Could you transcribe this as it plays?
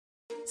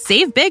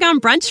Save big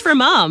on brunch for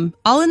mom,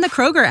 all in the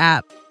Kroger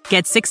app.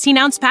 Get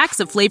 16-ounce packs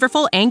of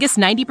flavorful Angus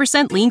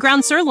 90% lean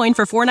ground sirloin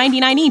for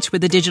 $4.99 each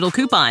with a digital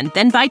coupon.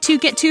 Then buy 2,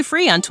 get 2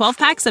 free on 12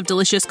 packs of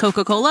delicious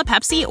Coca-Cola,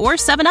 Pepsi, or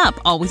 7-Up,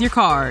 all with your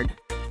card.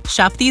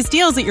 Shop these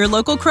deals at your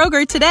local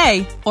Kroger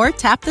today, or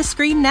tap the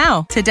screen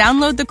now to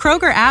download the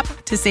Kroger app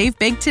to save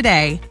big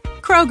today.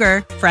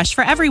 Kroger, fresh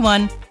for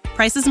everyone.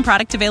 Prices and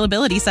product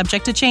availability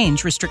subject to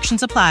change.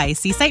 Restrictions apply.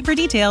 See site for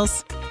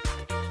details.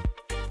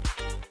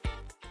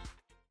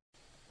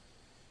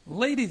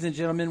 Ladies and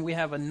gentlemen, we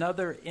have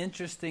another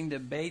interesting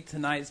debate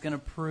tonight. It's going to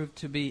prove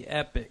to be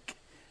epic.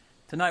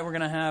 Tonight we're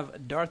going to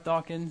have Darth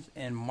Dawkins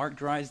and Mark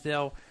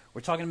Drysdale.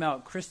 We're talking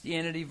about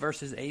Christianity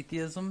versus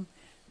atheism.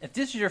 If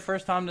this is your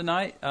first time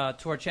tonight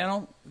to our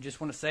channel, we just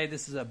want to say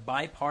this is a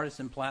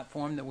bipartisan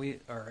platform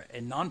or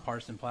a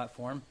nonpartisan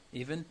platform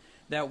even,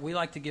 that we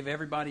like to give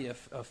everybody a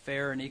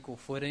fair and equal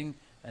footing,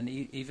 an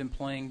even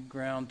playing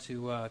ground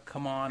to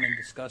come on and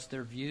discuss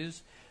their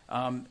views.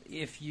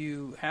 If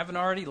you haven't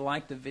already,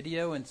 like the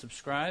video and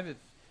subscribe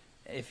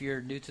if you're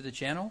new to the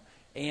channel.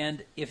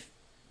 And if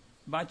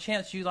by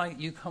chance you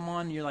come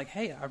on and you're like,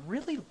 hey, I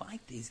really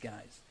like these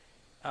guys,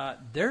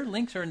 their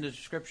links are in the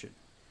description,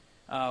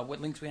 what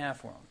links we have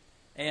for them.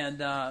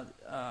 And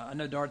I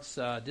know Dart's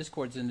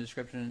Discord's in the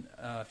description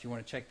if you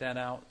want to check that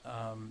out.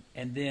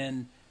 And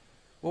then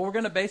what we're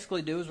going to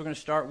basically do is we're going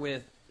to start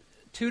with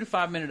 2 to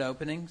 5 minute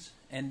openings,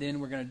 and then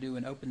we're going to do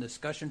an open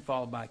discussion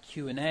followed by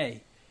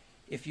Q&A.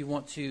 If you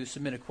want to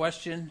submit a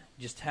question,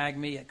 just tag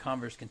me at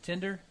Converse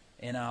Contender,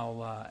 and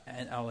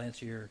I'll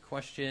answer your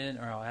question,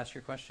 or I'll ask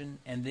your question.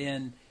 And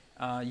then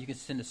you can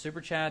send a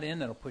super chat in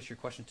that'll push your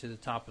question to the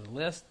top of the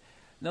list.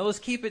 Now let's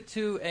keep it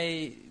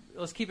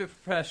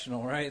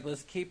professional, right?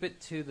 Let's keep it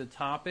to the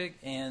topic,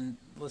 and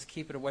let's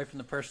keep it away from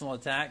the personal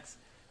attacks.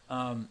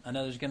 I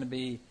know there's going to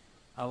be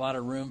a lot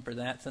of room for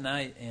that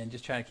tonight, and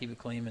just try to keep it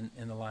clean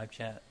in the live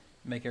chat,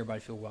 make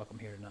everybody feel welcome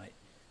here tonight.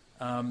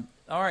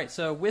 All right,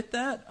 so with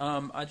that,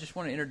 I just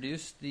want to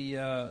introduce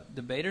the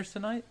debaters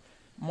tonight.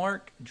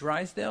 Mark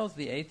Drysdale is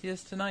the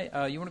atheist tonight.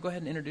 You want to go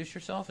ahead and introduce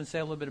yourself and say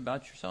a little bit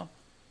about yourself?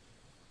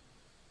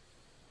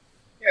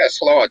 Yes,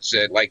 hello. It's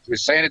like you were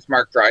saying, it's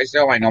Mark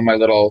Drysdale. I know my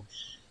little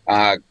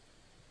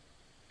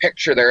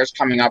picture there is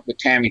coming up with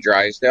Tammy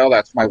Drysdale.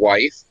 That's my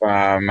wife.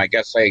 I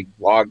guess I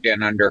logged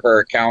in under her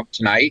account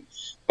tonight.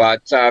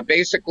 But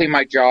basically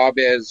my job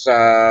is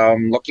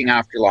looking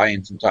after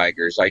lions and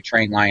tigers. I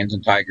train lions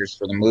and tigers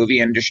for the movie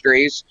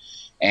industries,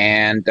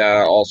 and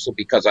also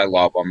because I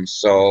love them.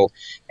 So,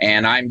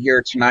 and I'm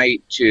here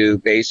tonight to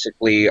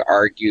basically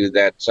argue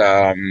that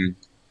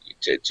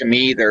to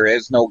me there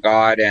is no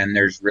God, and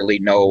there's really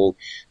no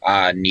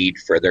need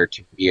for there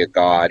to be a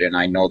God. And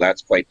I know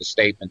that's quite the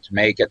statement to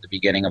make at the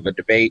beginning of a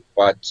debate,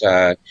 but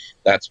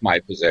that's my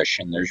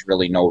position. There's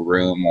really no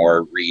room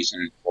or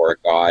reason for a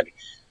God.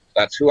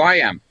 That's who I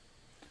am.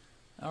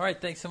 All right,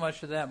 thanks so much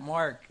for that,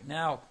 Mark.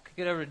 Now,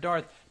 kick it over to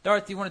Darth.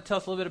 Darth, do you want to tell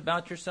us a little bit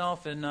about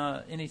yourself and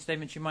any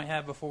statements you might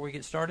have before we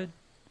get started?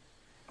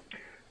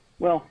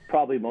 Well,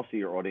 probably most of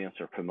your audience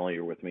are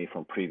familiar with me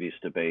from previous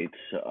debates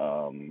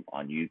on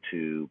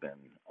YouTube and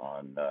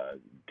on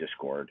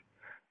Discord.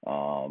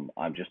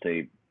 I'm just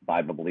a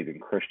Bible-believing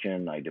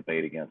Christian. I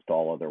debate against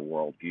all other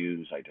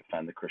worldviews. I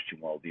defend the Christian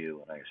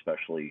worldview, and I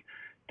especially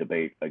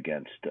debate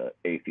against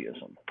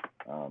atheism.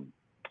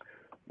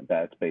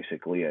 That's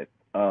basically it.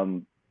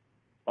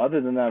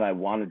 Other than that, I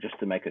wanted just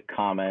to make a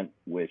comment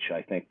which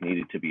I think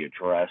needed to be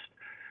addressed.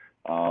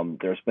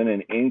 There's been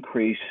an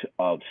increase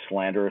of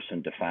slanderous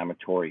and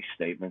defamatory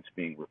statements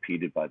being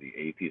repeated by the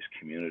atheist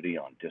community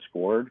on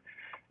Discord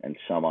and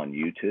some on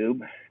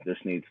YouTube. This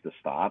needs to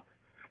stop.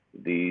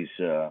 These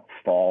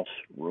false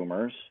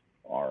rumors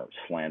are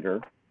slander,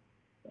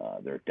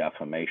 they're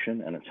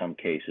defamation, and in some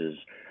cases,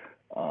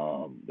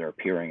 they're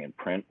appearing in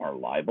print are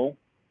libel.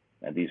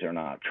 And these are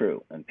not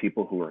true. And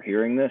people who are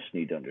hearing this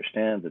need to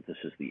understand that this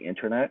is the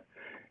internet.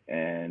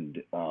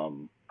 And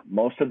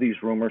most of these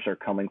rumors are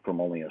coming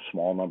from only a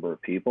small number of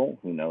people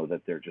who know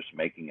that they're just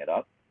making it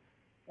up.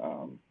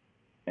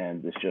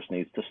 And this just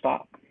needs to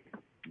stop.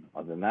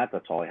 Other than that,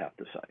 that's all I have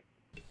to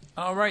say.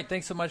 All right.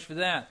 Thanks so much for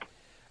that.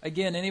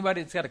 Again,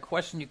 anybody that's got a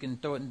question, you can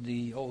throw it in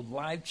the old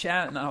live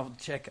chat, and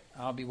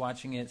I'll be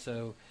watching it.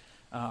 So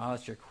I'll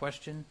ask your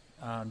question.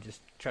 Just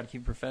try to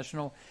keep it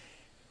professional.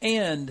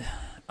 And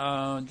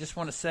just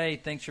want to say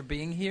thanks for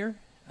being here.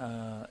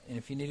 And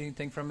if you need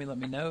anything from me, let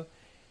me know.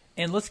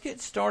 And let's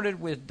get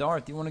started with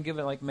Darth. You want to give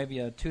it like maybe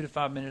a 2 to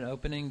 5 minute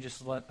opening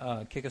just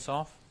to kick us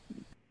off?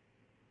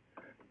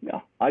 Yeah,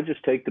 I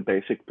just take the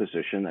basic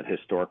position that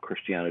historic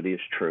Christianity is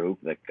true,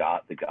 that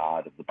God, the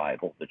God of the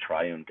Bible, the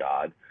triune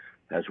God,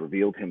 has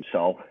revealed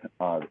himself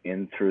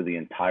through the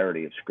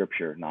entirety of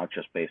Scripture, not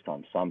just based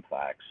on some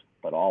facts,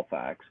 but all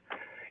facts.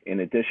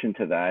 In addition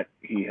to that,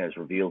 he has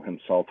revealed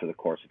himself through the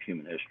course of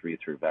human history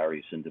through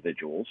various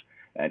individuals,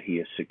 and he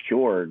has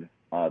secured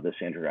this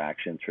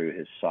interaction through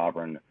his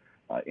sovereign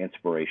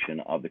inspiration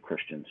of the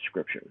Christian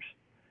scriptures.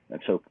 And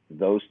so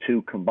those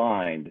two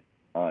combined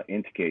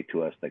indicate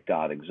to us that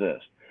God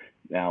exists.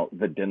 Now,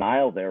 the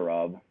denial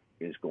thereof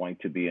is going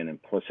to be an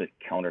implicit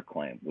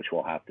counterclaim, which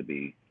will have to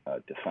be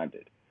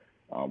defended.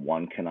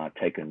 One cannot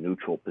take a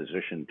neutral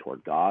position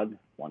toward God.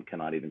 One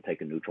cannot even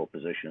take a neutral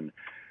position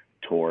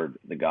toward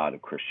the God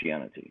of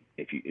Christianity.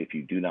 If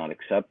you do not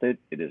accept it,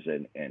 it is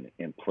an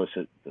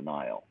implicit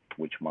denial,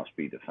 which must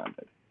be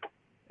defended.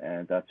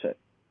 And that's it.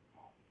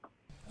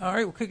 All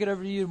right, we'll kick it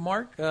over to you,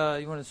 Mark.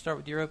 You want to start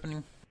with your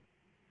opening?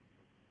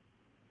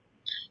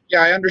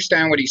 Yeah, I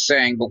understand what he's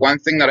saying, but one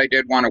thing that I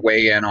did want to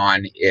weigh in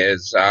on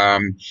is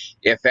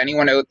if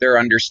anyone out there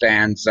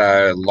understands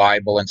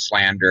libel and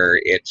slander,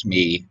 it's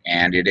me,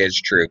 and it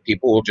is true.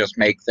 People will just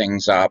make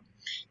things up.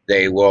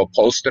 They will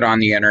post it on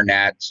the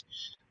internet,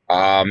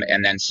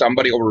 and then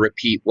somebody will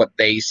repeat what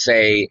they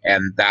say,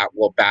 and that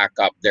will back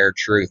up their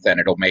truth, and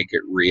it'll make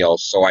it real.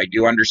 So I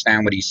do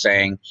understand what he's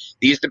saying.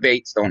 These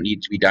debates don't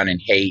need to be done in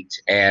hate,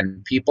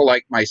 and people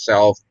like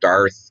myself,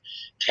 Darth,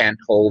 Kent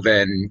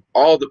Hovind,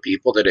 all the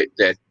people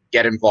that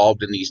get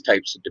involved in these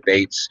types of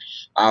debates.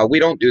 We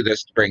don't do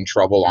this to bring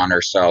trouble on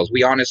ourselves.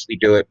 We honestly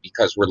do it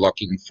because we're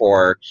looking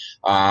for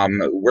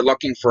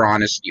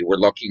honesty. We're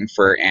looking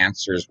for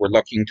answers. We're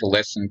looking to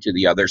listen to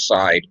the other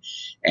side,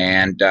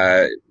 and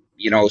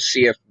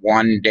see if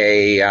one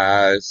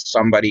day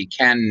somebody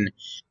can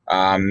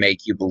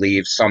make you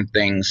believe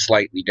something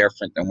slightly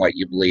different than what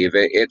you believe.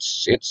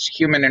 It's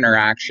human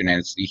interaction, and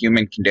it's the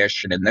human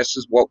condition, and this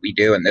is what we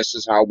do, and this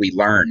is how we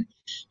learn,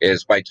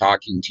 is by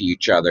talking to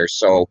each other.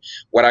 So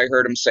what I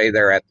heard him say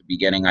there at the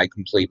beginning, I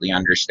completely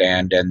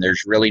understand, and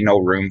there's really no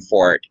room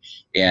for it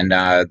in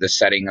the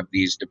setting of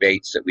these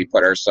debates that we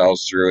put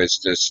ourselves through, is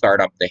to start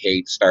up the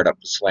hate, start up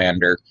the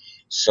slander.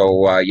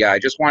 So, I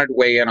just wanted to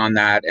weigh in on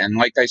that. And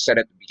like I said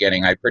at the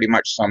beginning, I pretty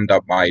much summed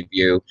up my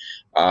view.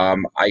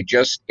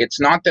 It's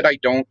not that I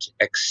don't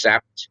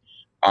accept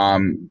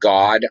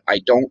God. I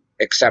don't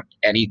accept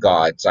any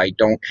gods. I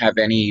don't have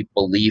any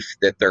belief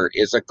that there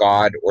is a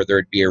God, or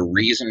there'd be a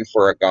reason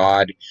for a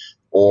God,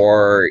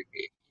 or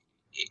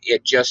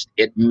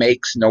it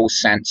makes no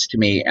sense to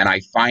me, and I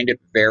find it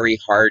very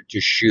hard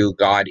to shoehorn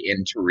God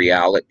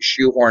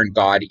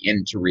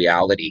into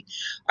reality.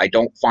 I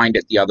don't find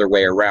it the other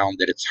way around,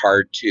 that it's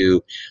hard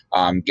to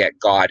get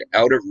God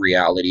out of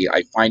reality.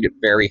 I find it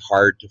very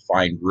hard to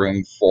find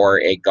room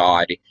for a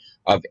God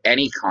of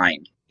any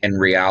kind in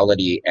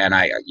reality. And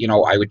I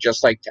would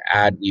just like to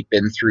add, we've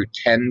been through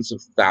tens of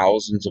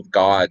thousands of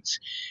gods,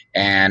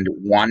 and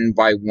one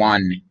by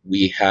one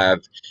we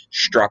have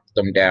struck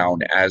them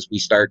down. As we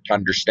start to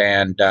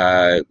understand,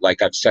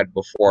 like I've said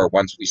before,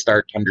 once we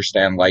start to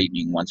understand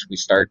lightning, once we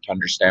start to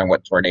understand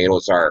what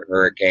tornadoes are,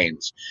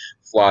 hurricanes,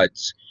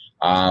 floods,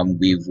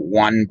 we've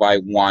one by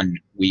one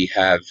we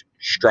have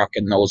struck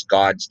those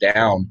gods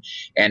down,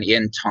 and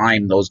in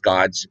time those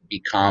gods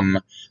become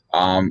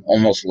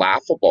almost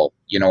laughable,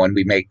 and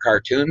we make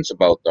cartoons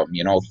about them,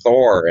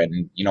 Thor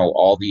and,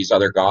 all these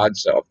other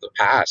gods of the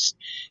past,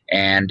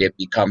 and it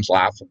becomes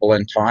laughable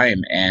in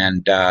time.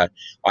 And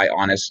I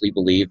honestly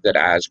believe that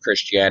as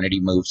Christianity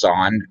moves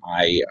on,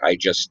 I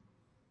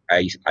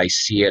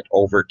see it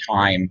over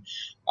time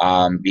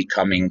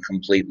becoming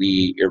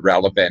completely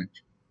irrelevant,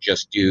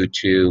 just due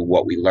to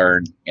what we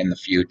learn in the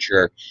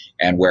future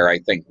and where I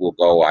think we'll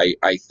go. I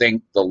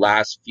think the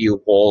last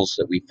few holes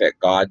that we fit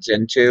gods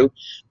into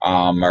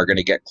are going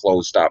to get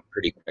closed up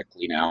pretty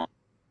quickly now.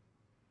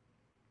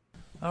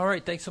 All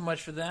right, thanks so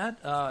much for that.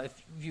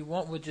 If you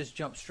want, we'll just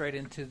jump straight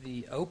into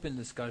the open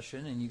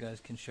discussion, and you guys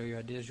can share your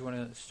ideas. You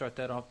want to start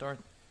that off, Darth?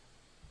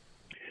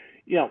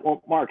 Yeah,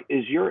 well, Mark,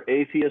 is your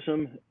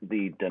atheism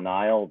the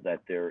denial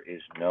that there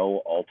is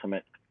no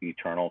ultimate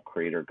eternal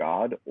creator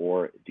God,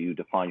 or do you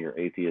define your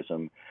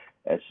atheism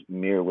as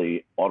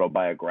merely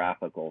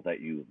autobiographical,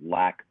 that you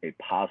lack a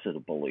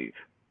positive belief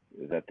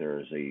that there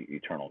is a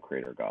eternal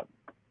creator God?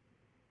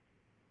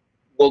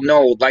 Well,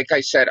 no, like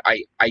I said,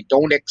 I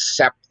don't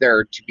accept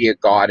there to be a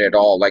God at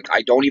all. Like,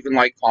 I don't even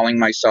like calling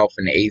myself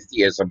an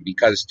atheism,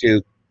 because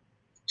to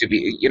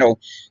be,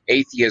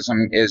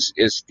 atheism is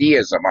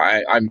theism.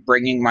 I'm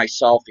bringing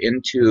myself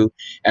into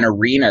an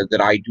arena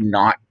that I do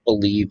not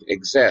believe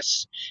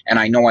exists. And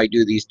I know I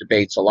do these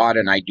debates a lot,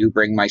 and I do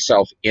bring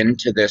myself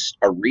into this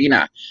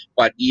arena.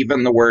 But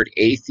even the word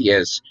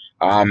atheist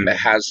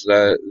has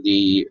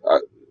the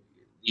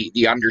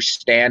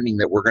understanding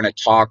that we're going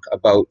to talk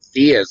about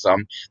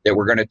theism, that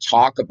we're going to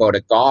talk about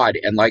a God.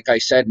 And like I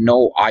said,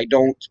 no, I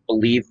don't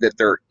believe that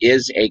there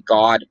is a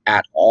God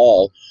at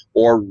all,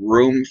 or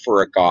room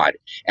for a God.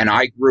 And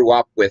I grew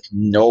up with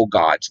no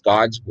gods.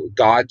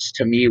 Gods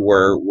to me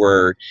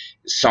were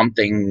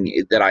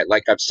something that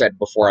like I've said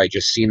before, I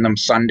just seen them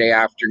Sunday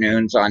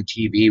afternoons on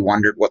TV,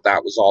 wondered what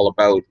that was all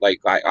about. Like,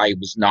 I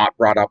was not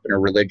brought up in a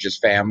religious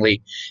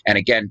family. And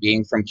again,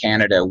 being from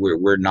Canada,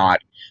 we're not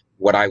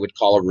what I would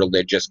call a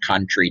religious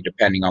country,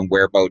 depending on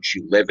whereabouts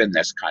you live in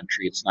this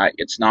country.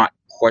 It's not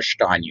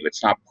pushed on you.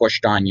 It's not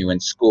pushed on you in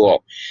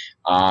school.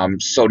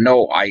 So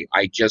no, I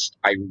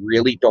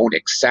really don't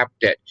accept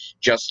it.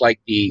 Just like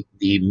the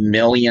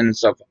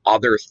millions of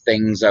other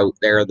things out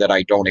there that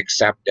I don't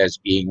accept as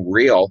being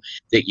real,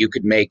 that you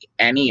could make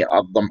any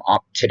of them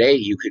up today.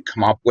 You could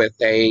come up with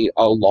a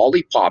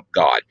lollipop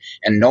god.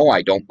 And no,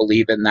 I don't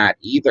believe in that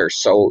either.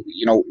 So,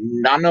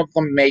 none of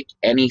them make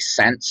any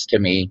sense to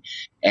me,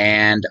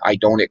 and I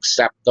don't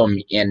accept them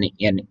in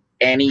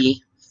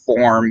any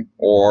form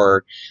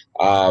or,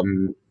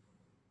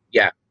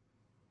 yeah.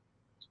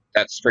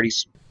 That's pretty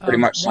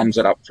much sums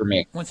it up for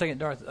me. 1 second,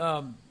 Darth.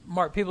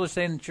 Mark, people are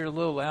saying that you're a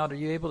little loud. Are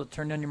you able to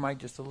turn down your mic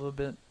just a little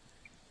bit?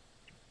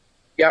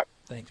 Yep.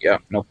 Thanks. Yeah,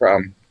 no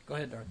problem. Go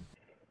ahead, Darth.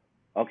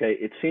 Okay,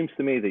 it seems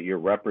to me that you're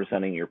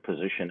representing your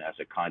position as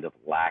a kind of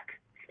lack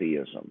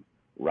theism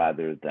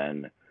rather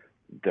than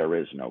there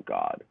is no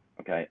God.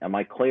 Okay, am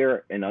I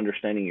clear in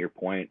understanding your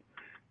point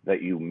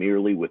that you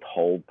merely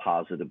withhold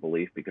positive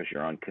belief because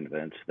you're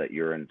unconvinced, that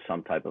you're in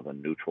some type of a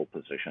neutral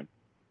position?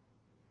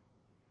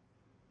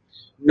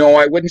 No,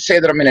 I wouldn't say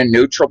that I'm in a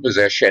neutral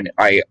position.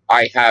 I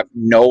have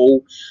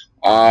no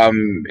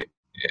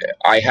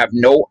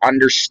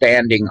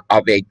understanding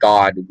of a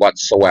God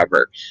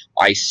whatsoever.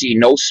 I see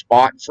no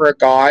spot for a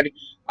God.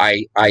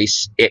 Like I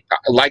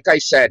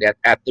said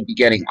at the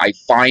beginning, I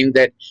find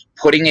that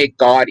putting a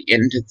God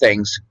into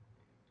things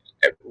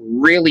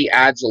really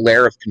adds a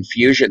layer of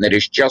confusion that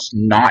is just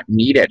not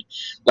needed.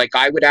 Like,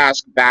 I would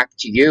ask back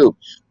to you,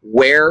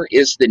 where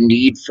is the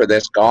need for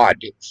this God?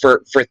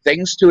 For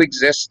things to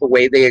exist the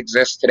way they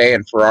exist today,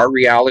 and for our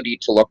reality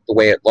to look the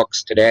way it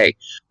looks today,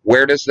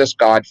 where does this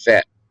God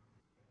fit?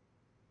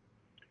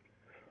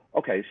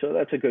 Okay, so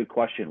that's a good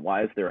question.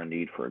 Why is there a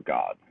need for a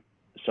God?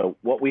 So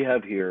what we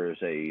have here is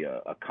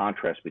a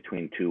contrast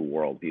between two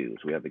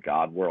worldviews. We have the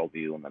God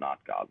worldview and the not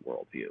God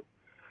worldview.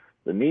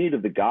 The need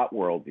of the God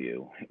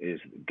worldview is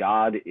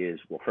God is,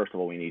 well, first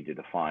of all, we need to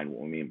define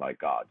what we mean by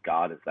God.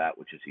 God is that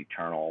which is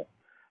eternal,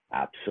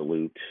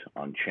 absolute,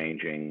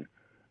 unchanging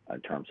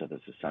in terms of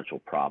its essential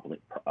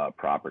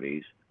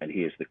properties, and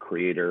he is the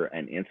creator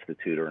and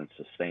institutor and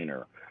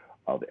sustainer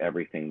of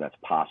everything that's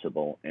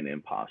possible and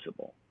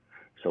impossible.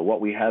 So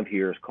what we have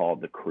here is called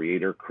the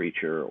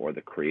creator-creature or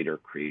the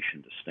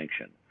creator-creation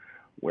distinction,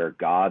 where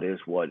God is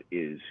what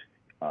is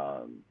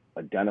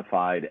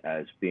identified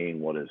as being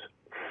what is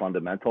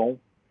fundamental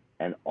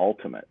and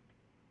ultimate,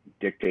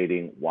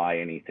 dictating why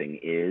anything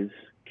is,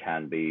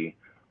 can be,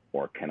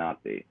 or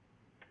cannot be.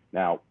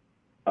 Now,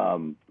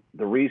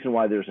 the reason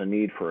why there's a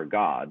need for a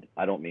God,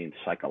 I don't mean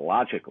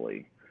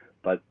psychologically,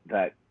 but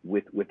that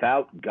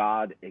without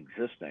God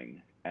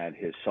existing and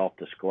his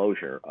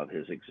self-disclosure of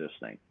his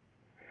existing,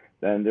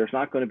 then there's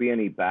not going to be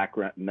any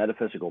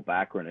metaphysical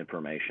background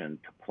information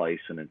to place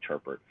and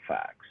interpret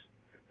facts.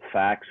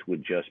 Facts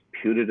would just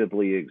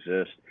putatively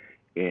exist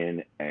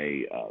in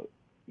a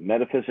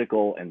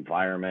metaphysical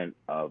environment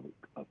of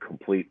a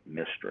complete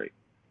mystery.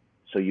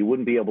 So you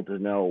wouldn't be able to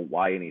know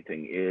why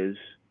anything is,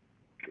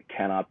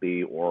 cannot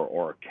be,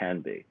 or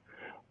can be.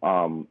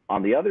 On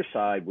the other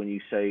side, when you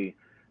say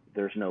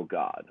there's no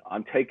God,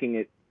 I'm taking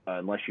it,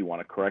 unless you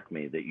want to correct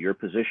me, that your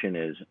position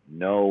is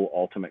no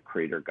ultimate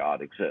creator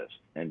God exists.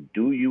 And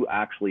do you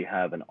actually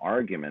have an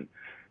argument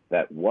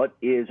that what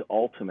is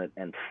ultimate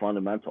and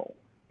fundamental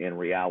in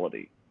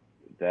reality,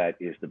 that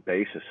is the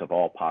basis of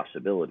all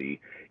possibility,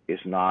 is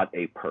not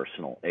a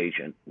personal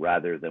agent,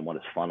 rather than what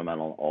is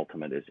fundamental and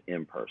ultimate is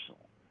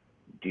impersonal?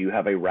 Do you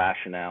have a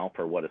rationale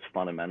for what is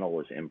fundamental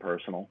is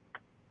impersonal?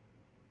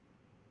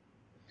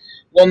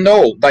 Well,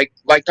 no, like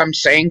I'm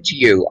saying to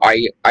you,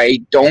 I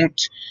don't.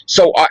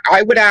 So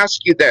I would ask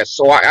you this.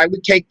 So I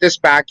would take this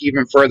back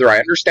even further. I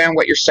understand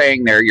what you're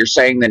saying there. You're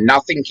saying that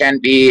nothing can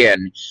be,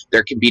 and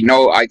there can be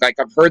no. I've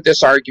heard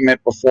this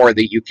argument before,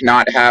 that you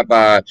cannot have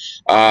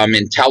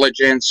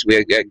intelligence.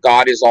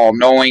 God is all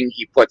knowing.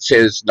 He puts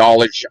his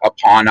knowledge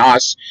upon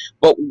us.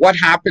 But what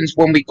happens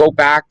when we go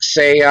back,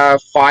 say,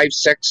 5,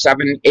 6,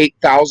 7,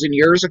 8,000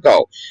 years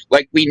ago?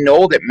 Like, we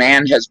know that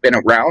man has been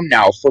around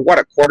now for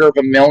what,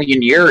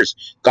 250,000 years.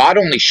 God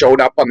only showed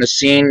up on the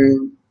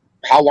scene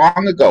how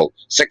long ago?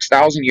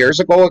 6,000 years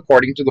ago,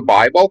 according to the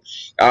Bible.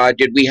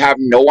 Did we have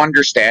no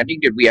understanding?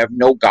 Did we have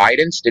no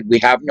guidance? Did we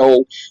have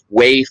no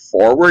way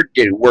forward?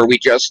 Were we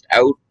just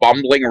out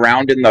bumbling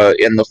around in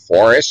the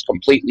forest,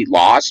 completely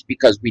lost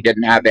because we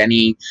didn't have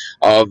any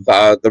of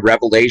the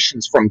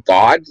revelations from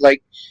God?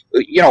 Like,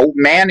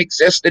 man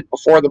existed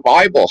before the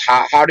Bible.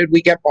 How did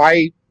we get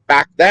by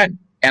back then?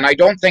 And I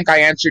don't think I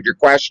answered your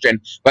question,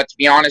 but to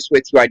be honest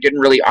with you, I didn't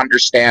really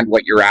understand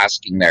what you're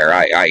asking there.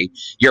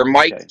 Your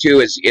mic too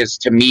is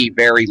to me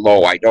very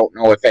low. I don't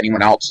know if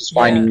anyone else is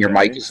finding your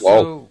mic is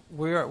low. So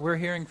we're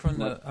hearing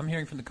from I'm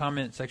hearing from the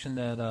comment section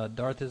that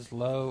Darth is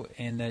low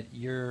and that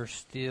you're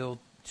still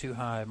too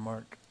high,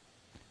 Mark.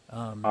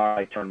 I'm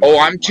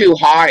too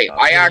high.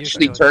 I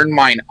actually turned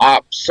mine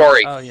up.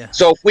 Sorry. Oh, yeah.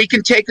 So if we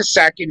can take a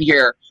second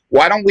here,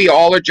 why don't we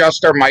all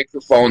adjust our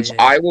microphones? Yeah.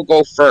 I will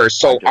go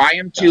first. So I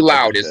am too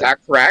loud. Is that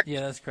correct?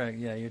 Yeah, that's correct.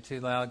 Yeah, you're too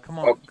loud. Come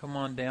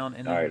on down.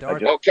 And then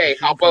Darth, okay,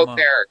 how about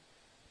there?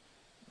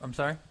 I'm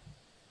sorry?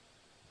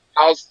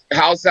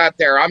 How's that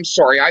there? I'm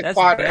sorry. I That's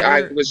thought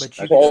I better, was but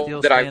you can told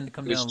still that I stand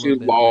come down was a little too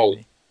bit, low.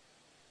 maybe.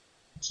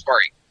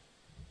 Sorry.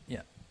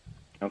 Yeah.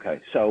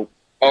 Okay, so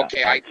yeah,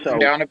 Okay, all I right, come so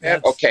down a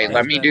bit. Okay, That's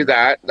let me do better.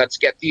 that. Let's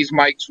get these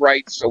mics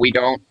right so we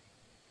don't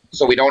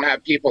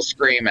have people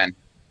screaming.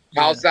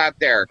 Yeah, How's that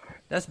there?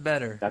 that's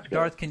better. that's good.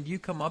 Darth, can you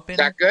come up Is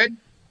any? that good?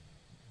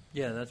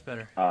 Yeah, that's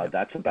better. Yep.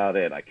 That's about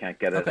it. I can't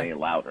get it Okay, any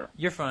louder.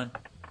 you're fine.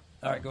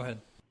 All right, go ahead.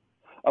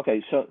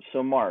 Okay,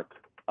 so Mark,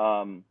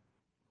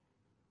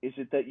 is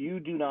it that you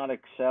do not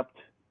accept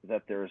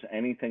that there's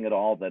anything at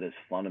all that is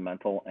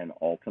fundamental and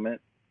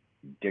ultimate,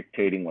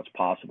 dictating what's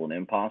possible and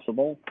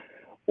impossible?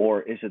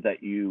 Or is it that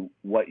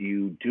what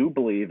you do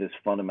believe is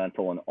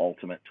fundamental and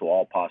ultimate to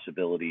all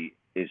possibility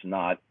is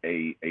not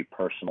a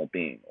personal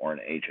being or an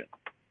agent?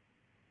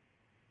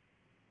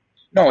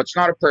 No, it's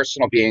not a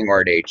personal being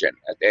or an agent.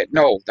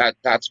 No,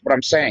 that's what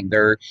I'm saying.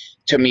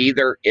 To me,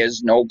 there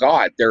is no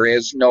God. There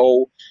is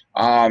no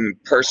How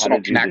personal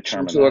did you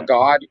connection determine to a that?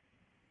 God.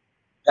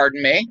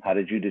 Pardon me? How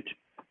did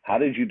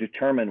you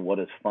determine what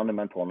is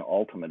fundamental and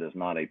ultimate is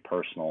not a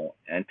personal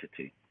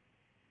entity?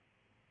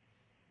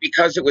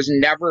 Because it was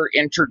never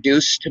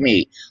introduced to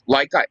me.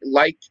 Like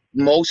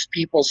most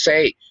people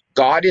say,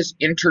 God is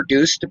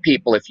introduced to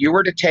people. If you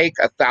were to take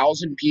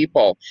 1,000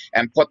 people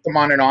and put them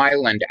on an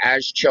island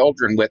as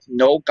children with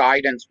no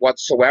guidance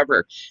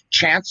whatsoever,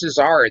 chances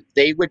are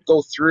they would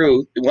go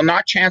through, well,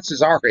 not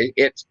chances are,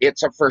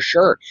 it's a for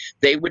sure,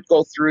 they would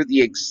go through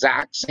the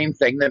exact same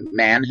thing that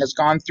man has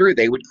gone through.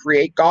 They would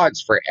create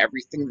gods for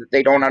everything that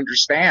they don't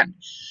understand.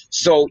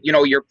 So,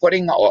 you're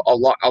putting a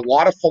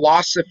lot of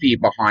philosophy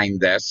behind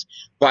this,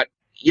 but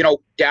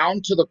down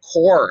to the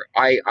core,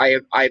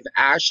 I've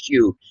asked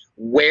you,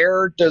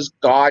 where does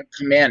God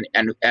come in,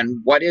 and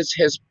what is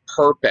his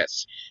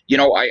purpose?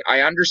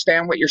 I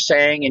understand what you're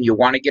saying, and you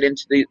want to get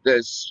into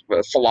this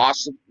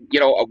philosophy,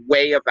 a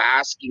way of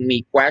asking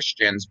me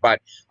questions,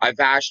 but I've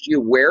asked you,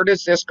 where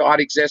does this God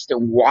exist,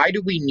 and why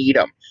do we need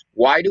him?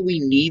 Why do we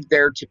need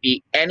there to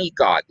be any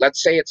God?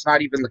 Let's say it's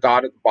not even the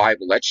God of the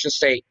Bible. Let's just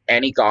say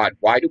any God.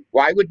 Why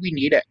would we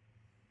need it?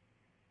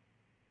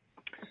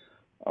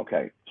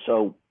 Okay,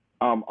 so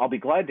I'll be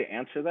glad to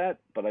answer that,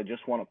 but I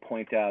just want to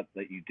point out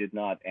that you did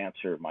not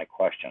answer my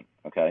question,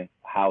 okay?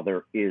 How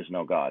there is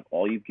no God.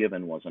 All you've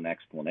given was an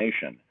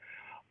explanation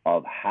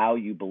of how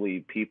you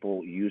believe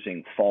people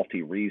using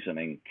faulty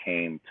reasoning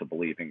came to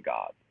believe in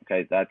God.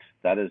 Okay, that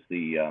is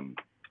the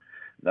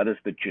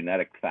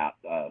genetic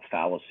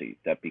fallacy,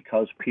 that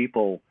because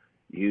people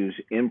use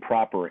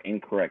improper,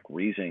 incorrect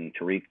reasoning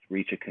to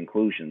reach a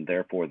conclusion,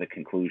 therefore the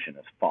conclusion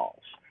is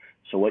false.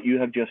 So what you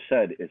have just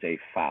said is a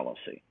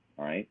fallacy.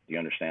 All right, do you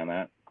understand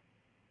that?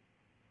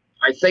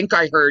 I think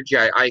I heard you.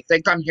 I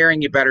think I'm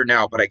hearing you better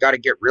now, but I got to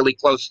get really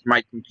close to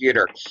my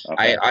computer.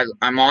 Okay.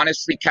 I'm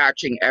honestly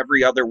catching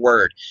every other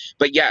word.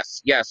 But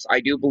yes,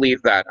 I do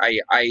believe that.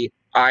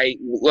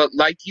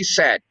 Like you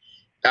said,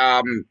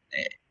 um,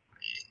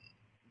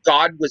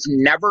 God was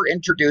never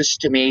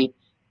introduced to me,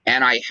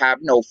 and I have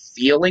no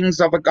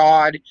feelings of a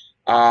God,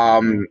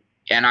 and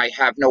I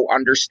have no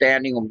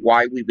understanding of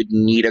why we would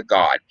need a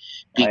God,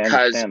 I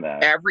because understand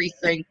that.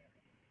 everything.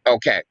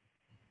 Okay.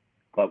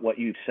 But what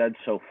you've said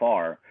so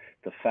far,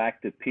 the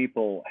fact that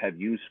people have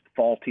used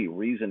faulty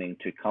reasoning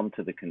to come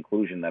to the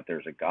conclusion that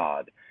there's a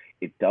God,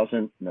 it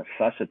doesn't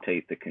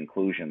necessitate the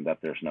conclusion that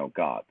there's no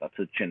God. That's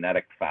a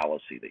genetic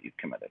fallacy that you've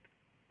committed.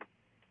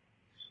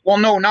 Well,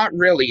 no, not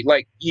really.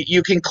 Like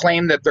you can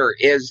claim that there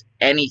is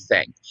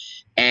anything,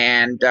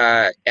 and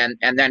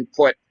then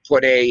put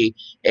a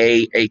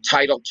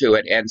title to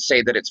it and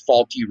say that it's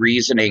faulty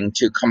reasoning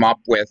to come up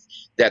with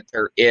that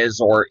there is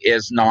or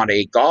is not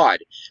a God.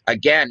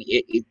 Again,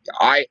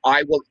 I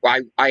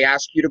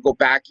ask you to go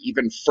back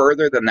even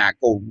further than that.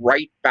 Go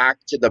right back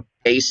to the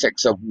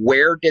basics of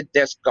where did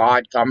this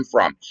God come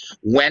from?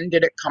 When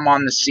did it come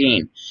on the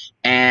scene?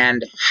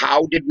 And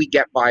how did we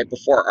get by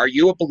before? Are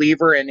you a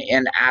believer in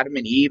Adam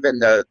and Eve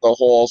and the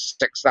whole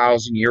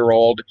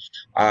 6,000-year-old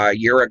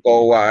year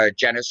ago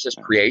Genesis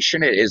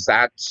creation? Is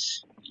that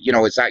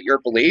your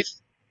belief?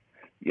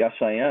 Yes,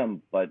 I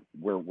am, but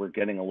we're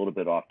getting a little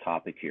bit off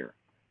topic here.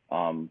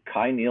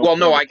 Kai Nielsen, Well,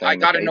 no, the I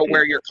famous got to know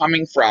where atheist. you're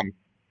coming from.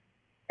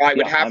 I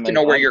would Yeah, have to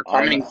know where you're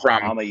coming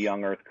from. I'm a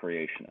young Earth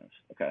creationist.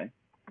 Okay.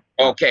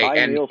 Now, Okay,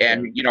 and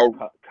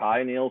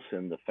Kai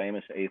Nielsen, the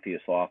famous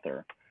atheist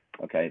author.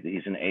 Okay,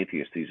 he's an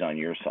atheist. He's on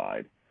your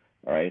side.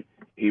 All right.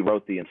 He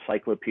wrote the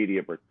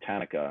Encyclopedia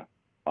Britannica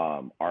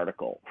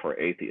article for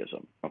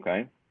atheism.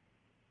 Okay.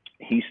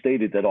 He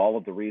stated that all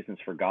of the reasons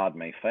for God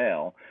may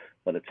fail,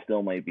 but it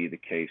still may be the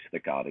case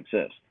that God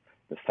exists.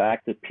 The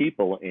fact that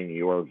people, in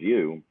your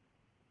view,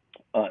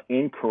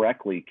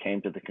 incorrectly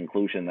came to the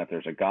conclusion that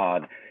there's a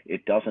God,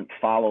 it doesn't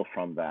follow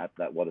from that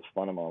what is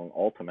fundamental and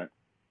ultimate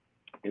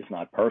is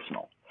not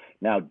personal.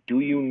 Now, do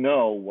you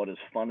know what is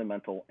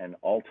fundamental and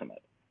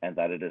ultimate, and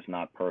that it is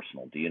not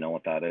personal? Do you know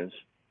what that is?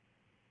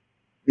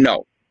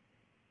 No.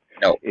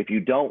 If you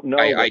don't know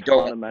I what's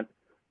don't. fundamental,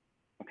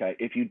 Okay,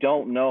 if you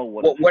don't know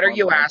what is What are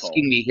you fundamental,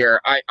 asking me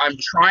here? I'm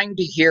trying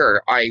to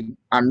hear.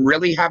 I'm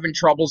really having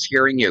troubles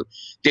hearing you.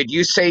 Did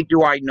you say,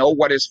 do I know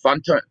what is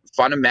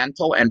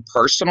fundamental and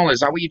personal? Is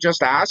that what you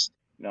just asked?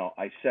 no,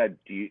 I said,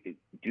 do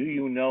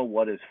you know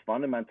what is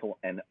fundamental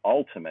and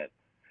ultimate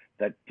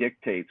that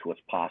dictates what's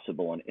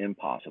possible and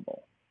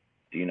impossible?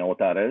 Do you know what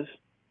that is?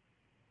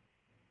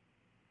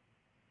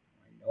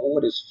 I know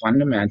what is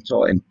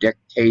fundamental and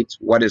dictates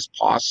what is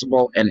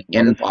possible and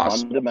What is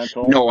impossible.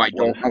 fundamental? No, I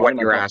What is don't know what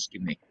you're fundamental?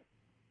 asking me.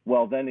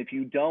 Well, then, if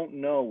you don't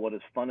know what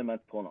is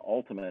fundamental and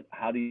ultimate,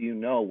 how do you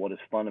know what is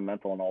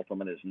fundamental and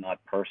ultimate is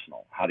not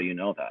personal? How do you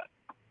know that?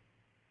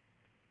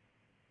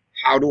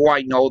 How do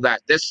I know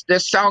that? This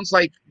sounds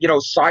like,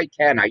 Cy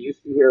 10. I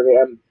used to hear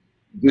him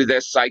do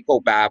this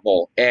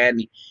psychobabble.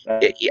 And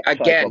again,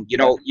 That's a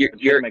you're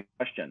legitimate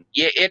question.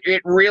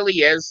 it really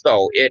is,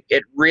 though.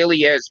 It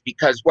really is,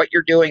 because what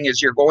you're doing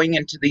is you're going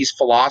into these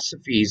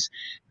philosophies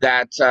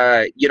that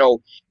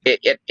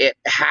it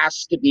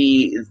has to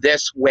be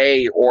this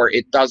way, or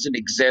it doesn't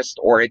exist,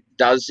 or it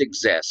does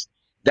exist.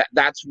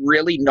 That's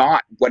really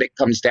not what it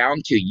comes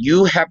down to.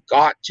 You have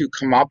got to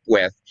come up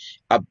with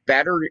a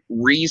better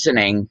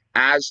reasoning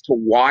as to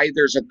why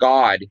there's a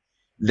God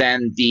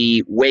than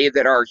the way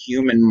that our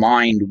human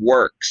mind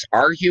works.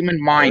 Our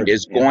human mind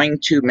is going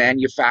to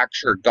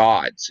manufacture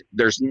gods.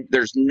 There's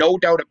no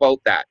doubt about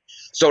that.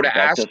 So to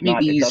That ask does me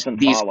not. It these doesn't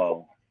these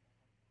follow.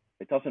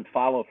 It doesn't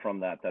follow from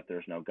that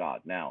there's no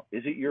God. Now,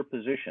 is it your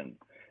position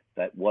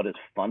that what is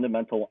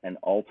fundamental and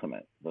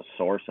ultimate, the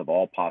source of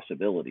all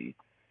possibility,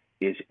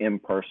 is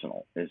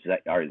impersonal? Is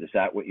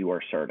that what you are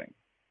asserting?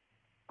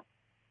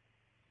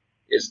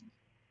 is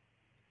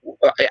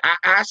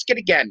ask it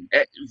again,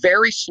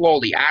 very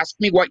slowly. Ask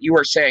me what you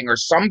are saying, or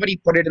somebody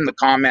put it in the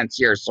comments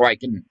here so I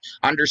can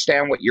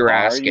understand what you're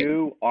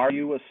asking. Are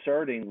you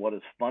asserting what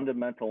is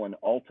fundamental and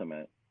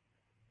ultimate,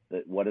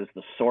 that what is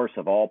the source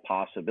of all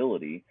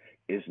possibility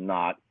is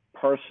not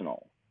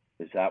personal?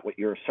 Is that what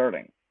you're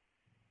asserting?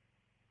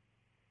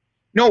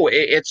 No,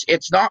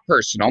 it's not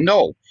personal.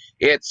 No,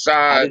 it's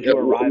How did you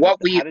arrive what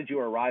we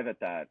at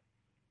that?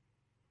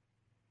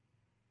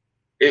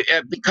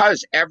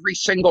 because every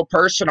single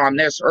person on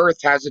this earth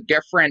has a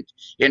different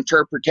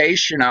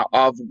interpretation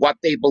of what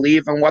they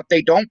believe and what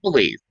they don't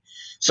believe.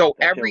 So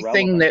That's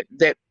everything irrelevant,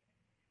 that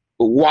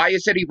why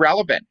is it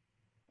irrelevant?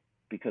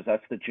 because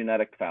that's the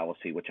genetic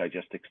fallacy, which I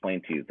just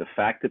explained to you. The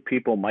fact that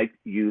people might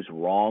use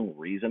wrong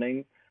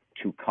reasoning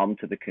to come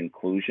to the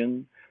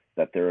conclusion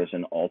that there is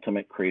an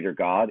ultimate creator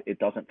God, it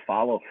doesn't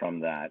follow from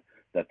that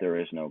there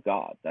is no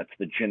God. That's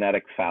the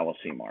genetic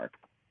fallacy, Mark.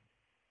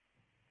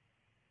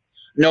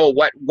 No,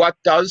 what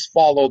does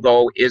follow,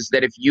 though, is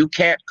that if you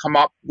can't come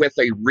up with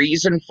a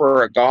reason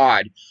for a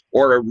God,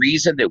 or a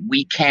reason that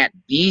we can't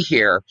be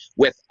here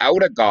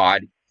without a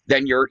God,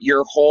 then your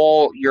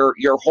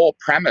whole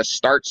premise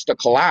starts to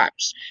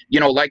collapse.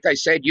 Like I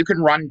said, you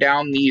can run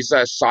down these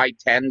Psi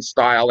 10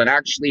 style, and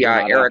actually You're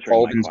not Eric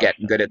answering my Hoven's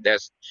getting question. good at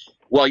this.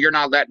 Well, you're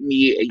not letting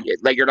me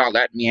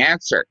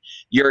answer.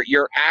 You're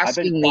I've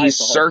been asking quiet these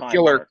the whole time,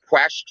 circular Mark.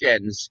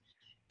 questions,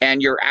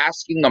 and you're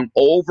asking them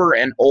over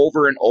and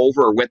over and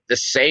over with the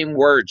same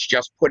words,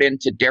 just put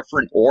into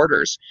different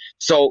orders.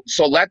 So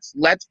let's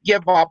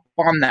give up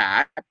on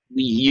that.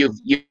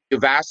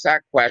 You've asked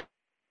that question.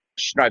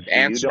 I've So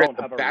you answered it don't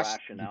have a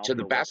rationale to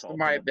the for what's best of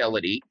my ultimate then?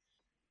 ability.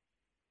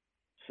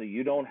 So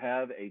you don't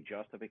have a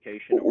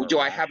justification or a Do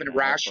I have a rationale for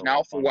rationale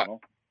what's for what?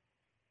 fundamental?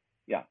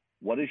 Yeah.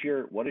 What is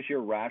your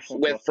rational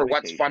For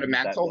what's justification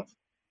fundamental?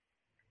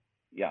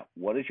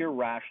 what is your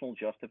rational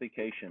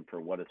justification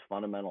for what is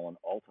fundamental and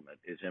ultimate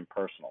is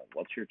impersonal?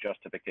 What's your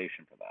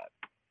justification for that?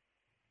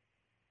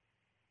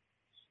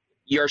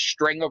 Your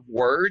string of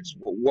words?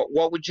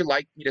 What would you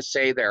like me to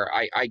say there?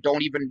 I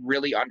don't even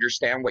really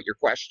understand what your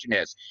question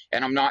is,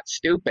 and I'm not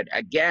stupid.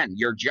 Again,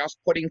 you're just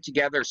putting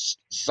together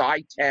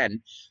Psi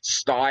 10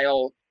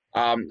 style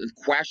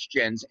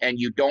questions, and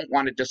you don't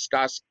want to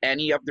discuss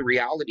any of the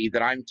reality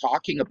that I'm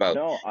talking about.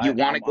 No, You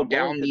want to go I'm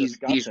willing down to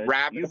discuss these it.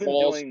 rabbit You've been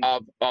holes doing,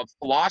 of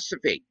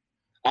philosophy.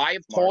 I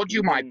have Mark, told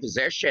you my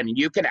position.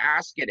 You can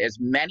ask it as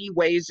many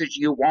ways as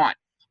you want.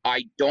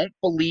 I don't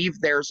believe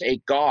there's a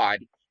God,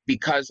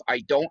 because I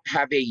don't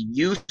have a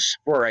use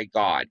for a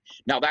God.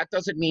 Now, that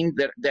doesn't mean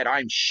that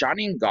I'm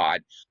shunning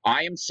God.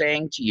 I am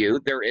saying to you,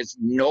 there is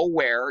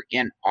nowhere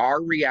in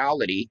our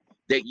reality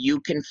that you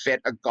can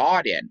fit a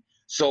God in.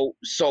 So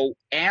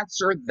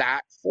answer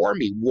that for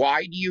me.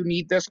 Why do you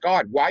need this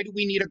God? Why do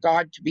we need a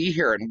God to be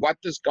here? And what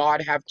does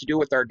God have to do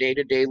with our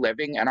day-to-day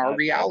living and our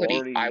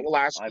reality? I will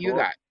ask you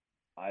that.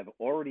 I've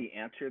already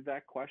answered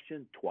that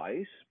question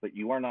twice, but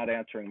you are not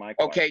answering my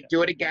Okay, question.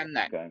 do it again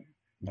then. Okay.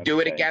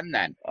 Do it Okay. again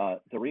then.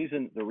 The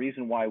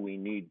reason why we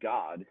need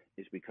God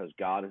is because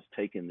God has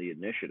taken the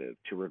initiative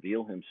to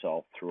reveal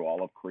himself through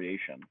all of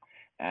creation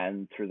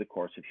and through the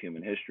course of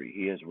human history.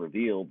 He has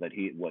revealed that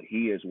what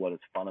is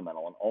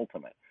fundamental and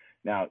ultimate.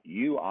 Now,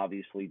 you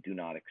obviously do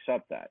not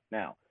accept that.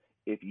 Now,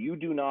 if you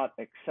do not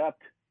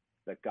accept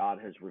that God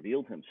has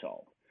revealed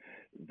himself,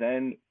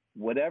 then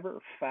whatever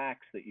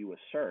facts that you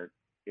assert,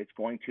 it's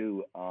going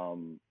to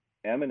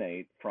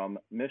emanate from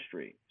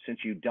mystery. Since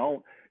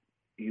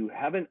you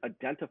haven't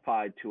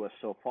identified to us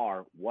so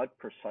far what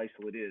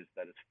precisely it is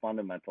that is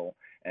fundamental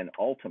and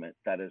ultimate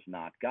that is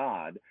not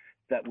God,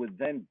 that would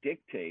then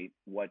dictate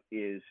what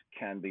is,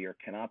 can be, or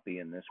cannot be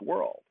in this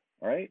world.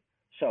 All right.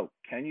 So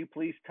can you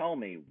please tell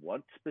me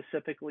what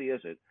specifically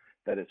is it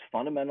that is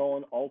fundamental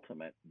and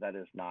ultimate that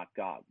is not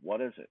God?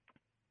 What is it?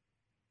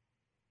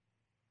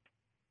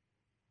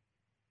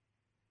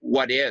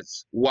 What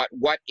is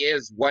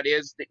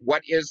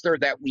there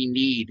that we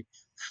need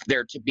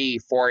there to be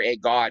for a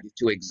God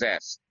to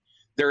exist?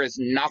 There is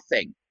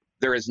nothing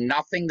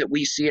that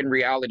we see in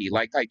reality,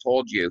 like I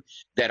told you,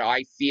 that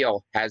I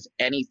feel has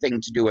anything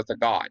to do with a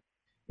God.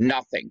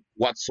 Nothing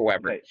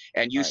whatsoever. Okay.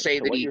 And you All right, say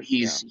so that what you're-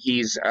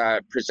 he's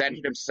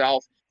presented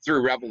himself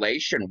through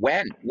revelation.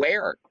 When?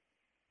 Where?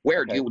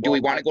 Okay, Do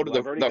we well, want to go to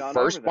I've already the gone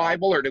first over that.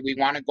 Bible, or do we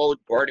want to go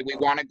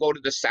to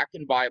the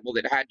second Bible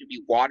that had to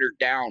be watered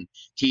down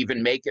to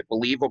even make it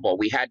believable?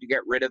 We had to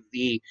get rid of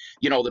the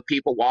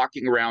people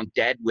walking around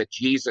dead with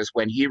Jesus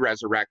when he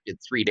resurrected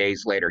 3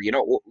 days later.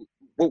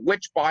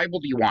 Which Bible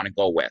do you want to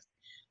go with?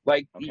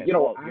 Like, Okay,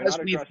 well, you're as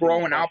not we've addressing the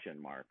grown up.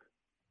 question, Mark.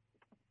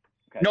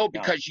 Okay, No, now,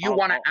 because you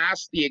want to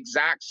ask the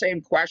exact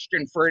same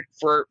question for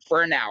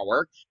an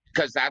hour,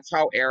 because that's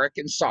how Eric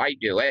and Cy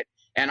do it.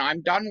 And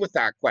I'm done with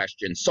that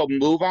question. So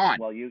move on.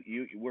 Well,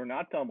 we're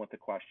not done with the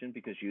question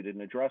because you didn't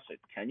address it.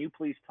 Can you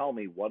please tell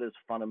me what is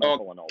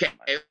fundamental and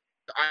ultimate?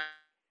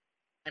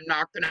 I'm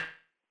not going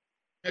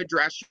to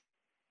address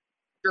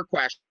your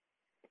question.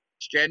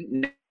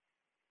 Now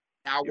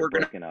You're we're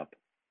going breaking up.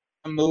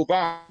 to move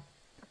on.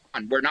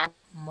 We're not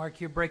Mark,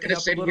 you're breaking going to up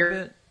a sit little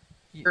here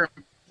bit.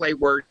 and play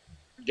word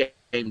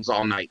games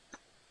all night.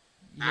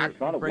 It's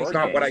not a word It's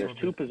not game. what There's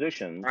two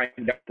positions.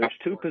 There's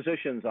two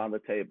positions on the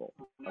table.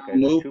 Okay,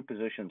 Move there's two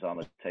positions on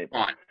the table.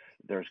 on.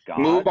 There's God.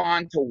 Move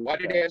on to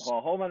what it is. Well,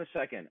 hold on a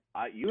second.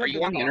 You Are have you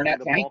been on the talking internet,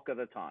 the Kenny? bulk of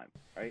the time,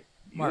 right?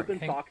 Mark, You've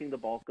been talking the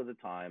bulk of the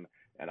time,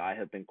 and I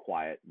have been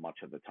quiet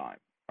much of the time.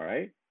 All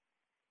right.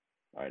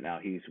 All right. Now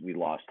we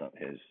lost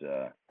his.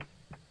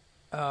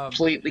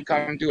 Completely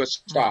come to a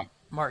stop.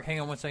 Mark, hang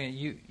on one second.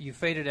 You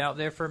faded out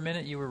there for a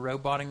minute. You were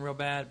roboting real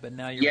bad, but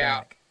now you're Yeah.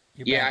 back.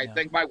 I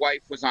think my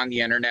wife was on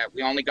the internet.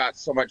 We only got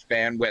so much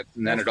bandwidth,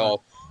 and then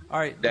it'll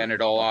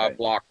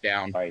block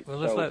down. All right. Well,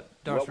 let's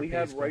let Darth what we repeat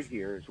have his right question.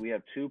 here is we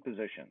have two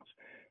positions.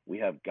 We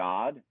have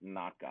God,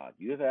 not God.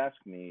 You have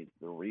asked me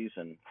the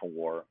reason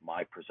for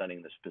my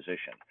presenting this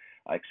position.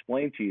 I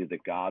explained to you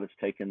that God has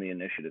taken the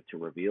initiative to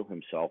reveal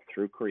himself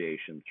through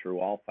creation, through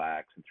all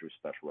facts, and through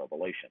special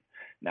revelation.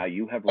 Now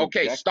you have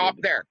rejected. Okay, stop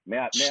there.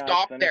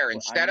 Stop there.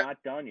 I'm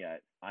not done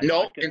yet.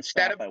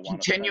 Instead of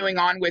continuing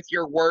on with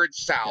your word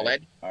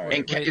salad, all right.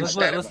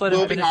 instead of let him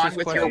moving finish on his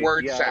with question. your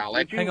word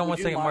salad. Hang on one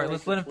second, Mark.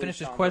 Let's let him please, finish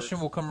his Convert?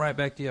 question. We'll come right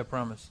back to you, I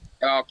promise.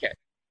 Okay.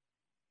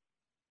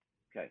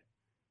 Okay.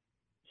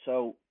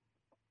 So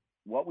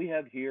what we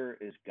have here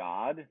is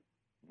God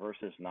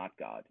versus not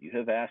God. You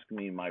have asked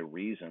me my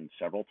reason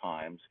several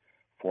times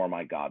for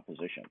my God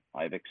position.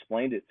 I've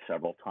explained it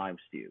several times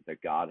to you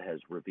that God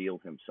has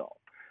revealed himself.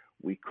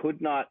 We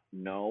could not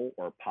know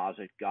or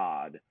posit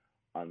God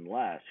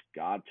unless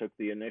God took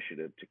the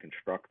initiative to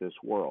construct this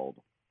world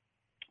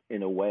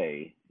in a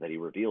way that he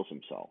reveals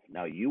himself.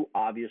 Now, you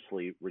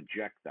obviously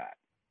reject that.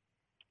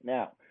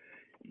 Now,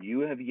 you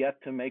have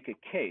yet to make a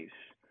case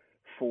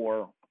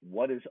for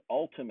what is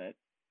ultimate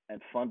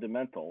and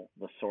fundamental,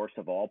 the source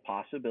of all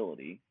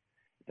possibility,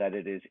 that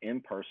it is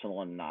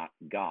impersonal and not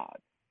God.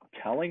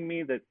 Telling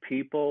me that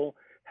people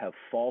have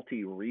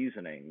faulty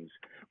reasonings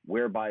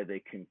whereby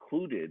they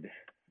concluded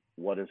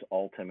what is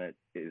ultimate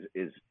is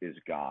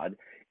God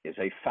is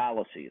a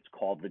fallacy. It's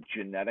called the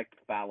genetic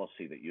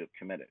fallacy that you have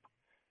committed.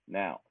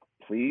 Now,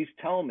 please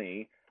tell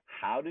me,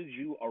 how did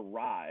you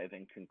arrive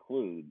and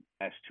conclude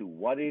as to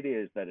what it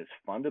is that is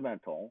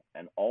fundamental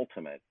and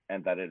ultimate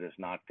and that it is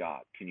not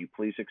God? Can you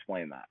please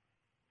explain that?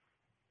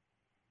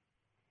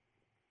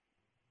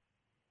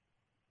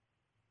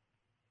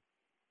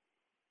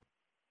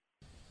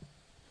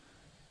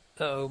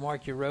 Uh-oh,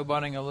 Mark, you're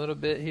roboting a little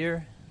bit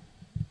here.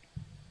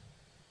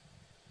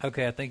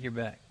 Okay, I think you're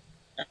back.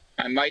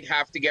 I might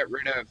have to get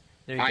rid of.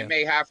 I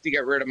may have to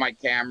get rid of my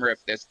camera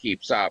if this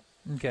keeps up.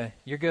 Okay,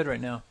 you're good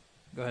right now.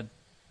 Go ahead.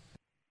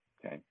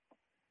 Okay.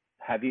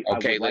 Have you?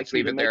 Okay, let's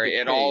leave it there.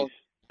 It all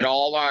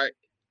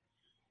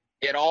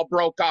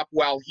broke up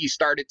while he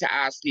started to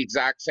ask the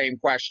exact same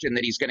question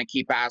that he's going to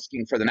keep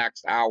asking for the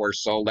next hour.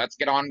 So let's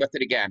get on with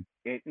it again.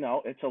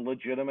 No, it's a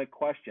legitimate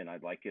question.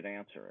 I'd like you to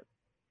answer it.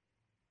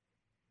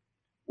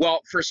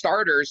 Well, for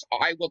starters,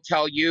 I will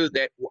tell you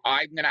that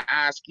I'm going to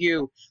ask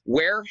you,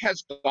 where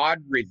has God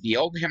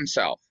revealed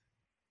himself?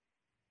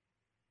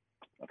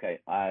 Okay,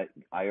 I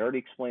already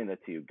explained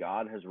that to you.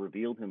 God has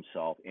revealed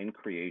himself in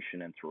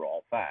creation and through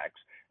all facts,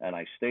 and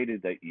I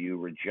stated that you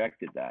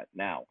rejected that.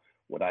 Now,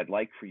 what I'd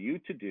like for you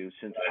to do,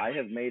 since I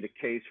have made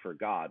a case for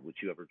God, which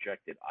you have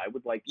rejected, I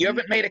would like you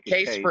haven't made a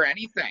case for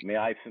anything. May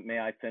I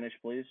finish,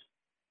 please?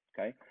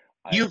 Okay.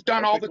 You've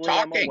done all the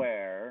talking. I'm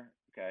aware.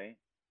 Okay.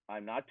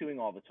 I'm not doing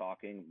all the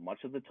talking.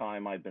 Much of the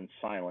time, I've been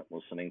silent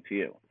listening to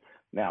you.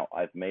 Now,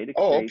 I've made a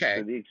Oh, case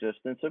for okay. the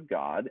existence of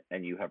God,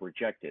 and you have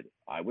rejected.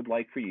 I would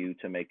like for you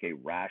to make a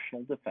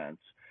rational defense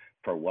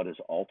for what is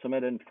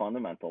ultimate and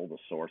fundamental, the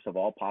source of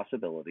all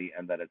possibility,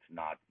 and that it's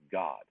not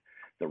God.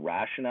 The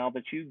rationale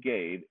that you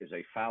gave is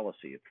a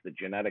fallacy. It's the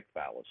genetic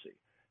fallacy.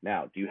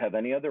 Now, do you have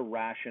any other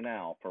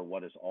rationale for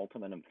what is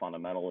ultimate and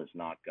fundamental is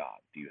not God?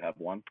 Do you have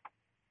one?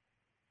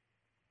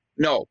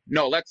 No,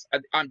 no,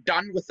 I'm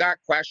done with that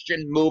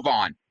question. Move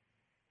on.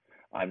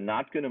 I'm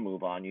not going to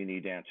move on. You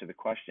need to answer the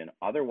question.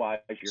 Otherwise,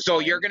 you're So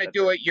you're claiming going to that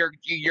do it.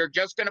 You're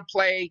just going to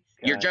play.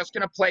 can You're I? just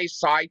going to play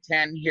side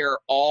 10 here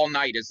all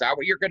night. Is that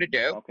what you're going to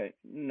do? Okay.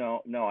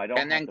 No, no, I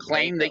don't And have then to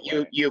play claim it that that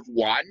way. you've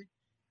won?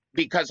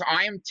 Because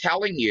I am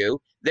telling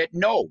you that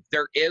no,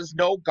 there is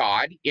no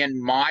God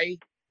in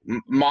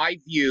my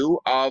view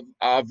of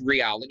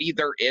reality.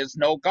 There is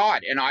no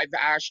God, and I've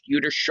asked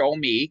you to show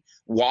me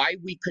why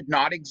we could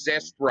not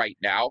exist right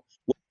now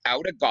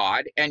without a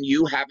God, and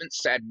you haven't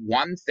said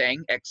one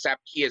thing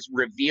except he has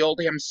revealed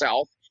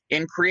himself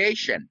in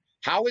creation.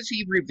 How has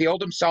he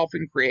revealed himself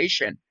in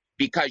creation?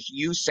 Because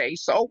you say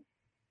so?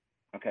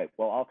 Okay.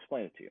 Well, I'll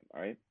explain it to you.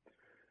 All right.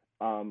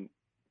 Um,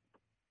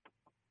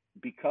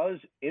 because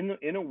in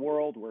a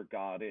world where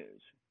God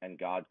is and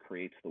God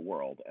creates the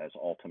world as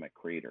ultimate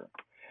creator,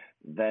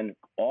 then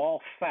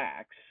all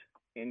facts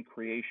in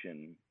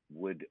creation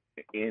would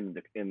in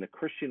the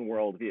Christian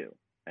worldview.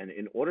 And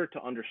in order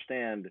to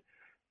understand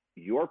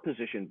your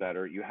position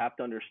better, you have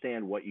to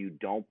understand what you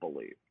don't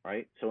believe,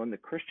 right? So in the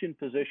Christian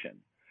position,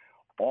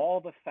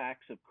 all the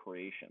facts of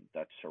creation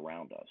that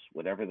surround us,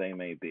 whatever they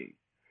may be,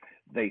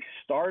 they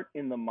start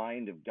in the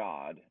mind of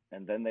God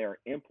and then they are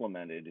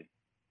implemented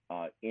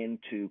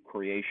into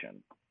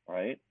creation,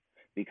 right?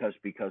 Because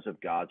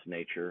of God's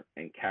nature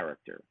and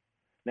character.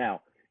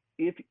 Now,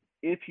 if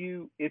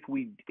you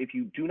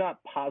do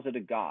not posit a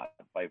God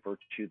by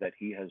virtue that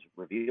he has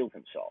revealed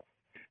himself,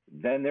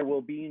 then there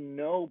will be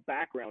no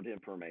background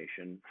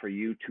information for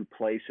you to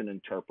place and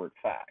interpret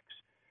facts.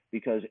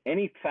 Because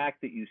any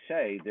fact that you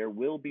say, there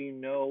will be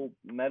no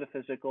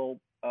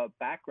metaphysical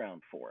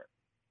background for it.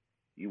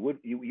 You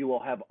will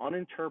have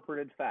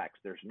uninterpreted facts.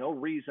 There's no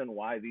reason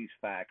why these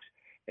facts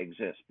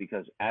exist,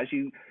 because as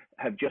you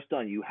have just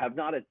done, you have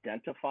not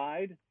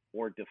identified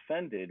or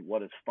defended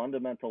what is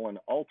fundamental and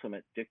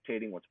ultimate,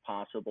 dictating what's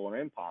possible or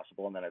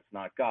impossible, and that it's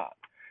not God.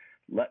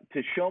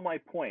 To show my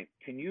point,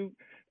 can you,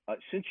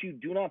 since you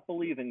do not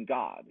believe in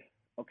God,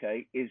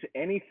 okay, is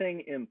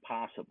anything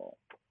impossible?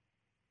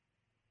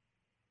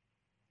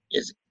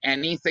 Is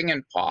anything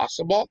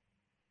impossible?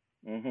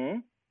 Mm-hmm.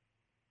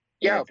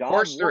 In Yeah, a of God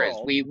course there is.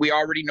 world, We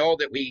already know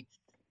that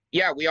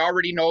we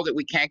already know that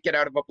we can't get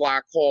out of a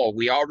black hole.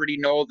 We already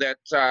know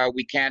that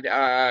we can't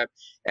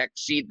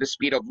exceed the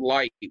speed of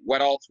light.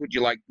 What else would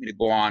you like me to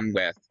go on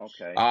with?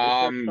 okay, is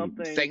there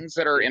something, Things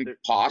that are is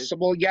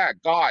impossible? Yeah,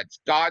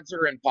 gods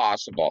are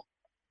impossible.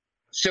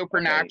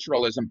 okay,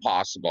 Supernatural is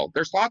impossible.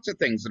 There's lots of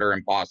things that are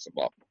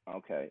impossible.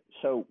 okay.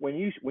 So when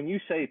you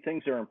say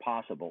things are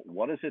impossible,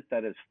 what is it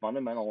that is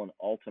fundamental and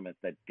ultimate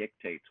that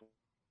dictates what's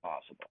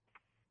possible?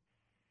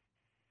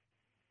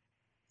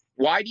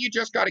 Why do you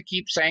just got to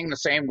keep saying the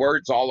same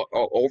words all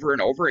over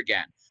and over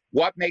again?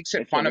 What makes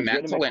it It's a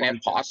legitimate fundamental and question.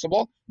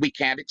 impossible? We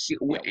can't exceed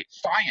Yeah.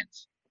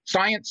 science.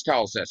 Science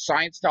tells us.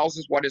 Science tells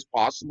us what is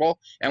possible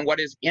and what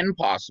is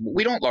impossible.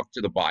 We don't look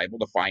to the Bible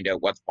to find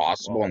out what's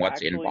possible Well, and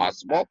what's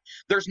impossible.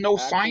 There's no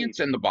actually, science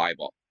in the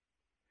Bible.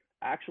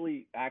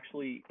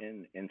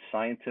 in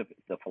scientific,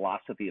 the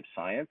philosophy of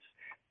science,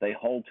 they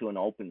hold to an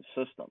open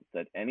system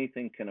that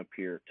anything can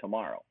appear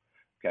tomorrow.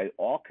 Okay,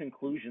 all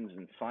conclusions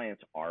in science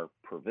are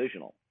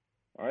provisional.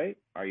 All right,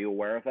 are you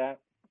aware of that?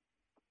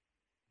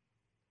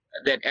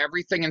 That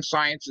everything in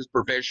science is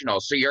provisional.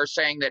 So you're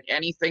saying that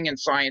anything in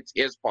science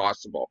is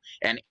possible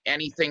and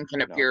anything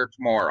can No, appear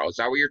tomorrow. Is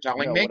that what you're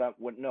telling no. me?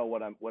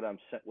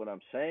 What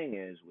I'm saying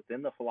is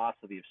within the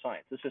philosophy of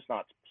science. This is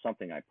not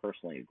something I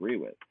personally agree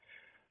with,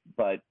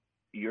 but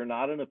you're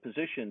not in a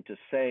position to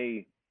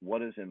say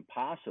what is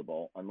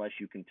impossible unless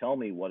you can tell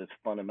me what is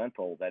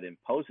fundamental that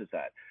imposes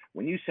that.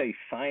 When you say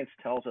science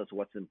tells us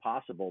what's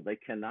impossible, they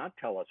cannot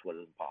tell us what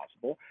is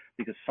impossible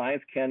because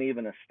science can't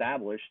even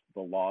establish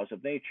the laws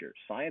of nature.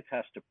 Science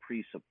has to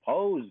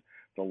presuppose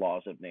the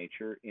laws of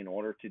nature in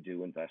order to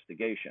do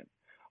investigation.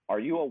 Are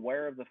you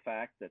aware of the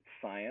fact that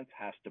science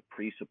has to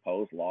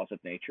presuppose laws of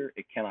nature?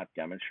 It cannot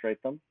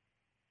demonstrate them.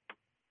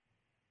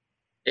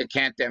 It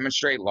can't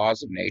demonstrate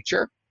laws of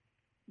nature.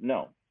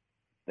 No,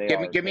 Give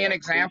they me an are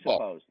example.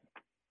 presupposed.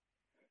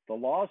 The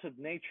laws of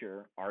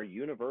nature are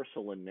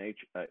universal in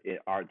nature.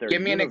 They're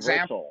Give me an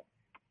example. universal.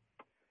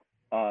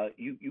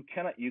 You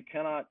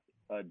cannot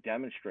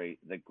demonstrate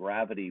that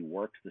gravity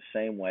works the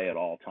same way at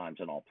all times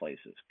in all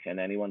places. Can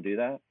anyone do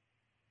that?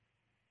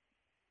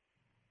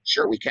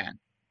 Sure, we can.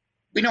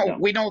 No,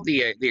 We know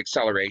the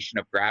acceleration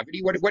of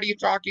gravity. What are you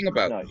talking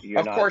about? no.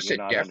 Of course,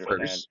 it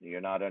differs.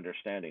 You're not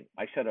understanding.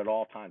 I said at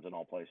all times in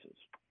all places.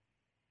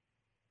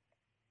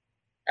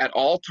 At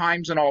all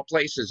times and all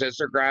places, is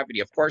there gravity?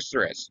 Of course,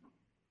 there is.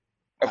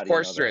 Of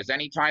course there is.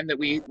 Anytime that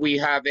we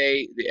have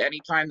an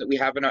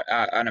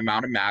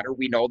amount of matter,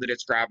 we know that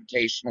it's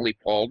gravitationally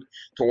pulled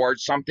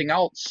towards something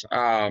else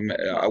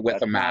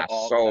with a mass.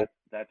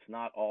 That's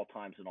not all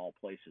times and all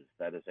places.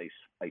 That is a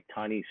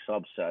tiny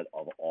subset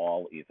of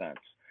all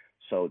events.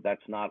 So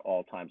that's not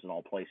all times and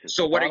all places.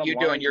 So what are you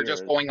doing? You're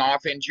just going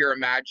off into your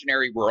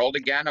imaginary world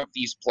again of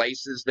these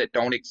places that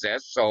don't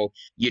exist. So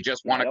you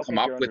just want to come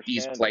up with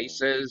these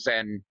places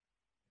and.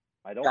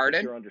 I don't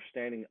think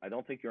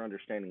you're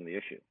understanding the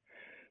issue.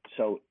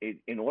 So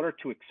in order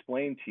to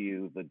explain to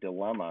you the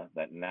dilemma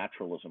that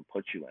naturalism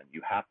puts you in,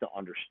 you have to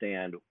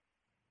understand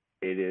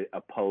it is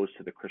opposed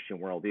to the Christian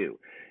worldview.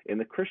 In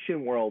the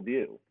Christian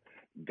worldview,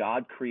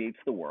 God creates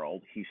the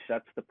world. He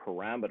sets the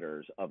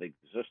parameters of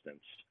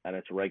existence and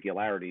its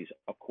regularities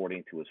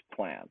according to his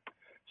plan.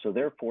 So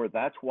therefore,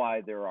 that's why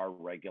there are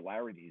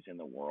regularities in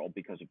the world,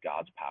 because of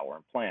God's power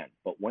and plan.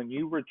 But when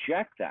you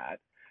reject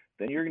that,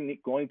 then you're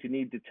going to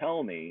need to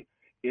tell me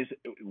is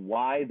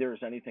why there's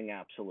anything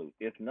absolute.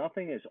 If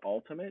nothing is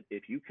ultimate,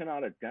 if you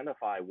cannot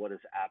identify what is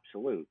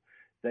absolute,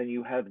 then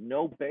you have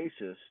no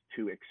basis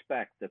to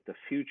expect that the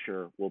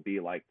future will be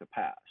like the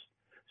past.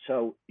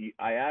 So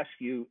I asked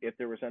you if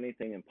there was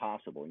anything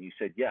impossible, and you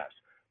said yes.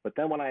 But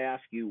then when I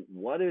ask you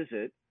what is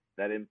it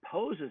that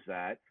imposes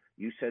that,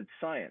 you said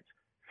science.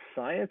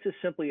 Science is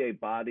simply a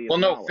body of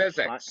knowledge.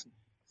 Physics.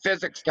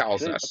 Physics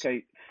tells us.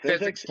 Okay,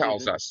 physics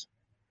tells us.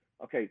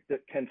 Okay,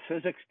 can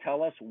physics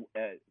tell us?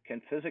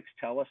 Can physics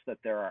tell us that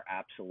there are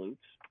absolutes?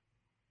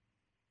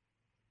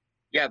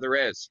 Yeah, there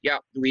is.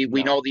 Yep, we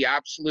know the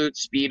absolute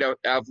speed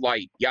of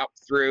light. Yep,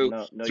 through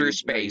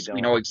space,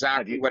 we know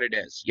exactly what it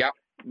is. Yep,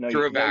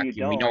 through a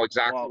vacuum, we know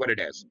exactly what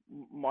it is.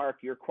 Mark,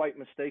 you're quite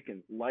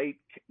mistaken. Light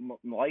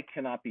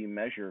cannot be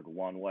measured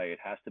one way. It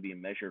has to be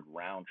measured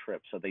round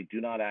trip. So they do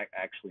not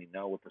actually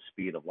know what the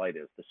speed of light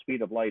is. The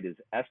speed of light is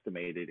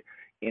estimated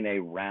in a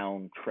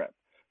round trip.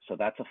 So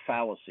that's a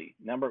fallacy.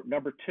 Number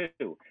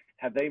two,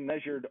 have they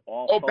measured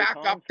all photons? Back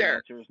up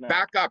there. No.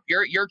 Back up.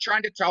 You're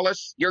trying to tell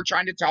us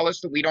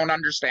that we don't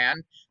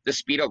understand the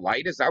speed of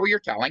light. Is that what you're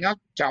telling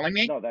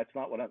me? No, that's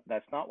not what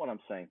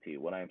I'm saying to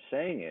you. What I'm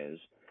saying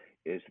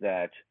is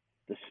that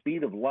the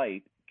speed of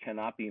light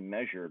cannot be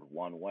measured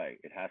one way.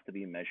 It has to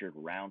be measured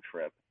round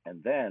trip,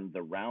 and then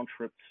the round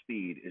trip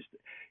speed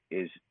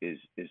is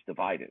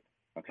divided.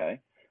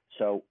 Okay.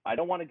 So I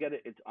don't want to get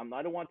it. I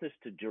don't want this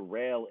to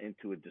derail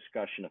into a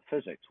discussion of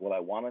physics. What I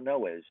want to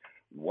know is,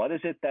 what is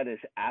it that is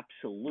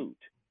absolute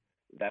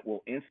that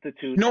will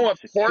institute? No,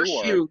 of course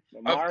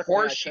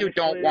you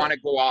don't want to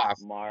go off.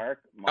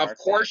 Mark, of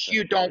course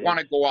you don't want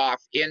to go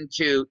off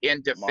into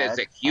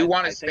physics. You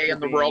want to stay in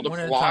the world of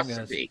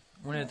philosophy.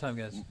 One at a time,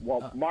 guys.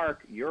 Well,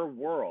 Mark, your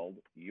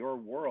world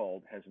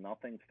has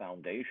nothing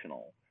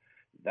foundational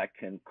that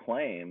can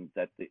claim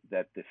that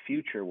the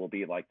future will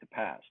be like the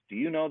past. Do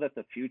you know that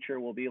the future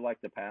will be like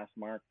the past,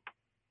 Mark?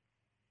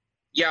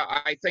 Yeah,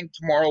 I think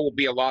tomorrow will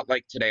be a lot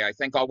like today. I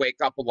think I'll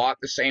wake up a lot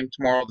the same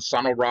tomorrow. The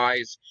sun will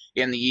rise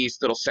in the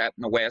east, it'll set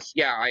in the west.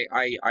 Yeah, I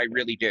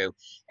really do.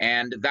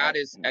 And that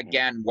is,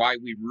 again, why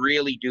we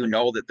really do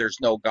know that there's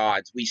no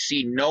gods. We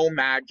see no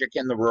magic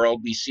in the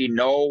world. We see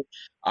nothing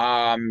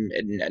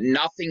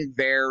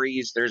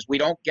varies. We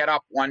don't get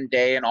up one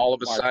day and all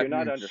of a sudden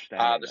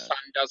the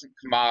sun doesn't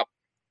come up.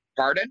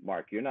 Pardon?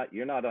 Mark, you're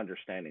not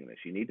understanding this.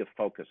 You need to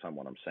focus on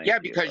what I'm saying. Yeah,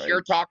 because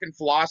you're talking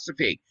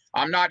philosophy.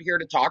 I'm not here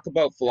to talk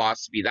about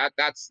philosophy.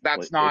 That's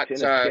not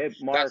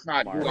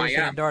who I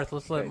am. Darth,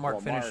 let's let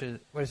Mark finish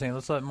it. Wait a second.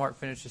 Let's let Mark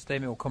finish his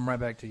statement. We'll come right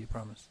back to you.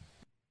 Promise.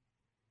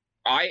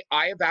 I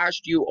have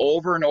asked you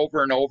over and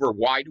over and over,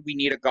 why do we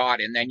need a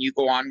God? And then you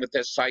go on with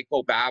this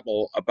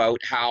psychobabble about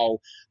how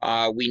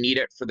we need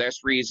it for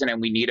this reason and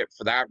we need it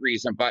for that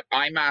reason. But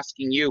I'm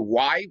asking you,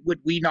 why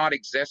would we not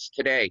exist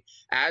today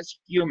as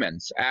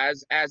humans,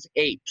 as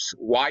apes?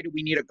 Why do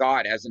we need a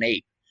God as an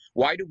ape?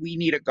 Why do we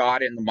need a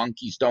God and the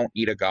monkeys don't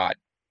need a God?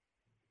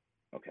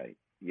 Okay,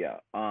 yeah.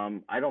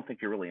 I don't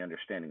think you're really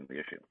understanding the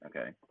issue,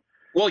 okay?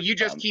 Well, you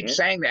just keep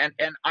saying that,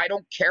 and I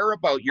don't care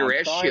about your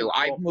issue.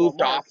 I've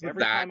moved off of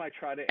that,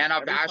 and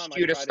I've asked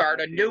you to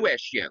start a new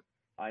issue.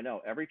 I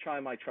know. Every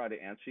time I try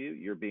to answer you,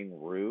 you're being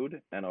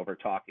rude and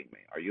over-talking me.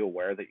 Are you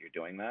aware that you're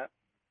doing that?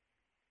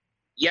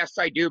 Yes,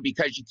 I do,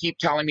 because you keep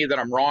telling me that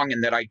I'm wrong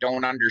and that I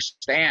don't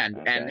understand,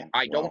 and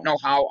I don't know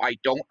how I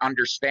don't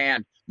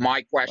understand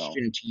my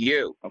question to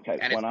you. Okay,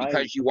 and it's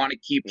because you want to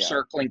keep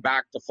circling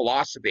back to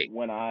philosophy.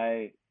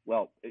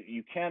 Well,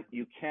 you can't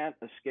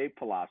escape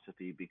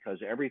philosophy,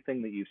 because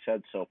everything that you've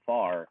said so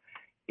far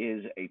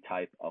is a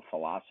type of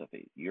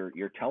philosophy.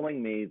 You're telling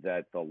me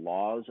that the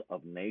laws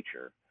of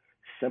nature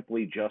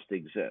simply just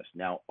exist.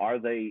 Now,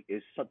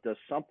 does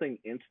something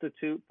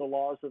institute the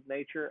laws of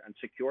nature and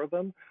secure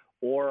them,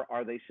 or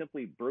are they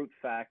simply brute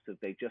facts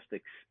that they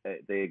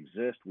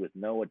exist with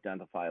no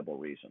identifiable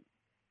reason?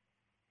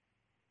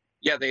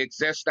 Yeah, they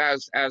exist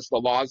as the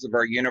laws of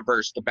our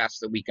universe, the best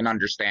that we can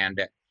understand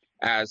it.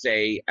 As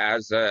a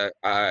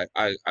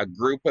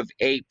group of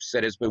apes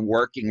that has been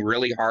working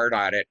really hard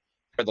at it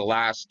for the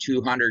last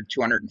 200,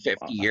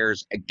 250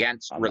 years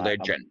against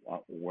religion.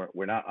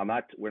 We're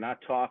not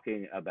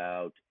talking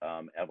about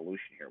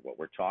evolution here. What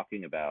we're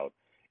talking about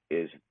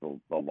is the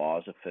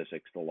laws of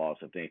physics, the laws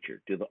of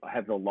nature.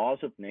 Have the laws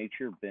of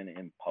nature been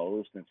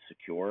imposed and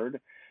secured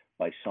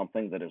by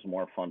something that is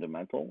more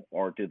fundamental,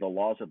 or do the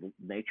laws of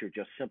nature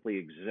just simply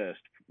exist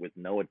with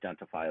no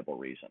identifiable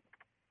reason?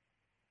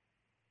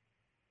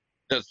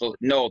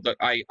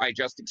 I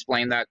just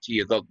explained that to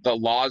you. The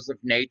laws of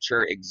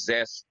nature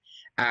exist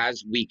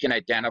as we can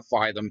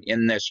identify them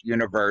in this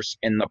universe,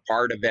 in the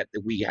part of it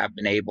that we have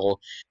been able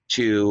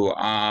to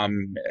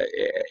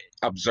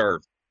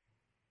observe.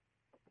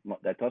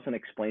 That doesn't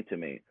explain to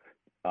me.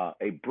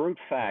 A brute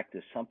fact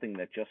is something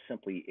that just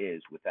simply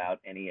is without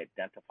any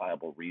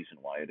identifiable reason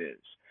why it is.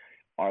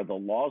 Are the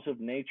laws of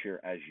nature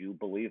as you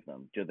believe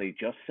them, do they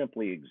just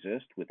simply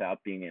exist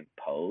without being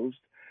imposed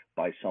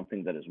by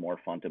something that is more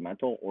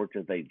fundamental, or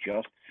do they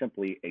just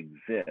simply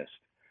exist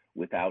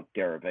without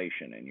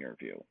derivation in your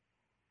view?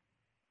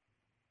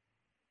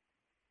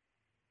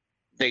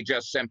 They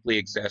just simply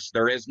exist.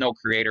 There is no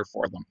creator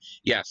for them.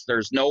 Yes,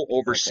 there's no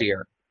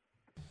overseer.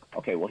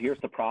 Okay, well, here's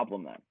the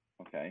problem then,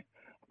 okay?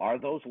 Are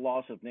those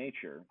laws of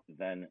nature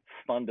then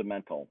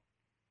fundamental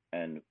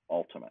and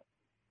ultimate?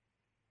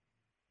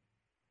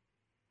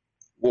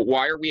 Well,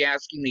 why are we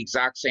asking the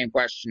exact same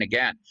question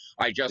again?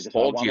 I just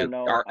told you.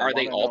 Are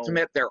they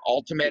ultimate? They're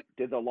ultimate.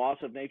 Did the laws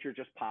of nature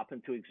just pop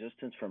into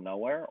existence from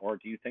nowhere, or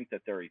do you think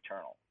that they're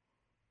eternal?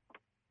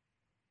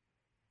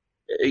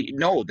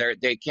 No,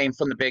 they came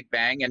from the Big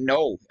Bang, and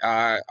no,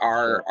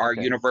 our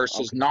universe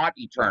is not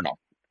eternal.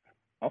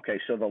 Okay,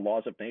 so the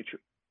laws of nature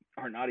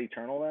are not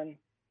eternal then?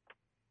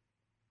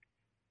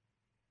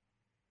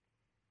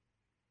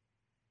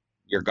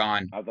 You're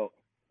gone.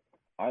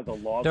 Are the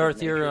laws Darth,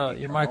 of nature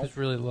your mic is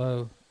really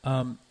low.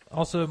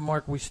 Also,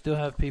 Mark, we still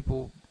have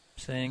people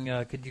saying,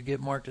 could you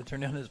get Mark to turn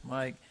down his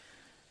mic?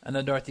 I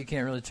know, Darth, you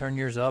can't really turn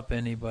yours up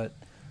any, but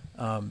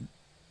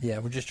yeah,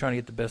 we're just trying to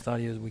get the best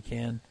audio as we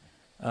can.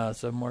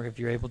 So, Mark, if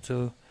you're able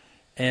to.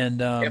 And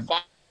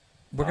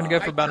we're going to go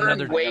for about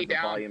another... Way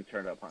down, volume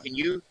turned up, huh?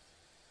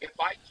 If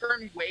I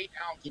turn way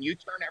down, can you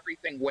turn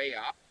everything way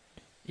up?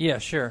 Yeah,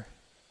 sure.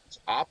 It's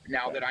up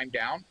now that I'm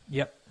down?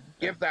 Yep.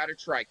 Give that a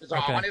try, because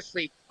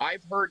honestly,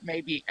 I've heard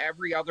maybe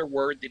every other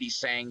word that he's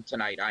saying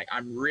tonight.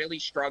 I'm really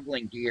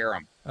struggling to hear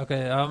him.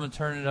 Okay, I'm going to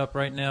turn it up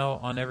right now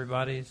on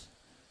everybody's.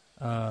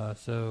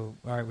 So,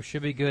 all right, we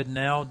should be good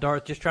now.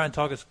 Darth, just try and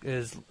talk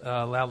as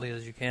loudly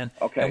as you can.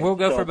 Okay. And we'll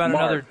go for about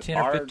another 10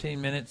 or 15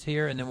 minutes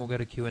here, and then we'll go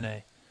to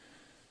Q&A.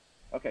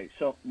 Okay,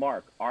 so,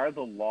 Mark, are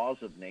the laws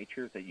of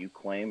nature that you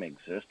claim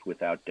exist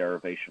without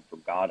derivation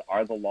from God,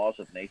 are the laws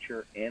of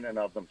nature in and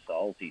of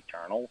themselves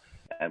eternal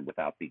and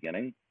without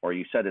beginning? Or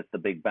you said it's the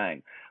Big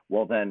Bang.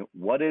 Well, then,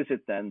 what is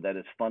it then that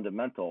is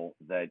fundamental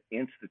that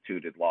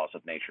instituted laws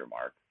of nature,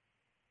 Mark?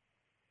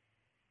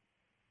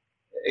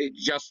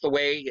 Just the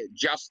way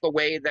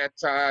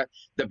that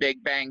the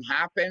Big Bang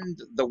happened,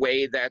 the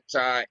way that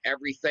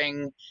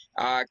everything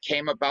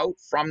came about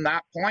from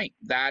that point.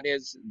 That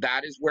is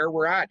where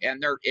we're at,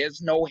 and there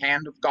is no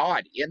hand of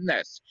God in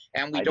this,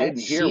 and we don't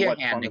see a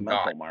hand in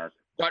God. Mark.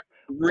 But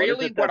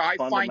really, what I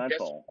find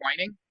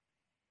disappointing.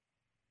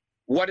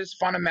 What is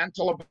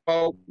fundamental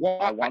about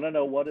what? I want to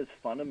know what is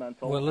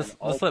fundamental. Well,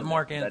 let's let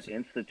Mark answer. That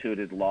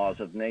instituted laws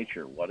of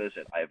nature. What is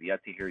it? I have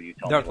yet to hear you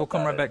tell me. Darth, we'll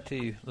come right back to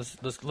you.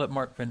 Let's let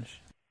Mark finish.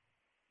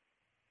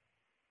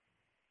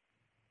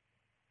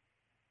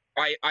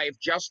 I've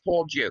just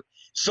told you.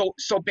 So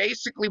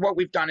basically what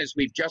we've done is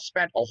we've just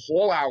spent a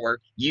whole hour,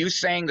 you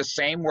saying the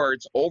same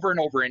words over and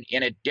over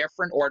in a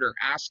different order,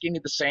 asking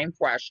you the same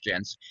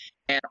questions.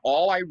 And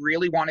all I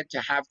really wanted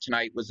to have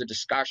tonight was a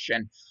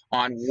discussion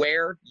on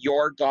where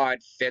your God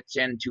fits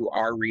into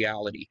our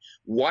reality.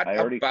 I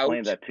already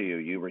explained that to you.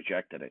 You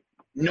rejected it.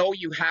 No,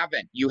 you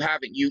haven't. You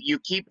haven't. You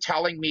keep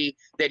telling me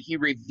that he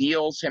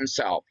reveals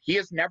himself. He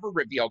has never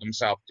revealed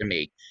himself to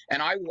me.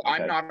 And I'm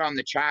not on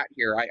the chat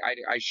here.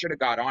 I should have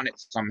got on it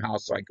somehow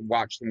so I could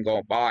watch them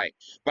go by.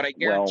 But I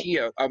guarantee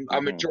you,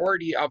 a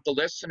majority of the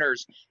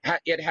listeners,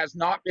 it has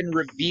not been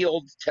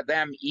revealed to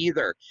them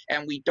either.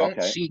 And we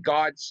don't see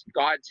God's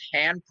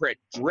handprint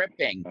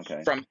dripping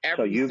from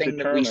everything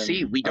that we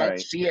see. We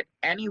don't see it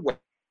anywhere.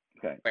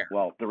 Okay.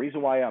 Well, the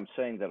reason why I'm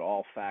saying that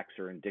all facts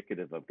are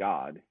indicative of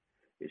God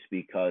is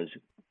because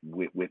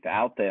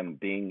without them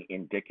being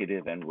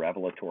indicative and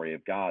revelatory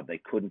of God, they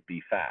couldn't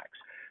be facts,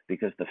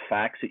 because the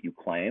facts that you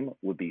claim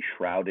would be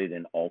shrouded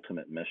in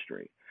ultimate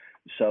mystery.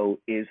 So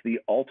is the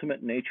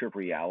ultimate nature of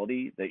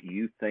reality that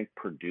you think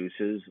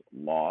produces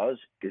laws,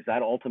 is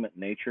that ultimate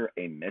nature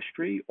a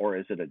mystery, or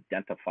is it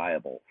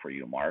identifiable for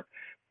you, Mark,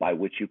 by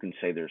which you can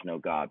say there's no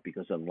God?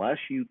 Because unless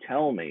you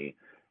tell me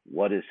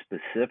what is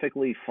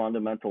specifically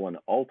fundamental and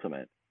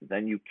ultimate,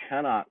 then you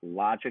cannot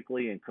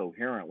logically and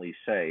coherently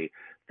say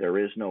there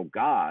is no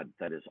God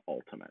that is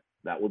ultimate.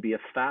 That would be a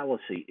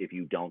fallacy if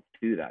you don't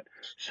do that.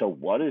 So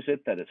what is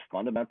it that is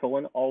fundamental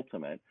and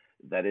ultimate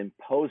that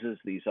imposes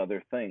these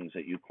other things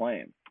that you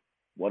claim?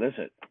 What is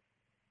it?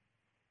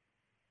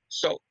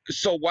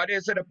 So what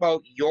is it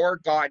about your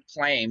God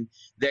claim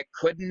that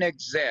couldn't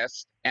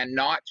exist and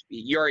not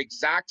your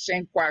exact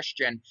same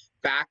question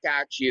back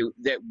at you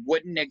that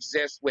wouldn't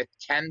exist with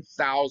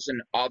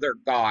 10,000 other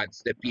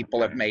gods that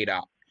people have Okay. made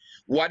up?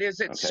 What is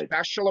it Okay.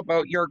 special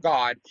about your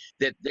God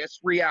that this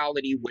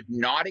reality would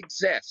not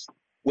exist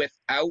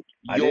without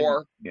I didn't.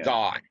 your Yeah.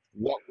 God?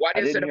 What I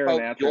is it didn't hear an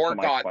about answer to your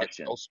my God that's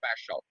so question.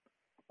 special?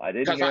 I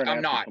didn't Because hear an I'm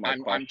answer not. to my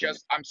question.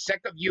 I'm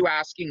sick of you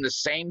asking the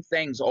same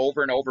things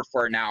over and over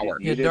for an hour.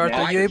 Yeah, You didn't Darth,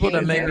 are I you answer. able You to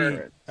came didn't here maybe?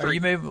 answer it. Are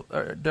you maybe,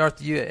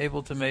 Darth? Are you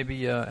able to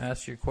maybe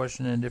ask your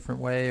question in a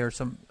different way, or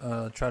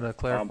try to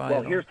clarify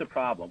Well, it? here's the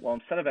problem. Well,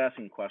 instead of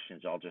asking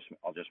questions, I'll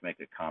just make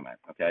a comment.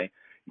 Okay,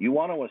 you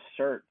want to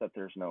assert that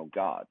there's no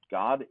God.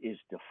 God is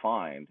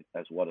defined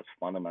as what is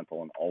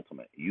fundamental and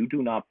ultimate. You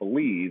do not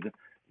believe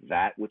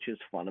that which is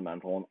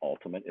fundamental and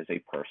ultimate is a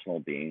personal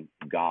being,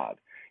 God.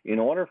 In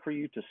order for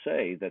you to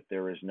say that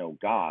there is no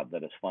God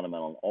that is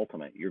fundamental and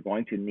ultimate, you're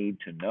going to need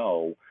to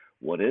know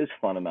what is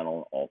fundamental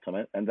and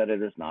ultimate and that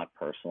it is not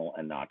personal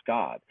and not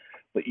God.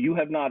 But you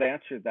have not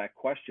answered that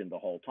question the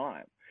whole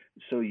time.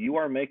 So you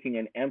are making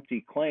an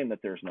empty claim that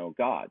there's no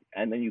God.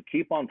 And then you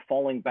keep on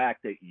falling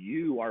back that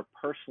you are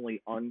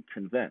personally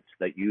unconvinced,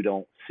 that you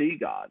don't see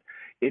God.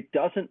 It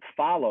doesn't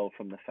follow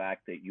from the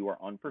fact that you are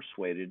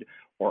unpersuaded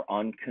or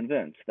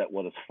unconvinced that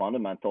what is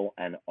fundamental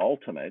and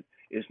ultimate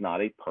is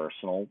not a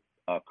personal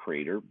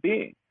creator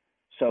being.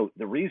 So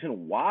the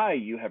reason why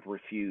you have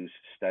refused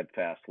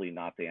steadfastly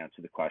not to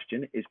answer the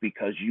question is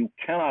because you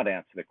cannot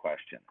answer the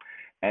question.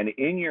 And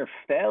in your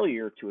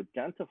failure to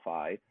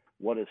identify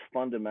what is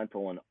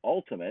fundamental and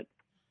ultimate,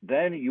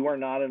 then you are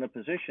not in a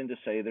position to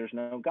say there's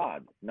no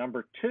God.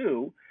 Number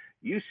two,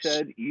 you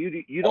said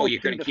you Oh, don't you're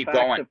see going to the keep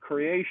facts going. of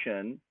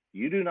creation.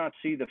 You do not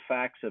see the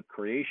facts of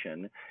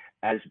creation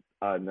as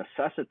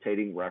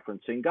necessitating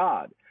referencing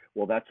God.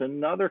 Well, that's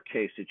another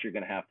case that you're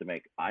going to have to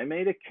make. I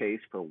made a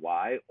case for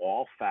why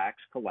all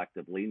facts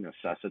collectively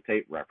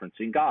necessitate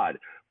referencing God,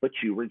 but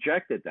you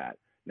rejected that.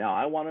 Now,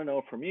 I want to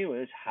know from you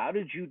is how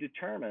did you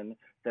determine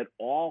that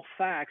all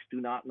facts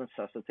do not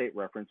necessitate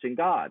referencing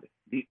God?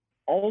 The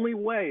only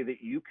way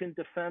that you can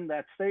defend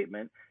that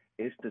statement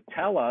is to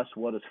tell us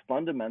what is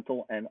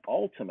fundamental and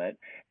ultimate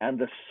and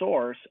the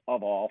source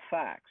of all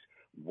facts.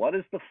 What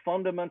is the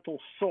fundamental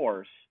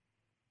source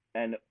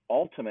and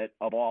ultimate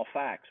of all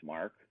facts,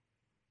 Mark?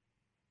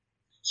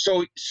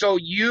 So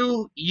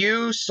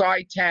you,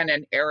 Cy Ten,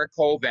 and Eric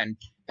Hoven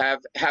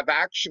have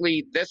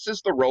actually. This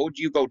is the road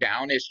you go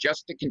down. Is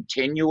just to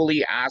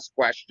continually ask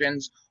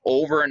questions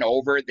over and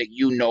over that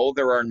you know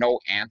there are no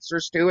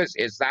answers to.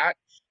 Is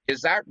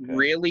that Okay.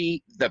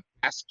 really the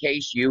best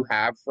case you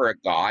have for a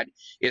God?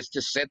 Is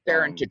to sit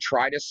there and to Um,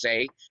 try to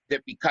say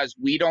that because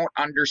we don't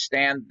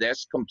understand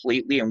this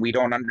completely and we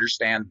don't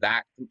understand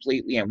that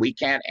completely and we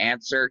can't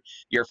answer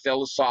your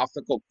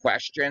philosophical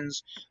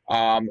questions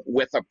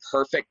with a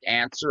perfect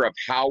answer of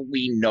how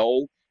we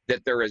know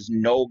that there is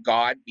no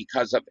God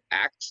because of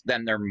X,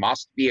 then there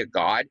must be a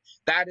God.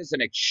 That is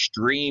an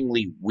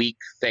extremely weak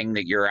thing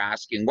that you're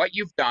asking. What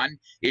you've done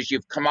is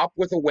you've come up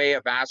with a way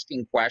of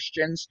asking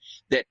questions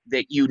that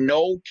you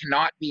know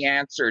cannot be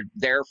answered.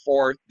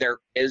 Therefore, there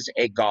is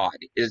a God.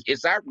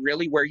 Is that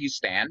really where you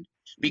stand?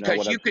 no,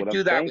 Because you what could I'm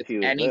do that saying with to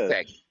you is this.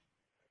 anything.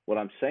 What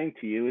I'm saying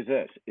to you is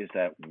this: is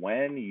that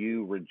when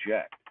you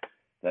reject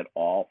that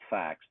all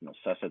facts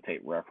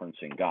necessitate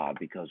referencing God,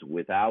 because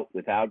without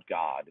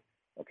God,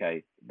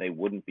 okay, they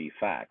wouldn't be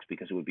facts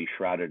because it would be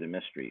shrouded in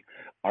mystery.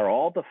 Are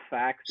all the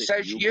facts that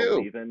Says you you.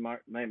 believe in?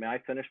 May I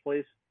finish,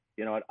 please?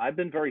 You know what? I've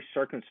been very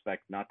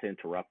circumspect not to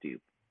interrupt you.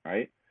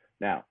 Right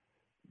now,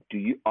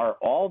 are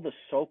all the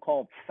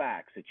so-called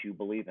facts that you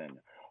believe in,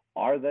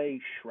 are they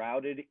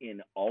shrouded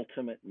in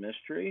ultimate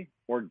mystery,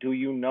 or do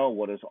you know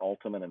what is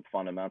ultimate and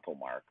fundamental,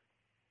 Mark?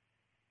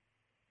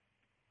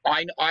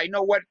 I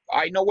know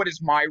what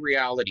is my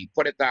reality.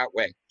 Put it that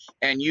way,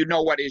 and you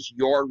know what is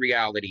your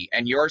reality.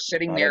 And you're It's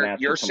sitting not an there.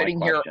 answer You're to my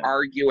sitting here question.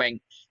 arguing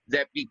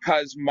that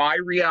because my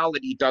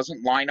reality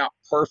doesn't line up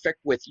perfect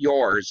with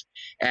yours,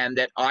 and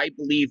that I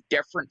believe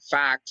different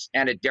facts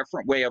and a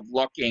different way of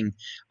looking,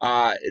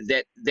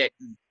 that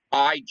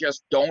I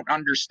just don't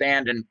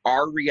understand. And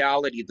our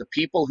reality, the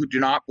people who do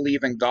not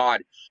believe in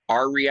God,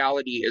 our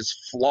reality is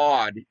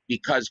flawed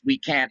because we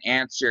can't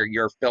answer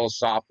your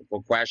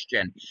philosophical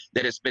question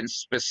that has been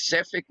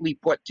specifically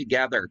put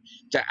together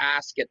to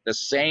ask it the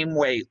same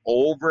way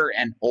over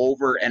and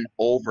over and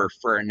over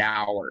for an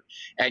hour.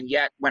 And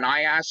yet, when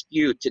I ask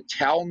you to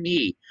tell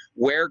me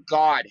where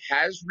God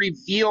has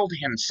revealed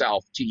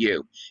himself to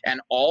you,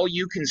 and all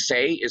you can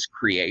say is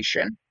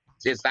creation,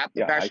 is that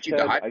the Yeah, best you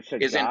got? I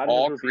said Is in God has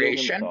all revealed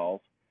creation?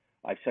 himself.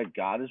 I said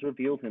God has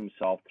revealed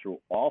himself through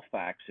all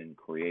facts in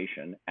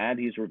creation, and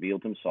he's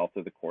revealed himself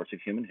through the course of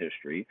human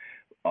history,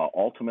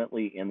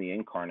 ultimately in the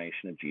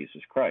incarnation of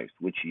Jesus Christ,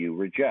 which you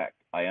reject.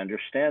 I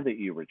understand that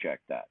you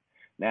reject that.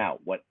 Now,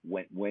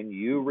 when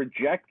you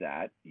reject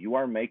that, you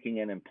are making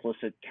an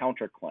implicit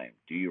counterclaim.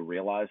 Do you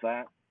realize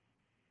that?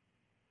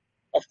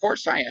 Of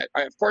course I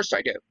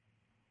do.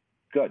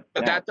 Good.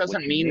 But Now, that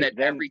doesn't mean that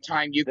every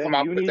time you come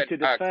up with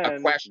a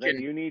question.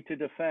 Then you need to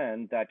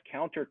defend that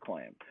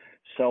counterclaim.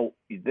 So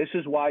this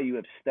is why you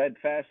have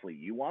steadfastly,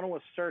 you want to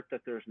assert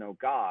that there's no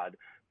God,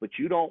 but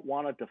you don't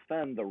want to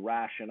defend the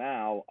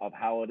rationale of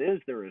how it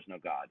is there is no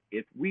God.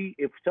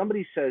 If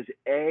somebody says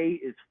A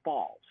is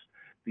false,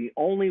 the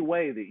only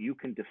way that you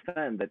can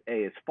defend that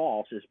A is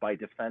false is by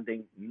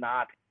defending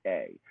not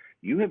A.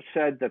 You have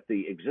said that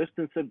the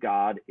existence of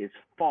God is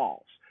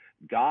false.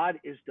 God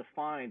is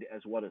defined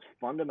as what is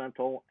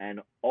fundamental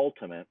and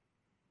ultimate,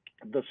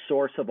 the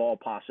source of all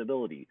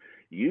possibility.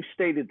 You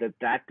stated that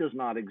that does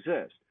not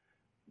exist.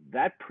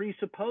 That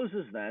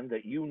presupposes then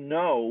that you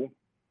know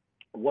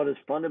what is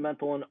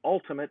fundamental and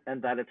ultimate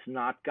and that it's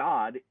not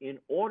God in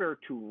order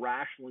to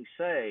rationally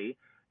say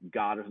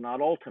God is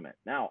not ultimate.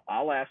 Now,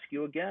 I'll ask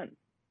you again.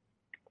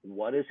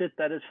 What is it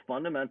that is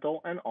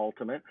fundamental and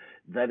ultimate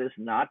that is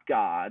not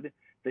God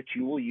that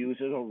you will use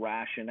as a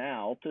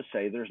rationale to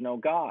say there's no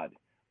God?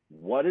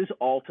 What is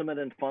ultimate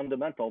and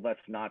fundamental that's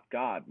not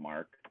God,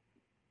 Mark?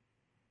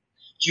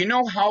 Do you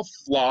know how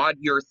flawed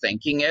your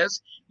thinking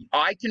is?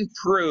 I can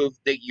prove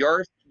that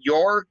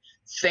your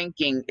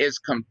thinking is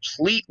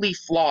completely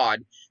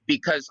flawed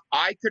because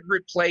I could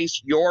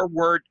replace your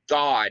word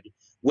God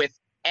with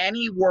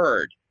any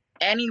word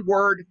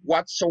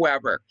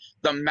whatsoever,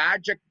 the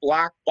magic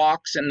black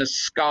box in the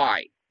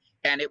sky,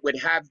 and it would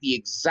have the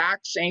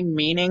exact same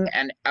meaning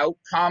and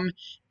outcome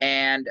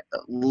and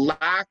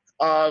lack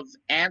of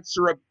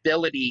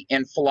answerability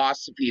in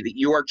philosophy that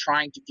you are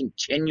trying to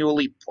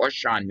continually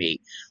push on me.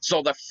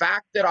 So the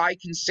fact that I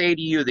can say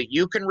to you that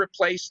you can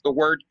replace the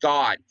word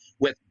God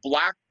with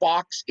black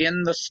box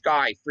in the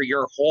sky for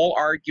your whole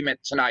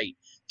argument tonight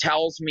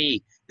tells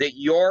me that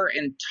your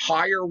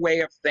entire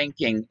way of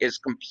thinking is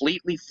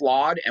completely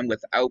flawed and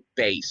without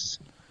base.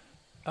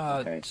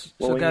 Okay. So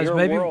well, guys, in your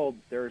maybe world,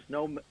 there's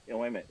no. Wait a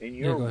minute. In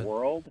your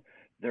world,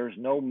 there's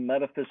no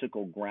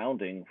metaphysical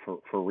grounding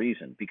for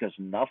reason because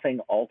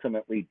nothing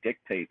ultimately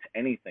dictates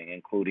anything,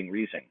 including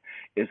reasoning.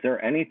 Is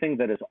there anything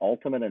that is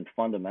ultimate and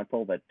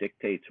fundamental that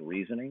dictates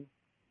reasoning?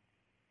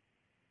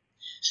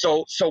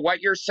 So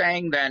what you're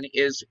saying then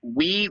is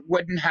we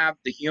wouldn't have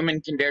the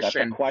human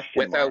condition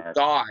without Mark.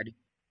 God.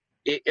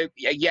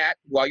 Yet,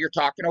 while you're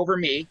talking over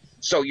me,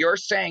 so you're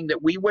saying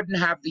that we wouldn't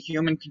have the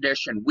human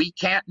condition. We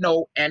can't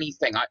know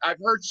anything. I've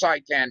heard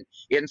Saitan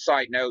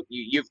inside note.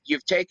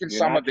 You've taken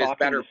some of his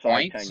better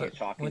points.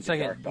 One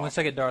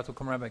second, Darth. We'll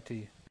come right back to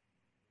you.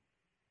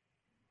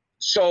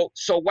 So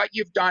what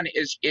you've done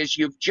is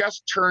you've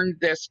just turned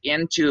this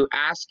into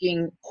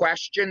asking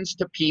questions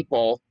to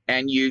people,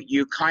 and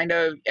you kind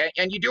of,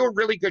 and you do a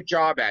really good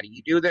job at it.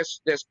 You do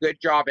this good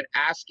job at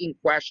asking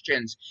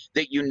questions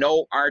that you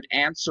know aren't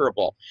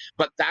answerable.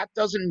 But that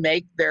doesn't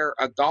make there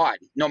a God.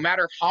 No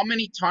matter how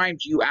many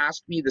times you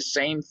ask me the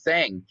same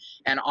thing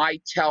and I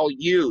tell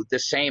you the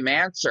same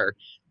answer,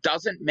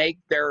 doesn't make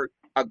there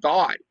a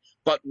God.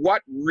 But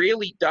what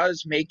really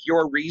does make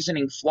your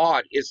reasoning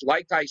flawed is,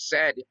 like I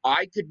said,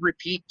 I could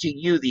repeat to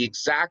you the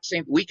exact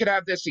same. We could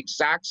have this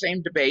exact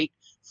same debate,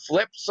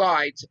 flip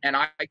sides, and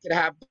I could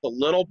have the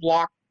little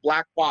black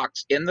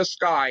box in the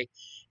sky,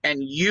 and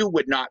you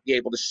would not be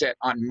able to sit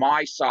on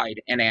my side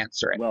and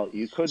answer it. Well,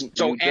 you couldn't.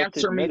 So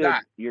answer me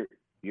that.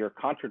 You're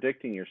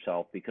contradicting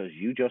yourself because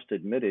you just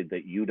admitted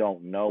that you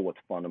don't know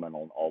what's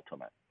fundamental and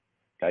ultimate.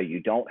 Okay,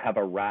 you don't have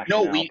a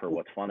rationale for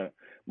what's fundamental.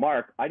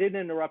 Mark, I didn't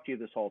interrupt you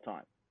this whole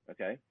time.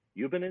 Okay,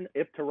 you've been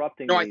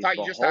interrupting me. No, I thought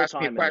you just asked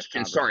me a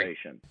question. Sorry.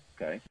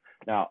 Okay.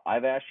 Now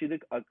I've asked you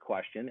a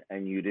question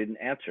and you didn't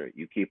answer it.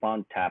 You keep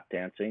on tap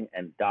dancing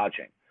and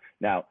dodging.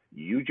 Now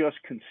you just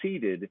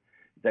conceded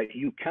that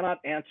you cannot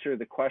answer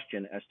the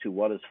question as to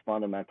what is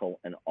fundamental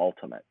and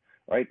ultimate.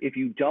 Right? If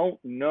you don't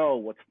know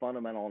what's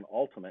fundamental and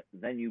ultimate,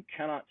 then you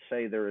cannot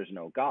say there is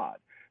no God.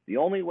 The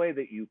only way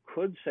that you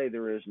could say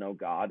there is no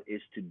God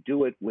is to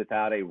do it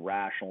without a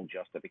rational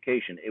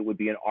justification. It would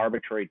be an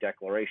arbitrary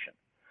declaration.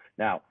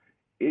 Now,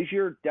 is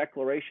your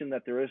declaration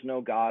that there is no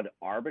God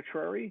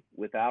arbitrary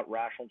without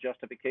rational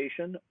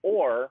justification,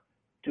 or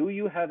do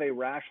you have a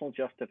rational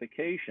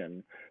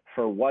justification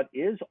for what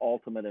is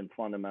ultimate and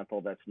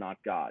fundamental that's not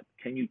God?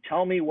 Can you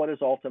tell me what is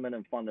ultimate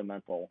and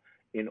fundamental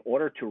in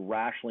order to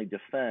rationally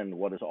defend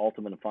what is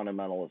ultimate and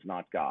fundamental is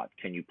not God?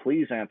 Can you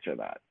please answer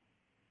that?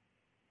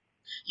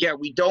 Yeah,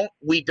 we don't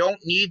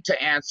need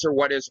to answer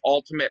what is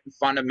ultimate and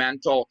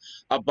fundamental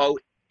about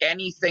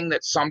anything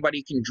that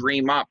somebody can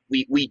dream up.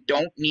 We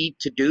don't need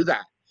to do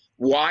that.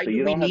 Why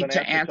do we need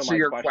to answer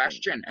your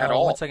question at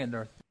all? 1 second,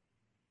 Darth.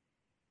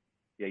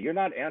 Yeah, you're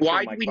not answering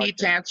my question. Why do we need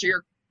to answer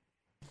your?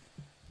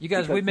 You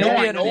guys, we may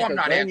be. No, I'm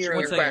not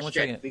answering your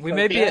question. We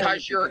may be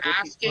because you're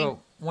asking.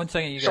 Well, 1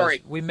 second, you guys.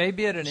 Sorry. We may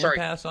be at an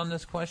impasse on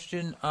this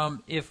question.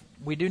 If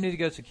we do need to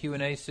go to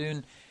Q&A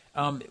soon,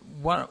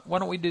 why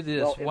don't we do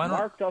this? Well, if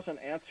Mark doesn't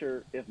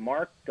answer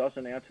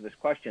this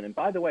question, and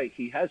by the way,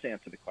 he has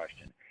answered the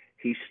question.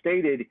 He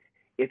stated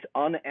it's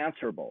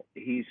unanswerable.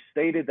 He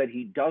stated that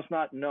he does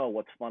not know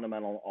what's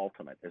fundamental and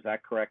ultimate. Is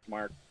that correct,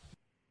 Mark?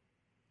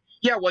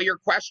 Yeah, well, your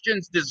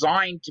question's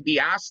designed to be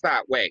asked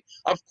that way.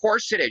 Of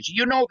course it is.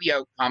 You know the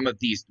outcome of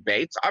these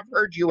debates. I've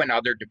heard you in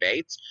other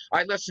debates.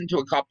 I listened to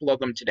a couple of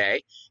them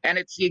today, and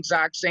it's the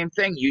exact same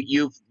thing.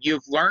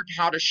 You've learned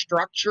how to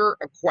structure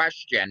a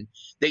question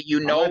that you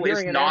I'm not know is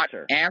hearing an not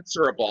answer.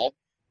 answerable,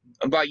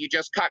 but you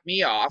just cut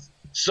me off.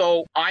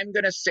 So I'm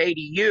going to say to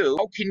you,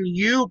 how can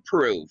you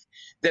prove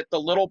that the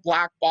little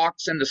black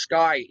box in the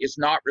sky is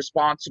not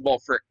responsible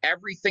for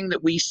everything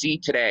that we see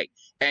today?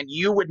 And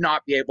you would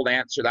not be able to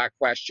answer that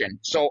question. Of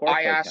So course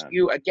I I ask can.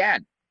 you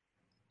again,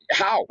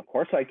 how? Of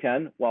course I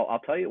can. Well, I'll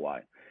tell you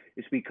why.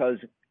 It's because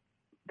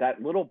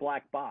that little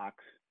black box,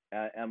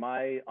 am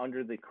I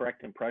under the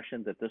correct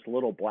impression that this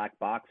little black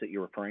box that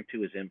you're referring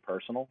to is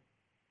impersonal?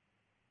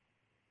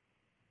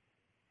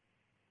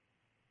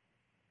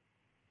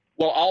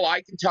 Well, all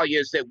I can tell you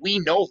is that we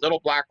know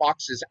little black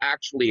boxes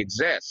actually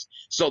exist.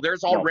 So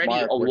there's No, already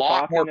Mark, a we're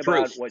lot more talking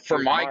proof about what for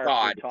you're, my Mark, we're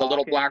God, the little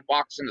talking, black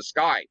box in the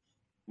sky.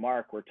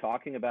 Mark, we're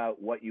talking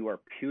about what you are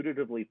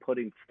putatively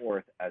putting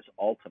forth as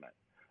ultimate.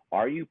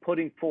 Are you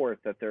putting forth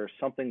that there's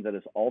something that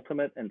is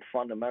ultimate and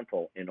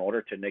fundamental in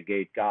order to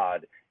negate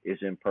God is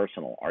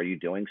impersonal? Are you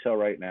doing so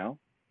right now?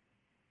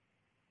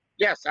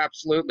 Yes,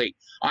 absolutely.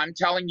 I'm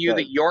telling you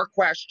that Good. your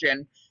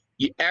question,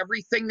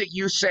 everything that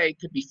you say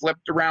could be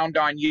flipped around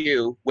on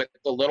you with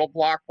the little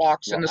black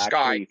box in Well, the actually,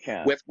 sky, you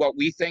can't. with what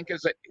we think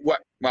is well,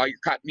 you're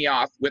cutting me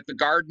off, with the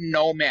garden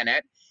gnome in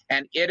it.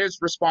 And it is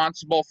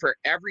responsible for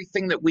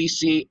everything that we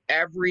see,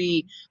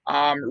 every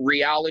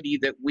reality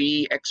that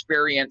we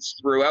experience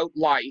throughout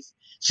life.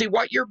 See,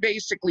 what you're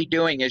basically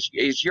doing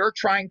is you're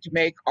trying to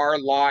make our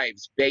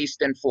lives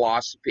based in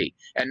philosophy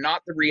and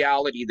not the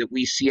reality that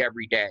we see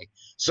every day.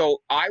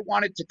 So I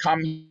wanted to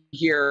come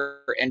here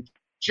and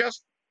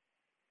just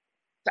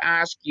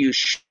ask you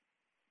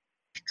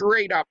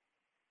straight up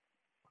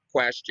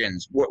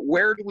questions.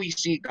 Where do we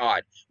see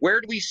God? Where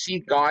do we see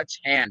God's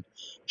hand?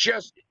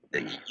 Just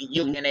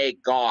in a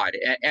God,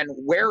 and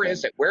where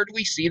is it? Where do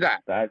we see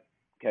that?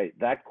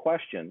 That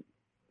question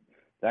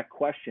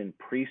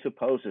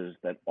presupposes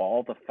that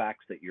all the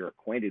facts that you're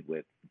acquainted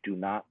with do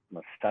not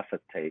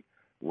necessitate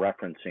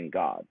referencing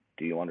God.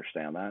 Do you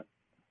understand that?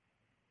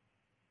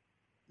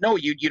 No,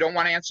 you don't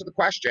want to answer the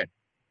question.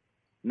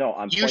 No,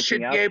 I'm You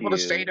should pointing be out to able to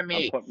you. say to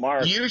me,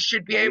 Mark, you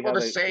should be able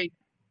to say,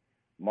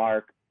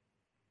 Mark,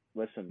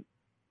 listen,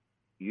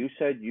 you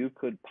said you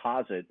could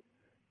posit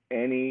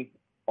any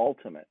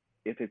ultimate.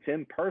 If it's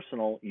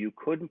impersonal, you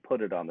couldn't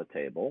put it on the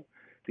table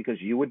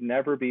because you would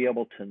never be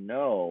able to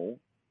know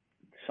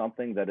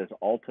something that is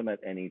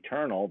ultimate and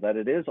eternal, that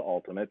it is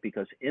ultimate,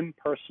 because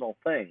impersonal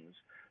things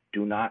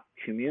do not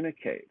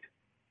communicate.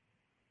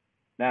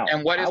 Now,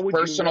 and what is how would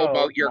personal you know,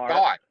 about your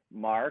God?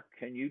 Mark,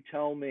 can you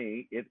tell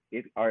me if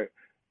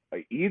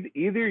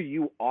either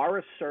you are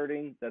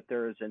asserting that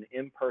there is an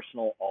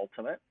impersonal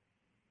ultimate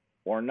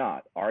or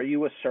not? Are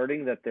you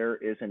asserting that there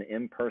is an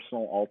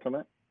impersonal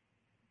ultimate?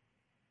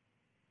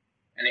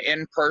 An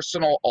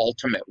impersonal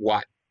ultimate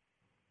what?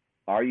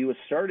 Are you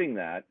asserting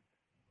that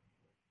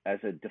as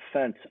a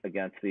defense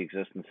against the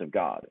existence of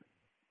God?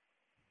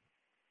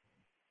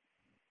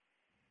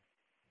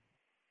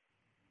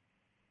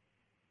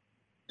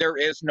 There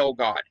is no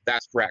God.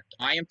 That's correct.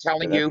 I am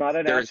telling That's you not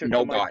an there is answer to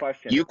no my God.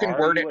 question. You can Are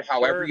word you it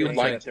however you asserting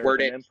like that to there's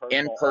word an it.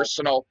 impersonal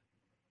Impersonal.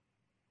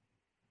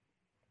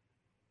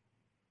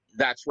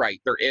 That's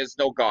right. There is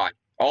no God.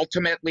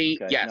 Ultimately,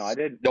 Okay. yes, No, I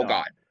didn't. no No,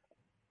 God.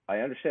 I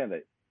understand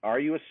that. Are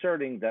you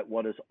asserting that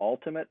what is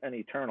ultimate and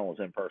eternal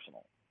is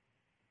impersonal?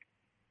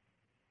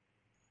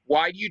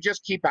 Why do you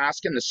just keep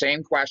asking the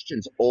same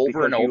questions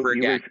over and over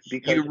again?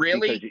 Because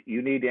Really?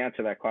 you need to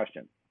answer that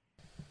question.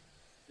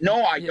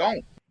 No, I Yeah.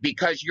 don't.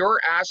 Because you're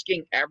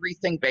asking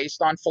everything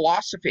based on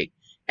philosophy.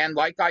 And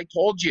like I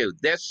told you,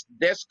 this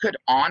could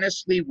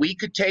honestly, we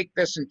could take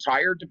this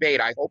entire debate,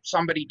 I hope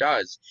somebody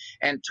does,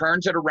 and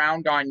turns it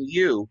around on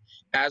you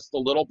as the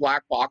little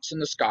black box in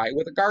the sky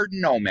with a garden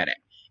gnome in it.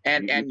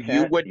 And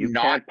you would You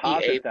not can't be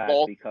posit that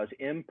able. because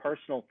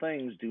impersonal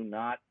things do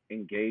not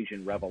engage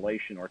in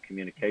revelation or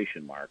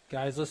communication, Mark.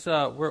 Guys, let's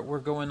we're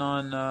going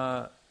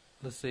on.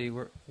 Let's see.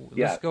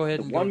 Let's go ahead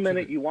and 1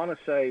 minute go to you want to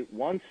say,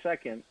 1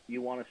 second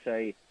you want to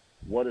say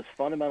what is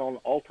fundamental and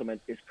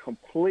ultimate is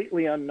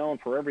completely unknown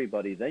for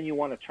everybody. Then you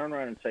want to turn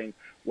around and say,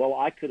 well,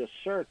 I could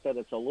assert that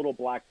it's a little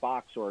black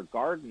box or a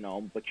garden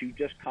gnome, but you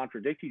just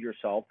contradicted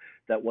yourself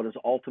that what is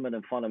ultimate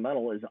and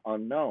fundamental is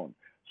unknown.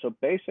 So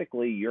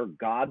basically, your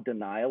God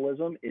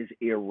denialism is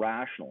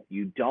irrational.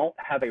 You don't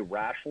have a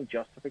rational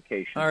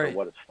justification for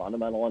what is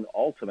fundamental and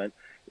ultimate,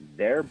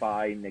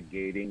 thereby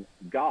negating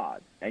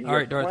God. And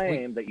your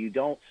claim that you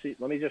don't see,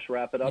 let me just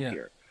wrap it up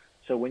here.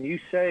 So when you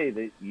say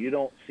that you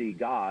don't see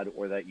God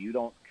or that you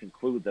don't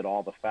conclude that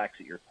all the facts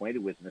that you're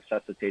acquainted with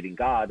necessitating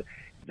God,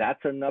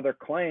 that's another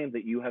claim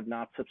that you have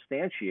not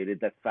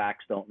substantiated, that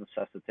facts don't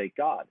necessitate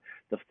God.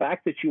 The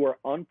fact that you are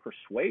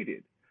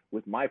unpersuaded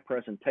with my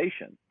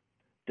presentation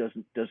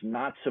does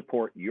not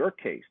support your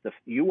case.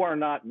 You are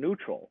not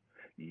neutral.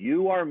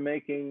 You are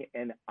making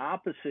an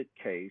opposite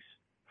case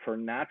for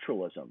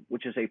naturalism,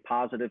 which is a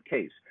positive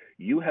case.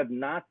 You have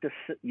not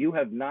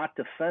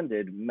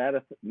defended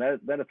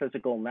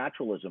metaphysical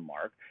naturalism,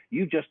 Mark.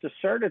 You just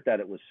asserted that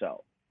it was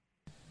so.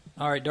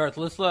 All right, Darth.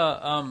 Let's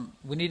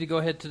we need to go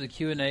ahead to the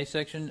Q&A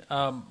section.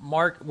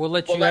 Mark, we'll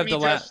let you have the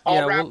last.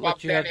 Yeah, we'll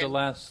let you have the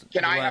last.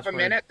 Can I have a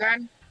minute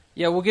then?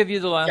 Yeah, we'll give you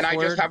the last. Can I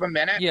word. just have a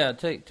minute? Yeah,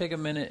 take a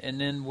minute,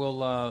 and then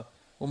we'll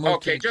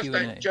move to the Q&A.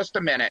 Okay, just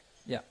a minute.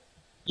 Yeah.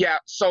 Yeah.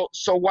 So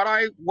what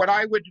I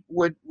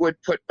would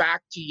put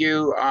back to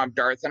you,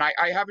 Darth, and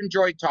I have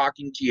enjoyed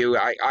talking to you.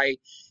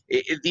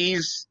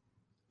 These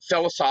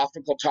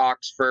philosophical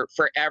talks for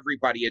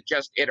everybody,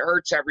 it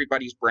hurts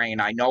everybody's brain.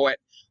 I know it.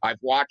 I've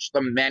watched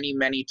them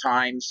many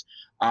times.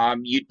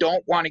 You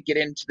don't want to get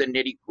into the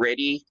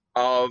nitty-gritty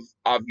of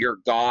your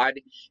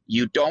God.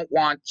 You don't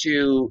want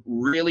to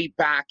really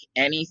back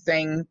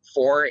anything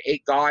for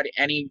a God,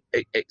 any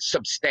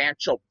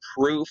substantial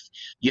proof.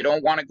 You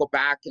don't want to go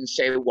back and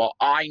say, well,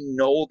 I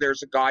know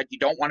there's a God. You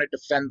don't want to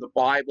defend the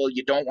Bible.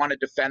 You don't want to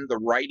defend the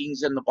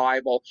writings in the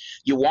Bible.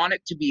 You want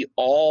it to be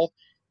all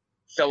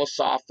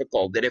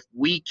philosophical, that if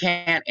we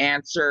can't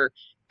answer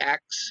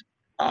X,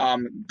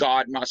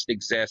 God must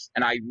exist.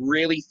 And I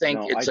really think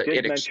it's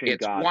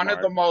God, one Mark.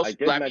 of the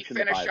most. Let me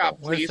finish up,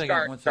 please,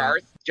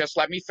 Darth. Just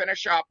let me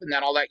finish up, and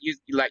then I'll let you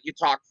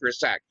talk for a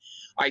sec.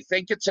 I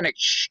think it's an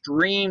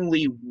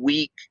extremely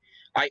weak.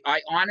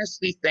 I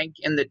honestly think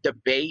in the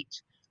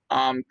debate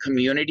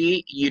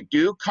community, you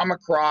do come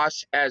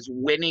across as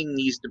winning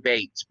these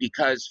debates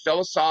because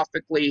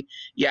philosophically,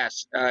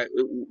 yes,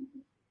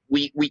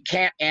 we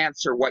can't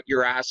answer what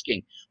you're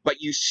asking,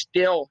 but you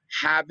still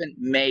haven't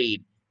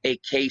made a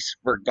case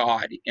for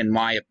God, in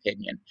my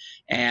opinion.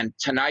 And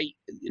tonight,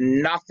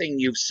 nothing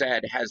you've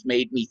said has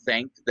made me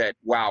think that,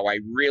 wow, I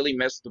really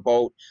missed the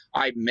boat.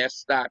 I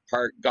missed that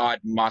part. God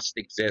must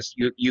exist.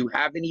 You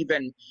haven't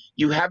even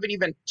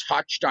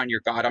touched on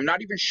your God. I'm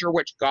not even sure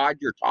which God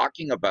you're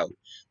talking about.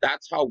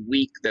 That's how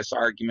weak this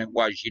argument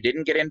was. You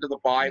didn't get into the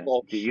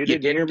Bible. You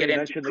didn't get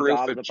into proof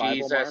of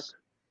Jesus. Mark?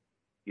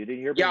 You didn't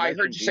hear me I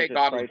heard you say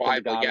God of the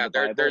Bible. Yeah,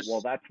 there's.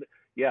 Well, that's.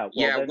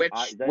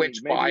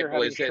 Which Bible you're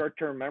having is it?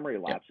 Short-term memory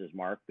lapses,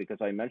 Mark, because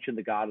I mentioned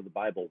the God of the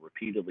Bible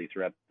repeatedly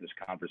throughout this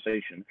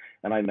conversation,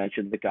 and I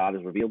mentioned that God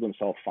has revealed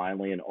himself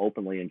finally and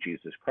openly in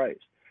Jesus Christ.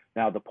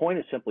 Now, the point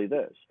is simply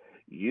this.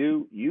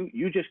 You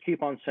just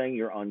keep on saying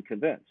you're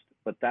unconvinced,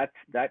 but that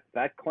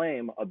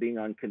claim of being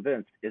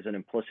unconvinced is an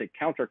implicit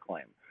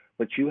counterclaim.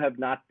 But you have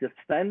not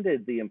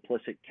defended the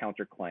implicit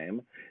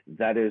counterclaim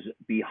that is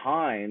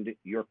behind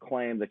your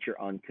claim that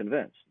you're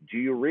unconvinced. Do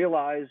you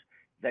realize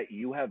that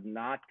you have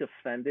not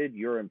defended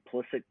your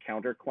implicit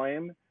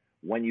counterclaim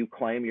when you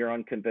claim you're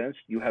unconvinced?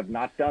 You have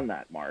not done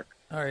that, Mark.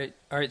 All right.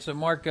 So,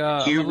 Mark,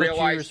 I'm going to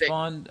let you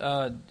respond.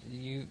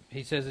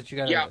 He says that you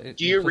got. Yeah.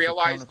 Do you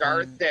realize,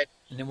 Darth, that?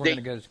 And then we're going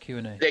to go to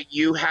Q&A. That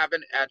you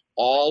haven't at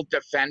all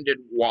defended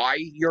why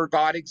your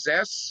God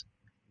exists.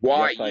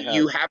 Why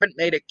you haven't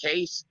made a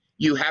case.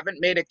 You haven't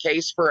made a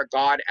case for a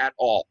God at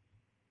all.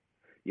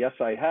 Yes,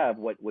 I have.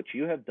 What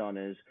you have done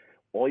is,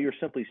 all you're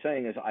simply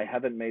saying is, I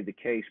haven't made the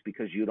case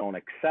because you don't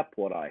accept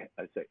what I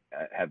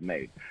have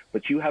made.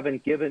 But you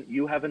haven't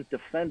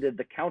defended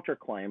the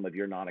counterclaim of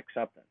your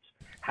non-acceptance.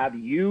 Have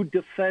you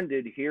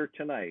defended here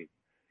tonight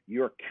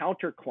your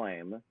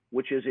counterclaim,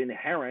 which is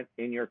inherent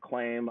in your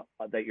claim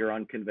that you're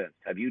unconvinced?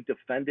 Have you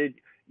defended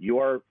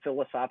your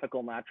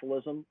philosophical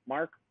naturalism,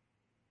 Mark?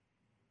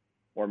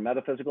 Or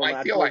metaphysical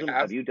naturalism?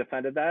 Have you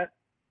defended that?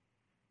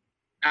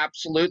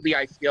 Absolutely,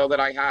 I feel that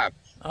I have.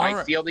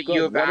 I feel that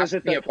you have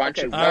asked me a bunch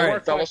of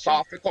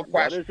philosophical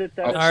questions. What is it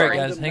that all right,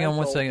 guys, hang on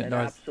 1 second,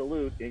 Darth.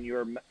 Absolute in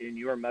your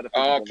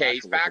metaphysical okay,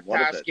 he's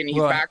backtasking. He's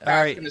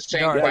backtasking the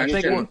same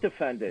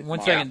question.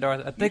 1 second,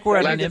 Darth. I think we're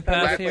at an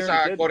impasse here.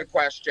 Let's go to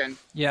question.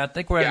 Yeah, I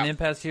think we're at an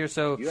impasse here.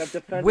 So you have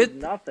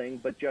defended nothing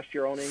but just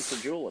your own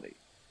incredulity.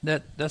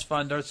 That's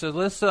fine, Darth. So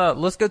let's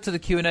go to the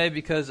Q&A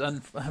because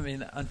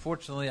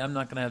unfortunately, I'm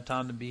not going to have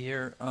time to be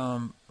here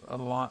a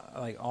lot,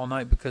 like all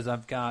night, because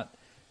I'm going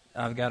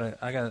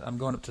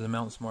up to the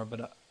mountains tomorrow.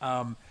 But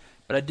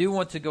I do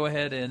want to go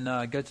ahead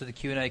and go to the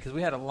Q&A because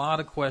we had a lot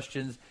of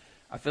questions.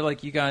 I feel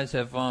like you guys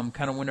have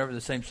kind of went over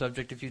the same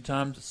subject a few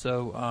times.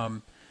 So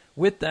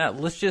with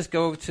that, let's just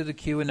go to the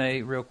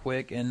Q&A real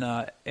quick.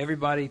 And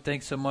everybody,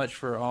 thanks so much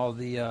for all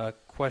the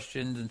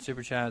questions and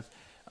super chats.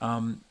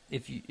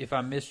 If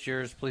I missed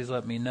yours, please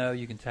let me know.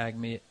 You can tag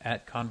me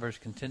at Converse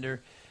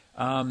Contender.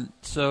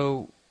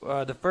 So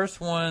the first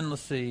one,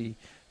 let's see.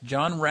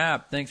 John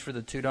Rapp, thanks for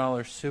the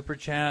 $2 super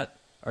chat,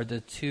 or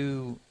the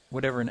two,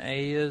 whatever an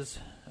A is.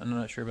 I'm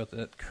not sure about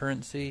that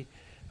currency.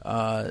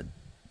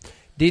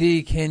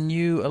 Didi, can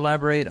you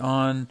elaborate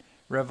on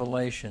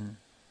Revelation?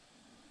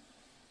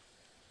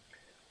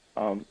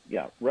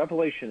 Yeah,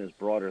 Revelation is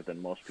broader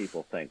than most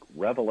people think.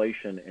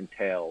 Revelation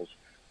entails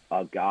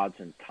God's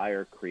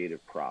entire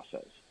creative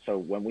process. So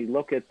when we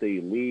look at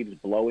the leaves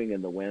blowing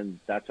in the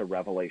wind, that's a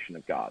revelation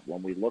of God.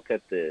 When we look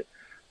at the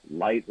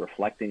light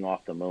reflecting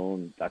off the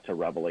moon, that's a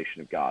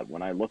revelation of God.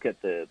 When I look at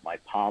my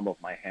palm of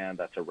my hand,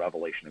 that's a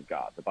revelation of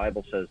God. The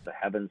Bible says the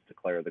heavens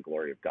declare the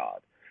glory of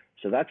God.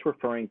 So that's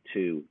referring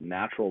to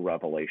natural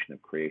revelation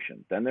of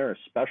creation. Then there is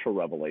special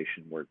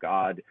revelation where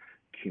God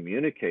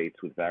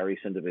communicates with various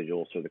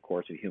individuals through the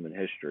course of human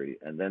history,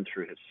 and then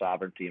through his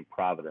sovereignty and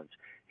providence,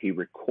 he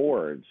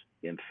records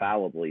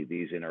infallibly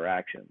these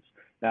interactions.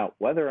 Now,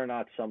 whether or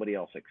not somebody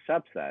else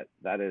accepts that,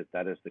 that is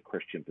the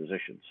Christian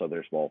position. So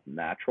there's both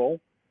natural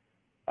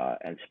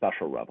and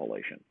special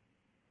revelation.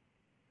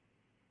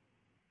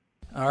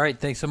 All right,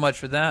 thanks so much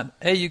for that.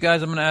 Hey, you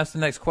guys, I'm going to ask the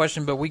next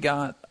question, but we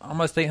got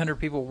almost 800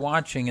 people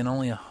watching and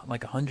only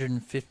like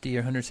 150 or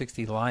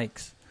 160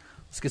 likes.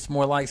 Let's get some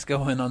more likes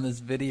going on this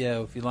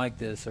video if you like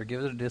this, or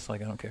give it a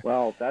dislike. I don't care.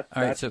 Well, that's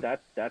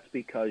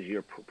because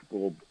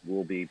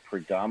will be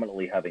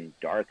predominantly having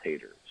Darth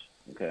haters.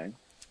 Okay.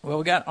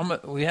 Well,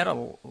 we had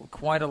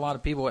quite a lot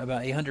of people,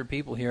 about 800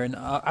 people here, and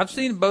I've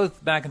seen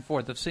both back and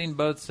forth. I've seen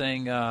both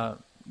saying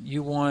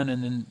you won,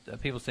 and then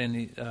people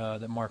saying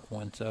that Mark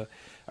won. So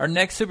our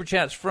next super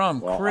chat's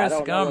from Chris I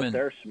don't Gumman. know if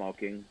they're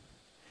smoking.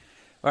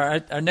 All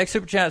right, our next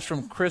super chat's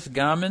from Chris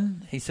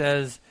Gumman. He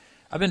says,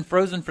 I've been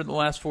frozen for the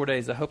last 4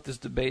 days. I hope this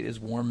debate is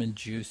warm and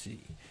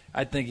juicy.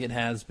 I think it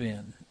has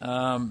been.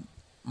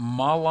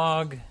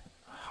 Malog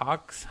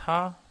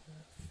Hoxha,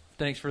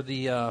 thanks for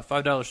the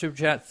 $5 super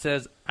chat,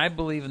 says, I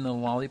believe in the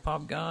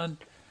lollipop god.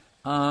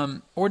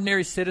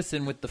 Ordinary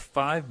Citizen with the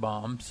 5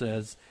 bomb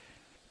says,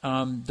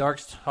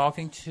 Dark's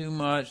talking too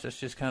much. That's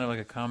just kind of like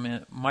a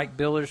comment. Mike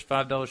Billers,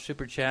 $5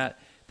 super chat.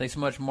 Thanks so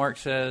much. Mark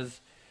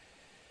says,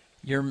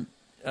 Mike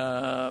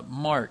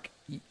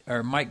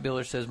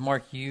Biller says,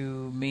 Mark,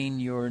 you mean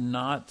you're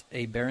not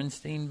a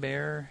Berenstein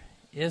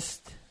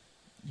Bearist?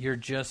 You're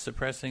just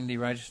suppressing the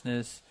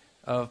righteousness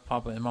of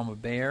Papa and Mama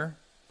Bear.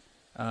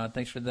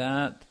 Thanks for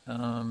that.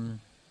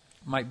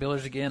 Mike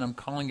Billers again, I'm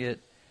calling it.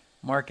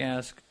 Mark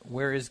asked,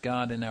 where is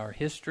God in our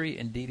history?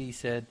 And Dee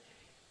said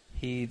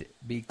he'd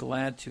be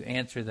glad to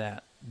answer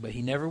that, but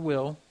he never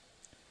will.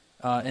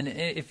 And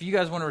if you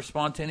guys want to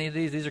respond to any of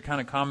these are kind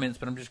of comments,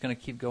 but I'm just going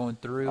to keep going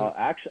through.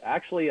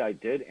 Actually, I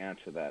did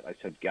answer that. I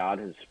said God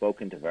has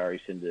spoken to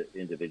various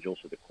individuals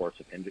through the course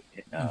of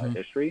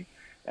history,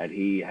 and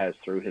he has,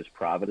 through his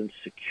providence,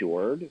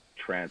 secured,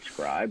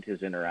 transcribed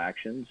his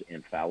interactions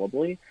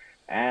infallibly,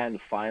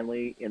 and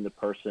finally in the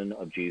person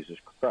of Jesus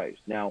Christ.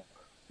 Now,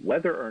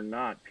 whether or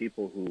not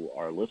people who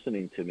are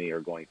listening to me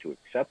are going to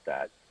accept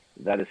that,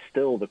 that is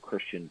still the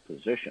Christian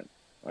position,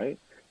 right?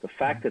 The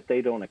fact that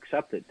they don't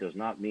accept it does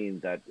not mean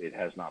that it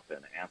has not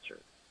been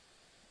answered.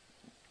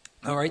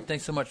 All right,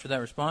 thanks so much for that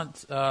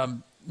response.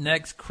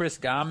 Next, Chris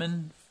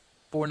Gauman,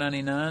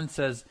 $4.99,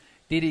 says,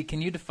 Didi,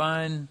 can you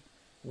define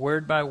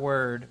word by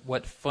word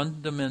what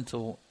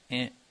fundamental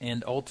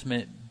and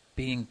ultimate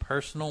being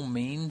personal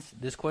means?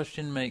 This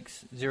question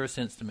makes zero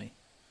sense to me.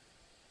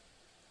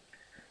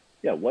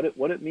 Yeah, what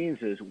it means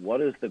is,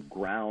 what is the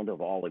ground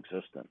of all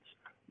existence?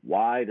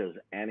 Why does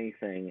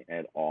anything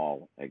at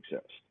all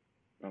exist?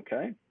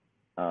 Okay?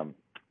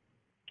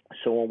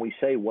 So when we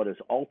say what is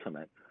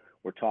ultimate,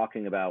 we're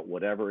talking about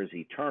whatever is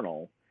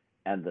eternal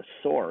and the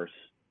source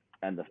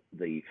and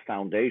the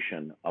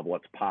foundation of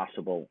what's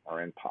possible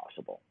or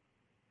impossible,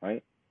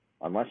 right?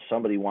 Unless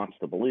somebody wants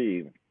to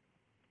believe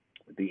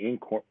the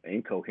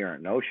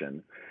incoherent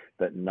notion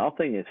that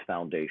nothing is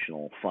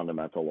foundational,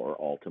 fundamental, or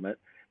ultimate,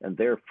 and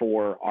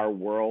therefore our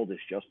world is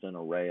just an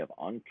array of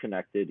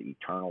unconnected,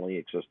 eternally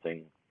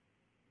existing,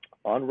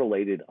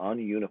 unrelated,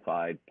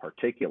 ununified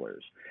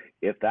particulars.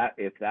 If that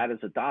is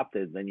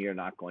adopted, then you're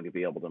not going to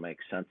be able to make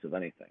sense of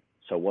anything.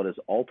 So what is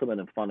ultimate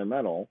and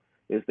fundamental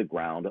is the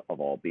ground of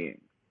all being.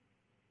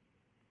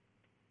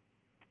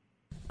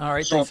 All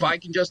right. So if I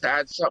can just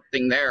add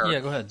something there.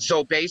 Yeah, go ahead.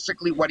 So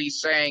basically what he's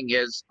saying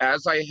is,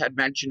 as I had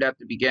mentioned at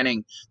the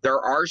beginning, there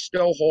are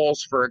still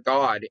holes for a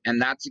God,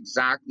 and that's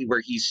exactly where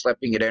he's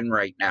slipping it in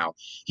right now.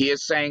 He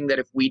is saying that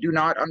if we do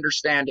not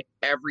understand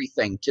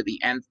everything to the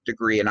nth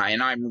degree, and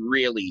I'm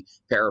really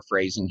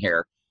paraphrasing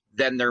here,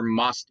 then there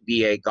must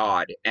be a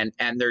God. And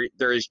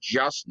there is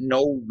just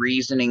no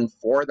reasoning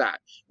for that.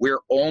 We're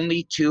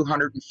only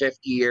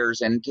 250 years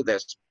into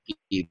this,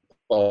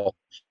 people.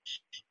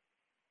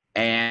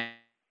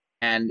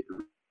 And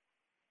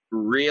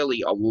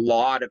really, a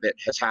lot of it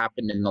has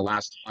happened in the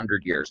last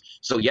 100 years.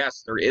 So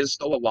yes, there is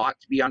still a lot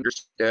to be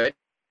understood,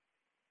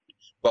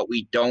 but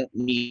we don't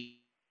need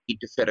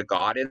to fit a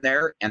God in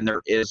there, and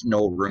there is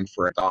no room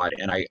for a God.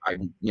 And I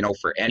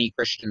for any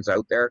Christians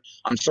out there,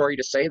 I'm sorry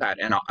to say that.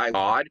 And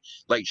God,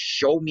 like,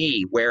 show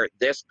me where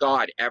this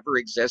God ever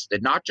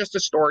existed, not just a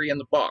story in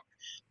the book,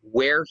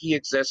 where he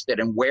existed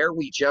and where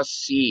we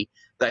just see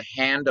the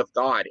hand of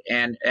God.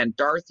 And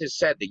Darth has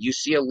said that you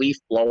see a leaf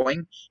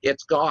blowing,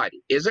 it's God.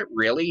 Is it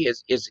really?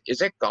 Is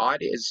it God?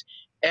 Is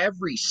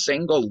every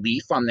single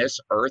leaf on this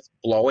earth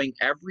blowing,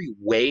 every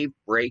wave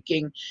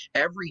breaking,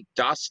 every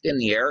dust in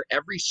the air,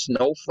 every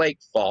snowflake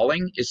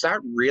falling? Is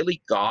that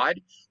really God?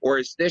 Or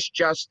is this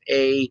just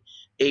a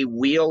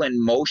wheel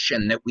in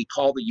motion that we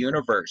call the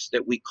universe,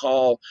 that we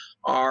call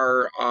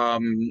our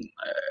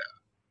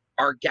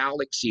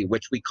galaxy,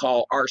 which we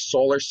call our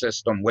solar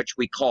system, which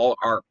we call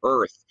our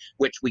Earth,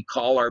 which we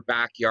call our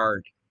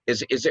backyard?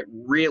 Is it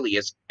really?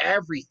 Is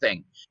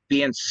everything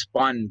being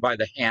spun by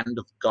the hand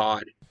of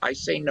God? I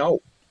say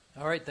no.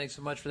 All right, thanks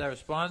so much for that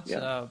response.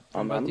 Yeah.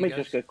 From Let both me you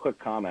just guys. get a quick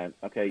comment.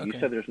 Okay, you Okay.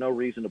 said there's no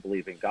reason to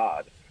believe in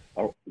God.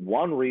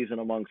 One reason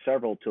among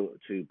several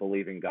to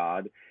believe in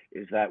God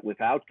is that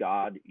without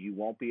God, you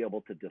won't be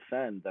able to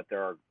defend that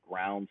there are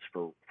grounds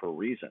for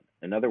reason.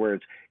 In other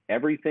words,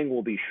 everything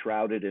will be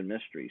shrouded in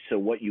mystery. So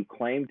what you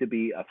claim to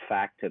be a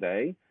fact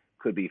today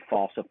could be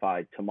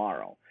falsified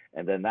tomorrow,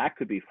 and then that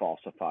could be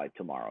falsified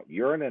tomorrow.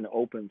 You're in an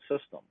open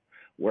system.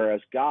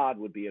 Whereas God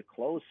would be a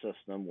closed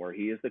system where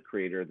he is the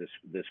creator.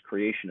 This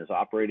creation is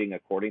operating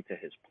according to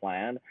his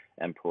plan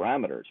and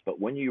parameters. But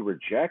when you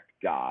reject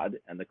God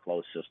and the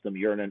closed system,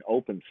 you're in an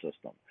open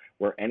system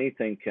where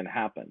anything can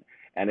happen.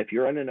 And if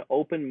you're in an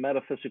open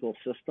metaphysical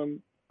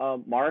system,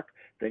 Mark,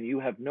 then you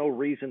have no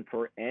reason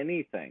for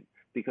anything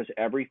because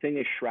everything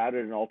is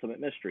shrouded in ultimate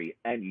mystery.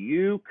 And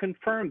you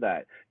confirmed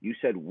that. You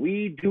said,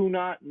 we do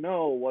not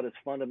know what is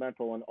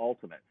fundamental and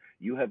ultimate.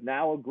 You have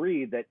now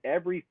agreed that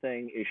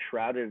everything is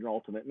shrouded in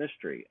ultimate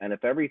mystery. And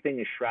if everything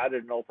is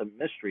shrouded in ultimate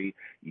mystery,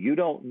 you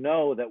don't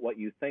know that what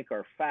you think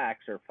are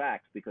facts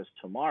because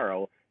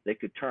tomorrow they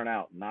could turn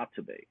out not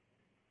to be.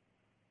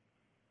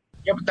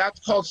 Yeah, but that's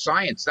called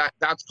science.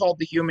 That's called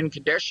the human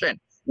condition.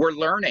 We're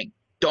learning.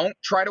 Don't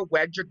try to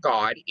wedge a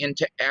God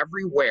into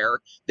everywhere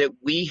that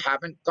we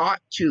haven't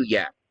got to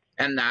yet.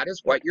 And that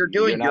is what you're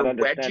doing. You're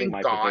wedging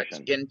God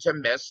into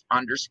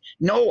misunderstanding.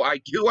 No, I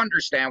do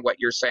understand what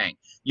you're saying.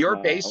 You're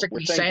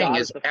basically saying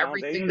is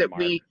everything that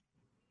we...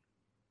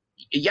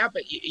 Yeah,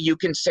 but you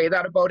can say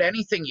that about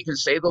anything. You can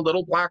say the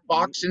little black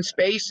box in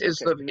space is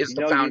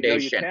the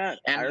foundation.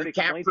 And you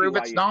can't prove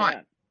it's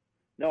not.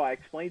 No, I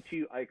explained to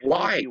you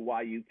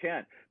why you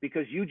can't.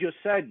 Because you just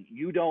said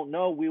you don't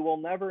know. We will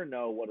never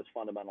know what is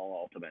fundamental and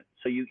ultimate.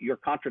 So you're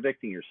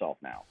contradicting yourself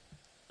now.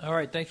 All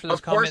right, thanks for those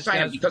Of comments, course I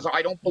am, guys. because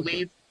I don't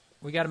believe...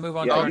 We got to move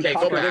on to our next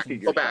question.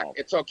 Go back.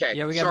 It's okay.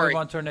 Yeah, we got to move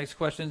on to our next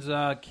questions.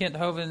 Kent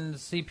Hoven,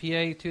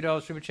 CPA,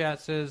 $2 super chat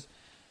says,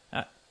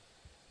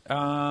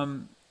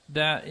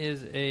 that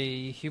is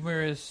a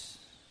humorous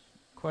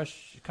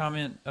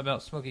comment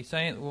about Smokey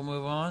Saint. We'll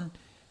move on.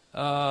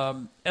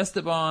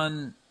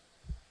 Esteban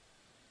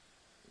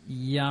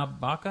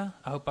Yabaka,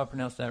 I hope I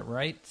pronounced that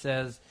right,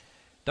 says,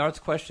 Dart's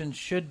question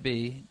should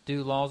be,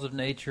 do laws of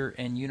nature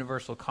and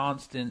universal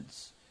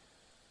constants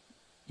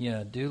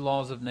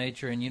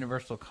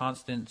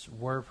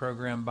were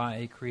programmed by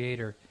a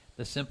creator?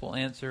 The simple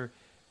answer,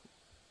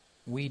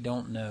 we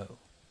don't know.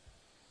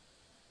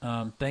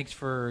 Thanks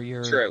for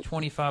your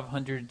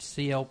 2,500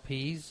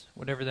 CLPs,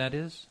 whatever that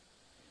is.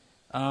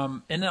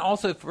 And then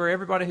also for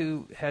everybody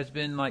who has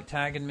been like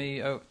tagging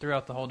me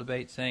throughout the whole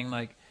debate saying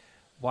like,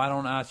 why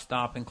don't I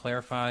stop and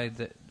clarify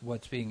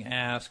what's being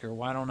asked, or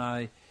why don't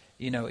I,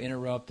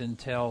 interrupt and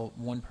tell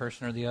one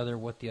person or the other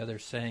what the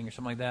other's saying or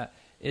something like that?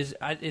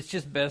 It's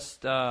just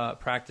best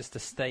practice to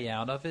stay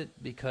out of it,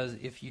 because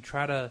if you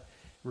try to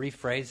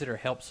rephrase it or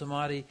help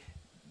somebody,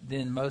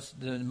 then most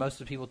of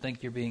the people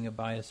think you're being a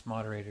biased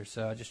moderator.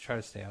 So I just try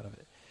to stay out of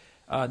it.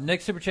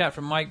 Next super chat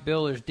from Mike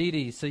Billers.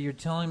 Dee, so you're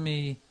telling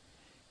me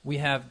we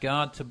have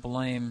God to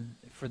blame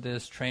for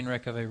this train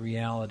wreck of a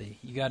reality.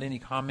 You got any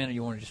comment, or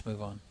you want to just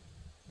move on?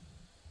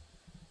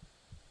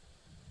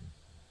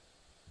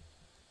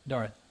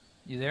 Darth,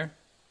 you there?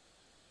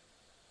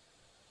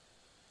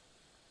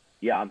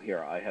 Yeah, I'm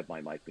here. I have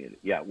my mic muted.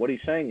 Yeah, what he's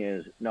saying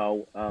is,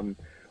 no,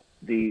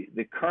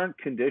 the current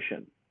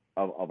condition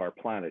of our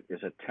planet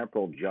is a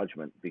temporal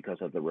judgment because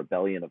of the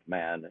rebellion of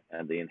man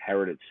and the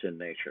inherited sin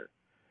nature.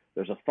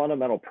 There's a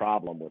fundamental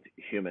problem with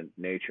human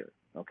nature,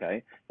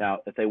 okay? Now,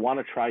 if they want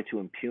to try to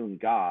impugn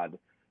God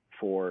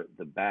for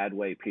the bad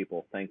way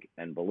people think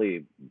and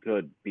believe,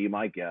 good, be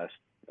my guest,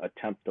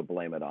 attempt to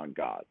blame it on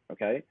God,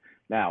 okay?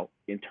 Now,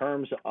 in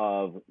terms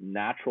of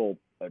natural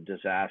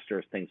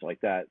disasters, things like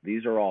that,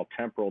 these are all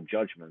temporal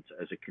judgments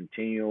as a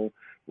continual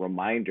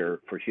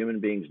reminder for human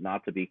beings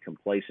not to be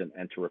complacent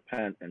and to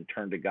repent and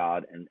turn to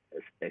God and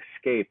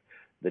escape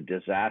the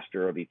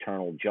disaster of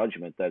eternal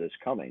judgment that is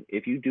coming.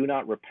 If you do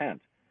not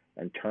repent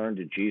and turn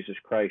to Jesus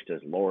Christ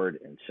as Lord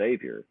and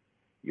Savior,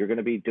 you're going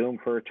to be doomed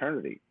for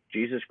eternity.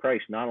 Jesus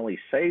Christ not only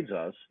saves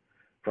us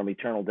from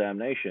eternal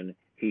damnation,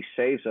 he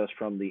saves us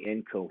from the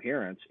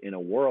incoherence in a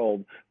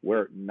world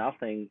where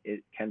nothing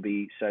can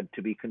be said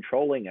to be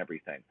controlling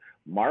everything.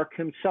 Mark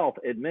himself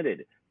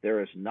admitted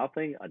there is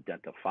nothing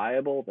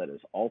identifiable that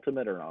is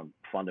ultimate or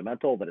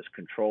fundamental that is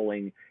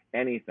controlling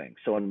anything.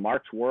 So in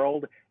Mark's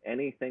world,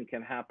 anything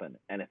can happen.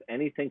 And if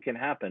anything can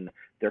happen,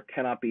 there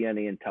cannot be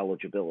any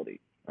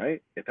intelligibility,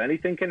 right? If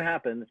anything can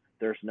happen,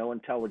 there's no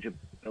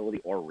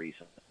intelligibility or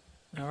reason.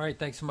 All right,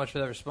 thanks so much for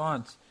that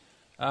response.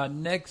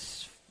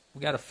 Next, we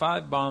got a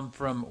 5-bomb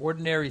from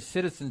Ordinary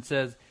Citizen.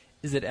 Says,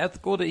 is it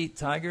ethical to eat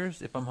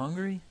tigers if I'm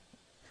hungry?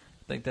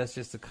 I think that's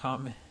just a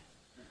comment.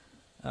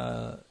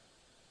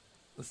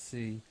 Let's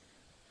see.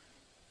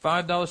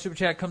 $5 super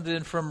chat comes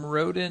in from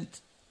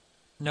Rodent,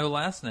 no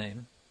last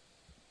name.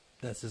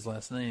 That's his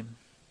last name.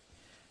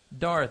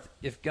 Darth,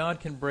 if God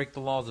can break the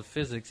laws of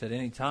physics at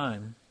any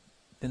time,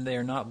 then they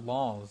are not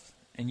laws,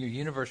 and your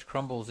universe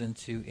crumbles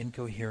into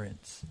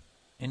incoherence.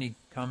 Any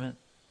comment?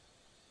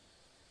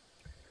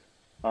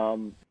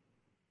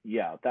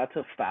 Yeah, that's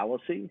a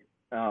fallacy.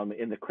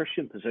 In the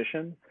Christian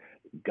position,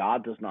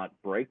 God does not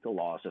break the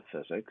laws of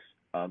physics.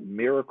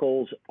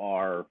 Miracles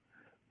are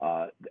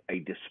a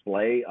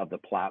display of the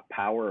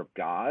power of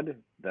God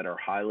that are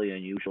highly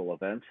unusual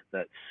events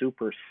that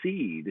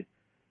supersede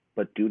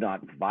but do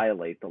not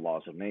violate the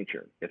laws of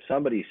nature. If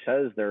somebody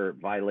says they're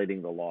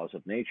violating the laws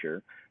of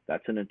nature,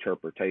 that's an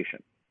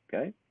interpretation.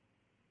 Okay?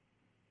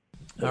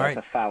 So All that's right.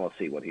 a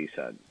fallacy, what he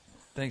said.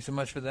 Thanks so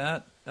much for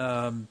that.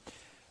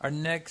 Our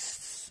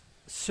next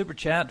super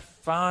chat,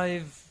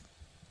 5,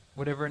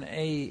 whatever an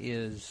A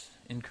is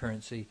in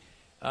currency.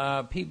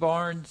 Pete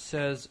Barnes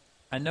says,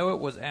 I know it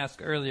was asked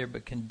earlier,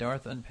 but can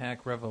Darth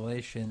unpack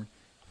Revelation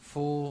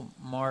full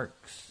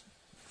marks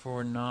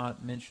for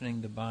not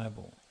mentioning the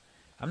Bible?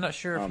 I'm not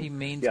sure if he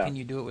means can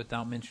you do it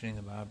without mentioning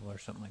the Bible or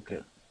something like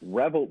that.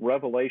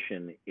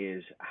 Revelation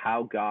is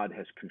how God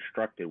has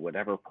constructed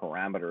whatever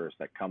parameters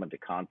that come into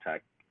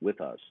contact with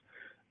us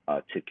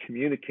to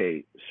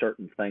communicate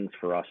certain things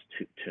for us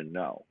to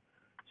know.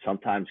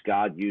 Sometimes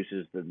God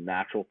uses the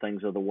natural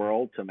things of the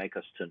world to make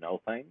us to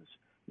know things.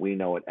 We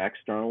know it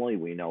externally,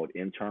 we know it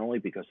internally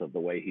because of the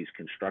way he's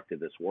constructed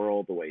this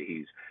world, the way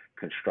he's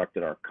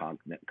constructed our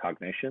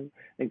cognition.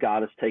 And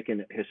God has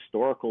taken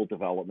historical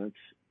developments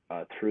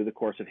through the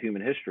course of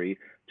human history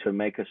to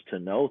make us to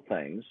know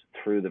things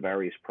through the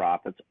various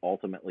prophets,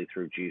 ultimately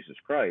through Jesus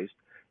Christ,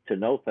 to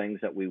know things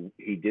that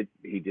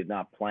he did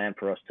not plan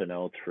for us to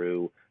know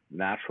through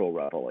natural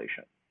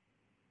revelation.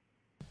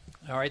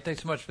 All right,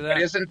 thanks so much for that.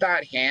 But isn't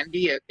that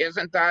handy?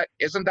 Isn't that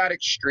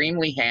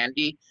extremely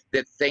handy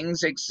that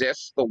things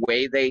exist the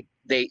way they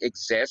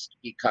exist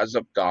because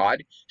of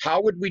God?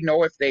 How would we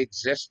know if they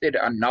existed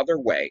another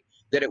way,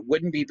 that it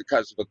wouldn't be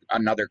because of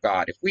another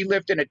God? If we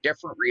lived in a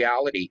different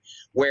reality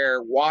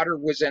where water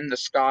was in the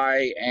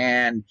sky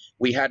and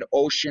we had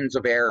oceans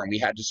of air and we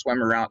had to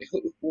swim around,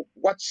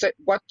 what's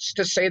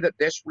to say that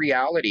this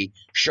reality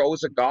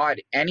shows a God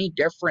any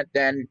different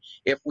than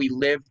if we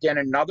lived in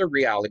another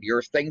reality, or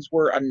if things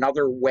were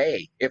another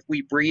way, if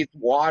we breathed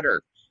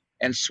water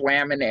and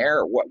swam in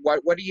air?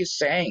 What are you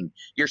saying?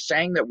 You're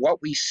saying that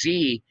what we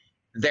see,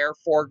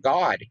 therefore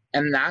God,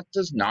 and that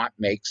does not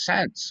make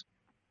sense.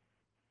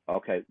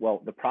 Okay,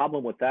 well, the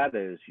problem with that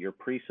is you're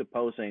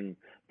presupposing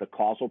the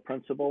causal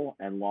principle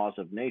and laws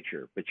of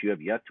nature, but you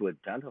have yet to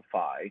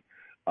identify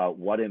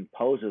what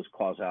imposes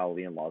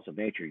causality and laws of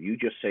nature. You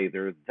just say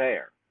they're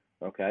there,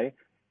 okay?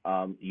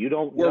 You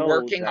don't We're know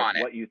working that on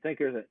it. what you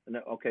think is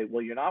okay.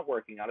 Well, you're not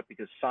working on it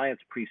because science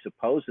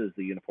presupposes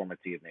the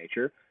uniformity of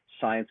nature.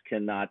 Science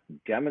cannot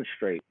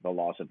demonstrate the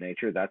laws of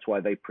nature. That's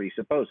why they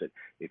presuppose it.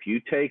 If you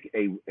take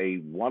a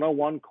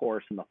 101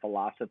 course in the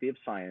philosophy of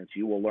science,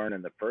 you will learn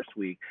in the first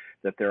week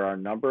that there are a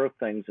number of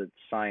things that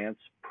science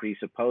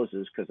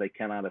presupposes because they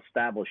cannot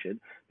establish it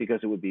because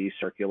it would be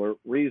circular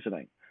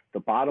reasoning. The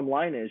bottom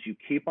line is you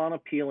keep on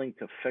appealing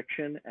to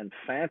fiction and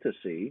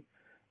fantasy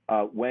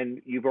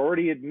when you've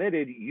already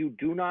admitted you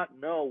do not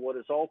know what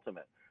is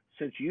ultimate.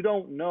 Since you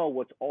don't know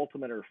what's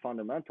ultimate or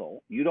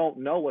fundamental, you don't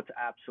know what's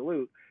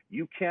absolute,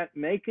 you can't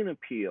make an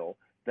appeal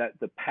that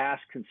the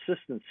past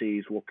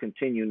consistencies will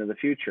continue into the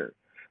future.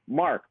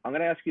 Mark, I'm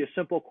going to ask you a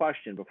simple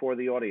question before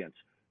the audience.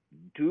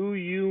 Do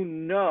you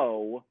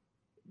know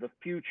the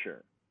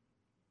future?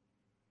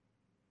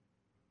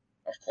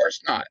 Of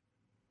course not.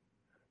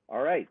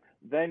 All right.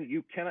 Then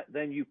you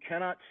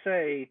cannot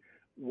say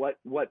what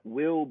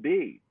will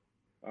be.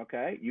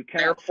 Okay, you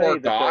cannot Therefore, say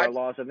that there are God.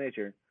 laws of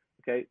nature.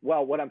 Okay,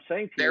 well, what I'm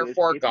saying to you is,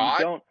 Therefore,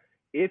 God.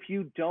 if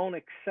you don't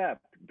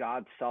accept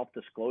God's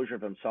self-disclosure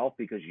of Himself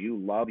because you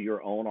love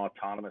your own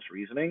autonomous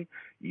reasoning,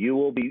 we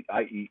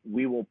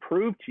will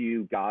prove to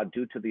you, God,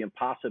 due to the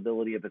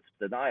impossibility of its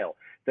denial,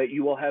 that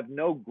you will have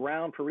no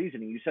ground for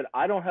reasoning. You said,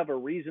 I don't have a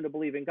reason to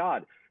believe in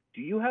God. Do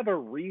you have a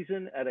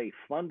reason at a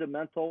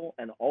fundamental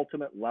and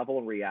ultimate level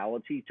of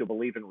reality to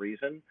believe in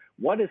reason?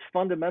 What is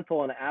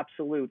fundamental and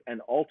absolute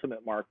and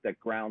ultimate, Mark, that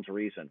grounds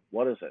reason?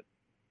 What is it?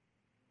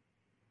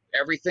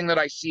 Everything that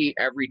I see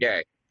every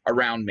day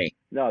around me.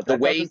 No, that the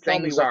way doesn't tell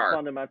me things what's are.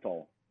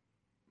 fundamental.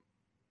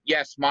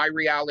 Yes, my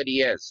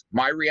reality is.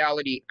 My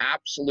reality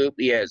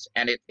absolutely is.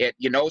 And it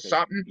you know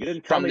something? You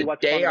didn't tell From me the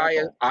what's day I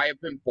fundamental.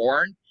 have been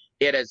born,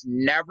 it has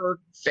never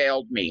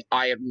failed me.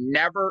 I have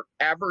never,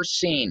 ever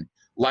seen,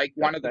 like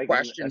one of the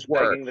questions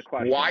were,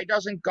 why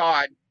doesn't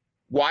God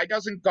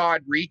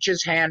reach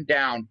his hand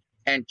down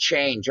and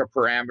change a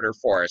parameter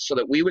for us so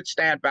that we would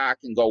stand back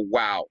and go,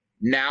 wow,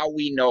 now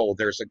we know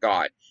there's a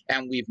God.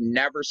 And we've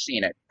never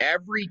seen it.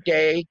 Every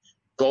day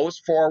goes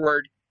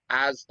forward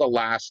as the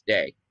last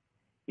day.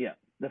 Yeah.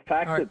 The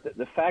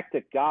fact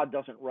that God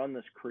doesn't run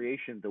this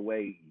creation the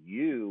way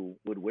you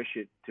would wish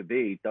it to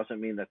be doesn't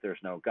mean that there's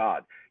no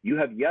God. You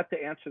have yet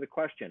to answer the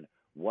question,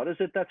 what is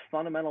it that's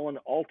fundamental and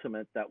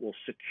ultimate that will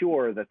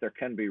secure that there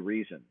can be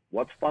reason?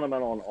 What's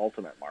fundamental and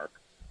ultimate, Mark?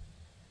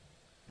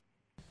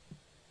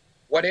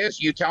 What is?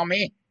 You tell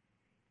me.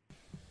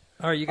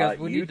 All right, you guys.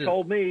 You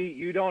told me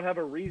you don't have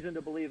a reason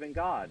to believe in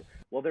God.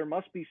 Well, there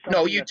must be No,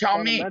 something you that's tell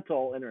me.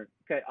 fundamental in her.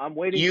 Okay, I'm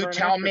waiting You for an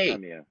tell answer me.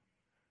 from you.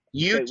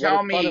 You Okay,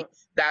 tell me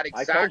that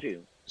I told exact.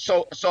 you.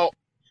 So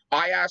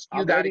I asked you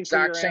I'm that waiting for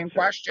exact your same answer.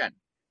 question.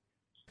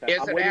 Okay, Is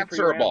I'm it waiting for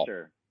your answerable?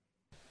 answer.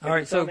 All If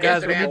right, it's so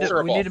guys, we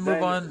unanswerable, need to move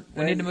then- on.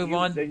 We need to move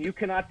on. Then you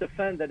cannot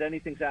defend that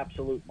anything's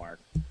absolute, Mark.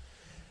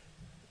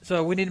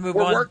 So we need to move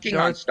We're on. working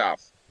on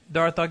stuff.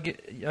 Darth, I'll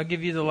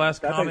give you the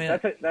last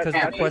comment because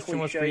the question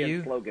was for cliche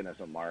you. and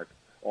sloganism, Mark.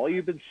 All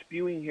you've been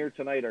spewing here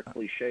tonight are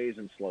cliches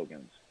and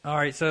slogans. All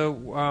right, so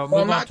Well,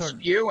 move on not to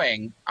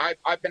spewing.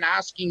 I've been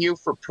asking you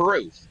for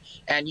proof,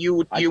 and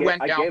you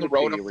went I down gave the it to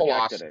road you, of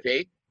rejected it.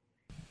 philosophy.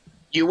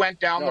 You went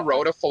down the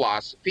road of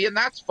philosophy, and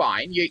that's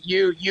fine.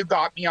 You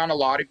got me on a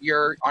lot of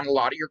your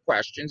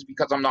questions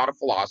because I'm not a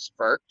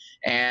philosopher,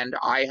 and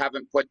I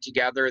haven't put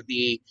together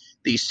the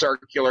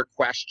circular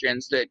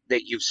questions that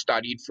you've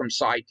studied from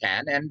Sci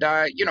 10, and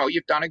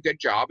you've done a good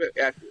job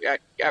at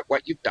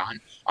what you've done.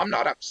 I'm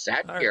not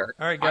upset here.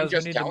 All right, guys, I'm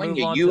just we need to telling move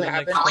you on you to the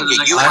haven't. next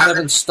question. I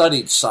haven't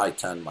studied Sci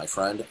 10, my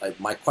friend.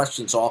 My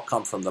questions all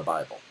come from the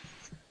Bible.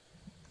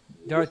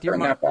 Darth, your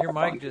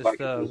mic just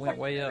went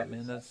way up,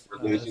 man. That's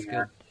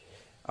good.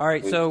 All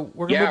right, so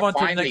we're gonna move on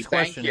to the next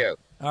question. Thank you.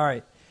 All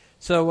right,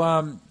 so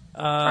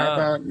I have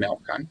a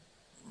milk gun.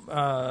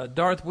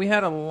 Darth, we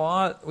had a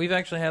lot. We've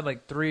actually had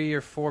like 3 or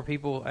 4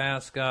 people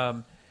ask,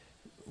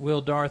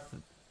 "Will Darth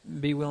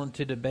be willing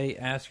to debate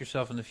Ask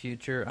Yourself in the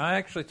future?" I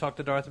actually talked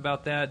to Darth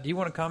about that. Do you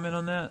want to comment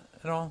on that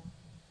at all?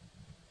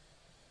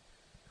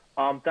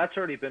 That's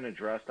already been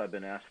addressed. I've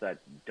been asked that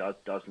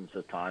dozens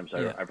of times.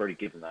 Yeah. I've already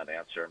given that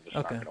answer. I'm just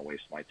not going to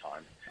waste my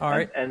time. All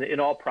right. And in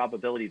all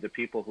probability, the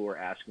people who are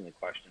asking the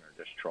question are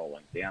just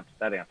trolling.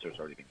 That answer has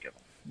already been given.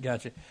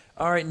 Gotcha.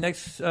 All right,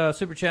 next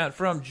super chat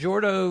from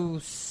Jordo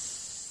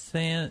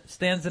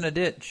Stands in a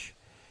Ditch.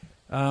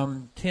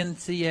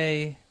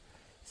 10CA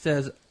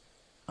says,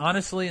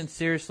 honestly and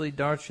seriously,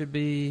 Darth should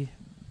be...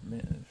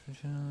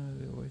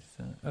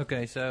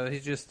 Okay, so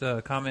he's just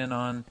comment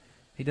on...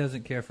 He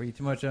doesn't care for you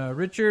too much.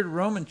 Richard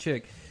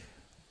Romanchik.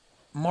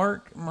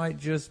 Mark might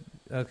just...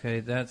 Okay,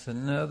 that's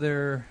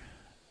another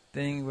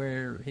thing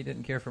where he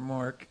didn't care for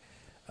Mark.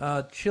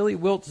 Chili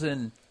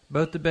Wilson,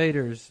 both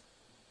debaters.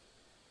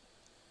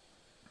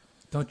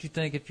 Don't you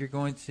think if you're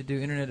going to do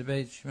internet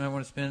debates, you might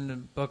want to spend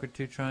 $1 or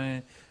 $2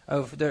 trying...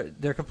 Oh,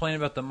 they're complaining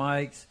about the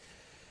mics.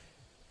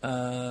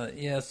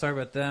 Yeah, sorry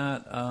about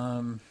that.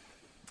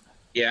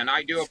 Yeah, and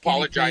I do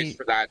apologize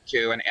for that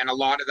too. And a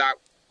lot of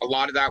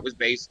that was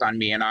based on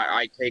me, and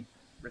I take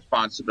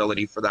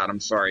responsibility for that. I'm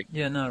sorry.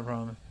 Yeah, not a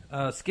problem.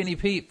 Skinny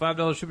Pete,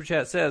 $5 super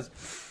chat says,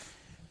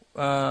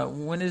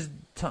 when is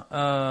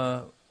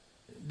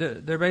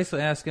they're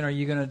basically asking, are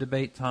you going to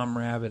debate Tom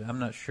Rabbit? I'm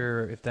not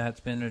sure if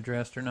that's been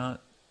addressed or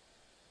not.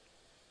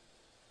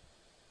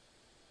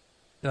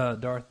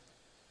 Darth,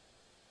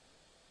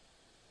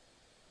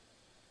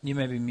 you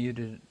may be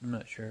muted. I'm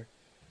not sure.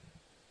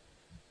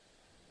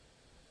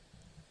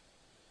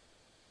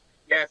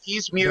 Yeah, if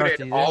he's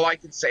muted, all I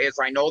can say is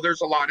I know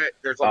there's a lot of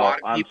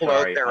people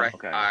out there.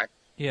 Okay. That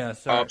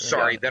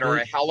are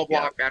a hell of a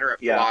lot better at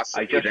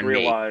philosophy than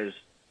me.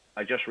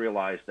 I just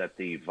realized that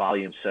the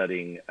volume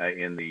setting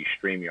in the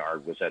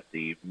StreamYard was at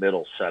the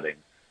middle setting.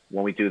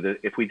 When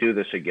if we do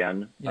this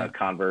again,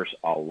 Converse,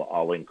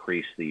 I'll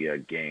increase the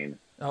gain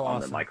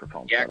on the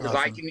microphone. Yeah, because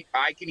I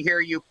can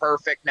hear you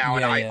perfect now,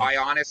 and I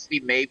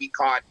honestly maybe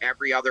caught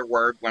every other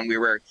word when we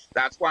were.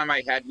 That's why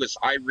my head was.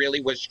 I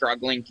really was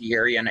struggling to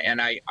hear you,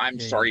 and I'm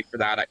sorry for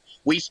that.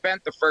 We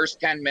spent the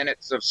first 10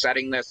 minutes of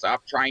setting this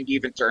up trying to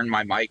even turn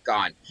my mic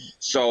on.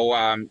 So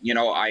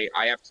I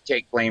have to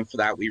take blame for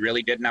that. We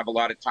really didn't have a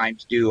lot of time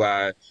to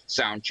do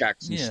sound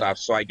checks and stuff.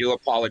 So I do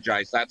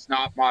apologize. That's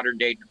not Modern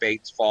Day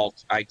Debate's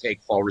fault. I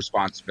take full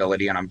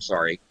responsibility, and I'm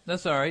sorry.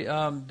 That's all right.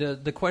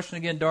 The question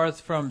again, Darth,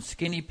 from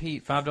Skinny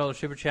Pete, $5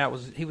 super chat,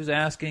 was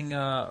asking,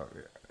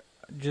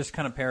 just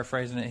kind of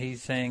paraphrasing it.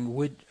 He's saying,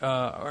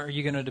 are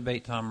you going to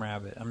debate Tom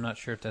Rabbit? I'm not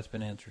sure if that's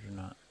been answered or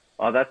not.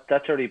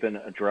 That's already been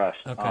addressed.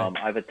 Okay.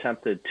 I've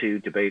attempted to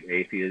debate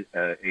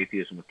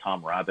atheism with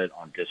Tom Rabbit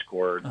on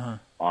Discord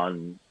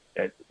on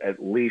at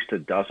least a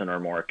dozen or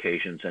more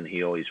occasions, and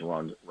he always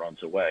runs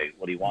away.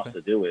 What he wants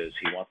to do is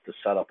he wants to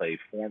set up a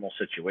formal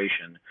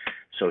situation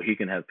so he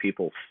can have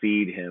people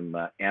feed him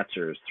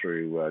answers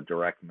through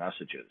direct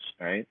messages,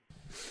 right?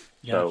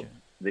 Gotcha. So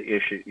the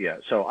issue,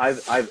 So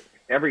I've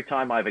every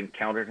time I've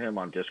encountered him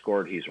on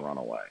Discord, he's run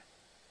away.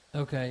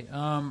 Okay.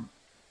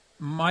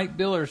 Mike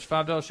Billers,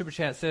 $5 super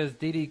chat says,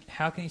 Didi,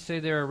 how can you say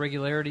there are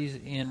irregularities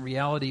in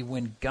reality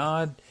when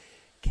God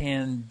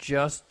can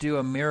just do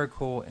a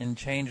miracle and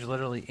change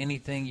literally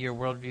anything? Your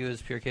worldview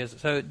is pure chaos.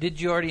 So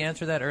did you already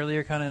answer that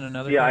earlier, kind of in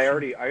another question? I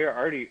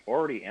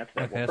already answered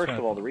that. Okay, well, first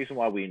of all, the reason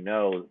why we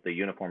know the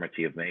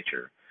uniformity of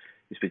nature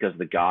is because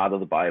the God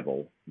of the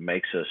Bible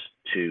makes us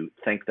to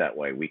think that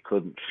way. We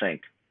couldn't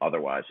think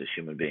otherwise as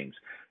human beings.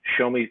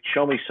 Show me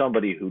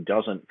somebody who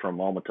doesn't from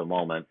moment to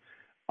moment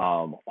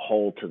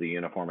hold to the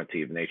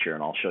uniformity of nature,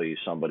 and I'll show you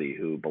somebody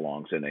who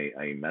belongs in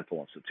a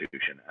mental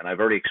institution. And I've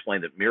already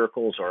explained that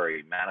miracles are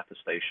a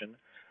manifestation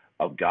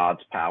of God's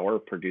power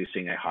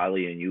producing a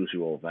highly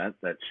unusual event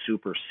that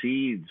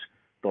supersedes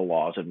the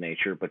laws of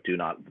nature but do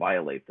not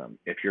violate them.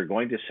 If you're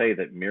going to say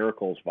that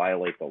miracles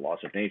violate the laws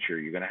of nature,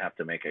 you're going to have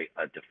to make a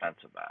defense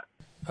of that.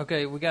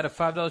 Okay, we got a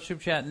 $5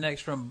 super chat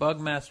next from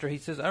Bugmaster. He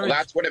says, Well,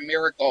 that's what a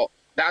miracle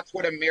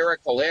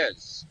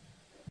is.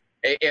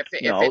 If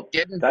No, it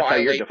didn't that's how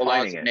you're violate the laws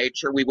defining of it.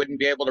 nature, we wouldn't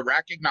be able to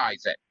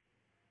recognize it.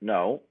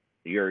 No,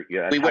 that's We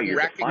how wouldn't you're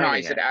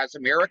recognize defining it as a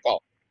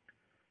miracle.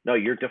 No,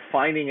 you're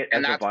defining it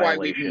And as that's a why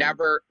violation. we've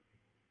never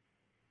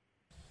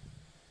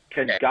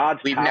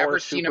God's we've power never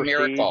seen a supersede-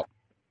 miracle.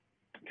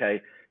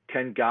 Okay,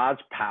 can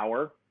God's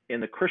power in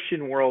the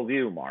Christian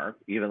worldview, Mark,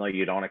 even though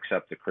you don't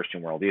accept the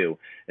Christian worldview,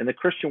 in the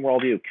Christian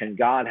worldview, can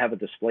God have a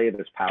display of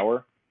his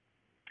power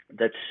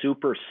that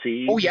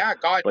supersedes Oh yeah,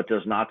 God. but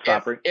does not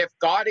stop?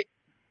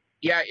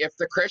 If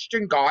the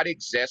Christian God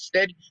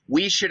existed,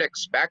 we should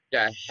expect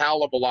a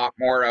hell of a lot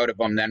more out of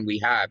him than we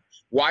have.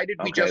 Why did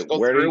we Okay, just go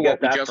where do you through get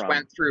what we that just from?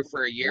 went through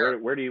for a year?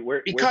 Where'd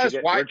you Because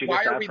get why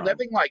that are we from?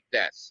 living like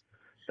this?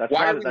 That's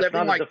why not, are we that's living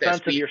not like a defense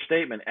this? of your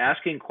statement.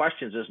 Asking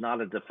questions is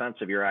not a defense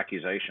of your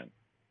accusation.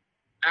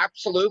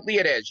 Absolutely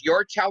it is.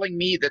 You're telling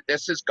me that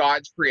this is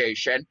God's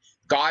creation.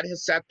 God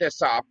has set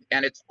this up,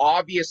 and it's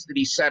obvious that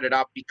he set it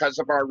up because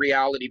of our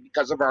reality,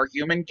 because of our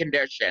human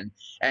condition.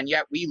 And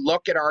yet we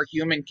look at our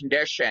human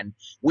condition.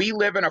 We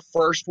live in a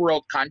first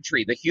world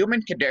country. The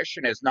human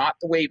condition is not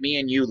the way me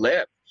and you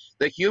live.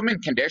 The human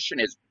condition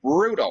is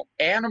brutal.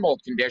 Animal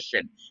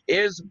condition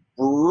is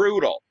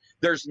brutal.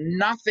 There's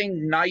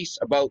nothing nice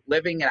about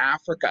living in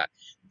Africa.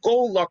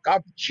 Go look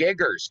up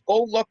jiggers.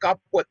 Go look up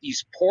what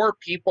these poor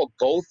people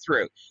go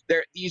through.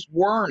 These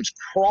worms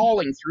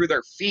crawling through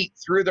their feet,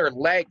 through their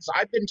legs.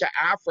 I've been to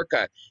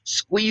Africa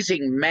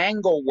squeezing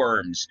mango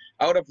worms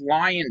out of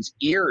lions'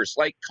 ears.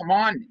 Like, come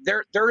on,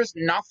 there is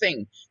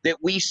nothing that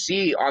we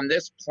see on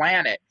this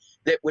planet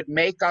that would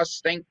make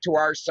us think to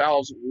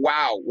ourselves,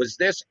 wow, was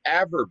this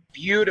ever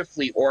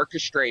beautifully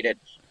orchestrated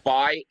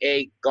by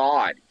a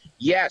God?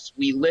 Yes,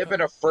 we live in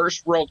a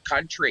first world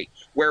country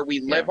where we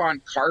live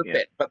on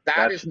carpet, but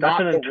that's not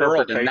an the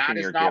world, and interpretation that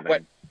is you're not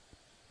giving.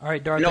 All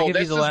right, Darth, I'll No, give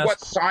this you the is last. what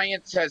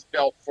science has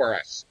built for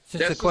us. Since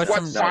This the is what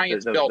question-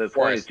 science No, built the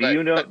for point us. is, do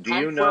you know- The do you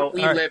comfort know-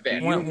 we All right, live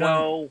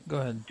in. Go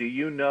ahead. Do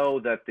you know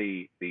that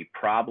the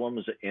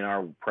problems in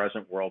our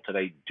present world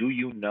today, do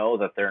you know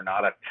that they're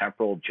not a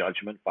temporal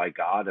judgment by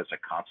God as a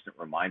constant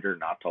reminder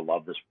not to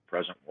love this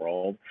present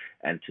world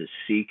and to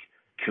seek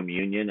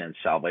communion and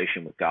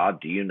salvation with God?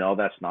 Do you know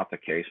that's not the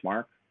case,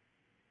 Mark?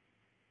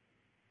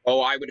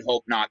 Oh, I would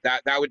hope not.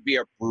 That would be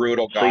a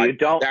brutal God. So you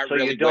don't. That so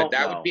really you don't would.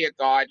 That know. would be a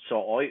God. So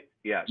all.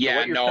 Yeah. So Yeah,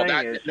 what you're no, saying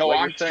that is, no. what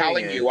I'm you're saying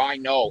telling is, you, I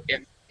know.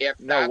 If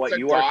No, that's what a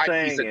you are God,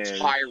 saying he's a is-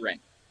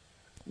 tyrant.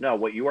 No,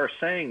 what you are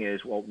saying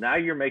is, well, now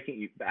you're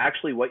making,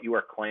 actually what you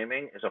are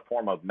claiming is a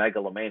form of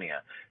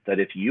megalomania, that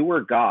if you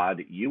were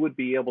God, you would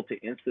be able to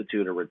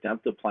institute a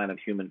redemptive plan of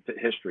human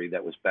history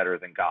that was better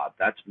than God.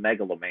 That's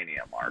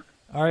megalomania, Mark.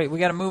 All right, we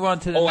got to move on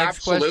to the Oh, next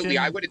absolutely. question.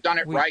 I would have done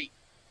it right.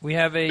 We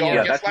have a. No, Yeah,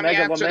 just that's let me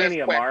answer this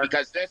megalomania, quick, Mark.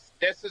 because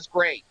this is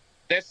great.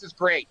 This is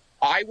great.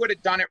 I would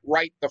have done it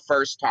right the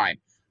first time.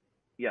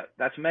 Yeah,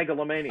 that's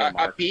megalomania, A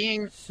Mark.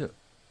 being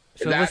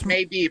So that let's-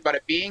 may be, but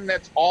a being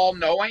that's all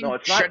knowing No,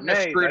 it's not shouldn't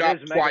have screwed that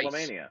up is twice.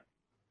 megalomania.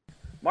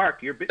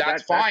 Mark, That's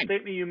that fine.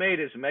 statement you made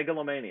is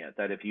megalomania,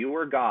 that if you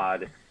were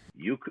God,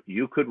 you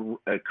could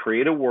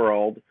create a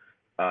world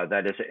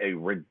that is a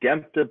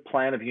redemptive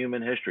plan of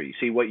human history.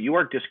 See, what you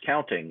are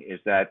discounting is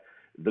that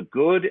the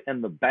good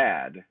and the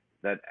bad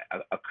that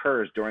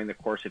occurs during the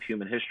course of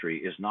human history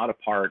is not a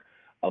part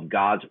of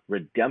God's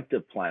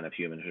redemptive plan of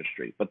human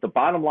history. But the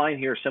bottom line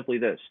here is simply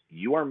this: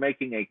 you are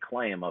making a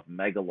claim of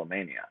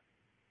megalomania.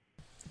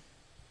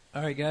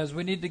 All right, guys,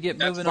 we need to get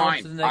That's moving on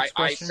fine. to the next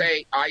question.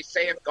 I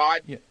say if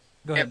God Yeah,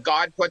 go ahead. if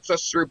God puts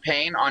us through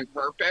pain on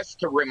purpose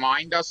to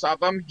remind us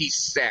of him, he's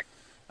sick.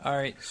 All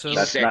right, so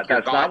That's sick. not Your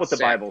that's not what God's the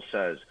sick. Bible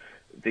says.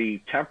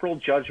 The temporal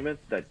judgment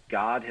that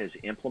God has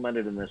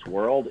implemented in this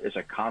world is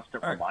a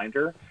constant All right.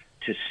 reminder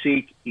to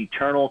seek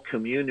eternal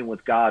communion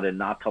with God and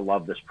not to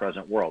love this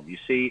present world. You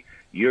see,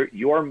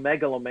 your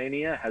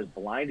megalomania has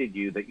blinded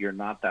you that you're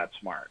not that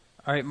smart.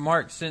 all right,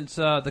 Mark. Since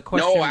the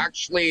question. No,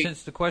 actually,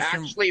 Since the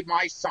question.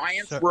 my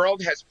science Sir.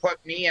 world has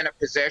put me in a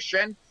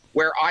position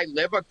where I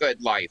live a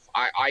good life.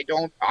 I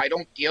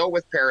don't deal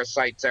with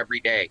parasites every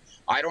day.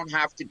 I don't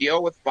have to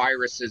deal with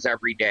viruses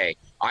every day.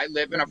 I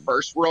live in a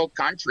first world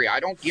country. I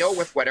don't deal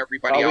with what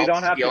everybody we else don't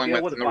is have to dealing deal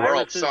with with in the world.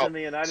 viruses So in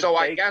the United so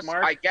States,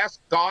 Mark? I guess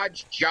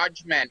God's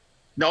judgment.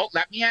 No,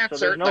 let me answer.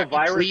 there's no let me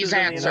viruses please in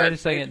the answer. Wait a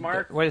second.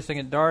 Mark? Wait a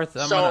second, Darth.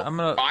 I'm So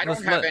gonna. I let's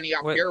don't have let- any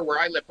up wait, here where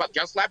I live, but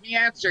just let me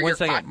answer. One You're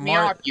second, cutting me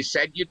Mark. off. You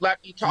said you'd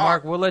let me talk.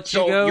 Mark, we'll let you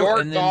so go, your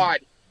and then- God,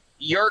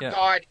 your Yeah.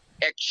 God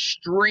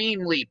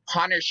extremely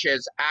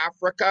punishes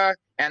Africa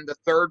and the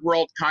third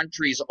world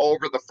countries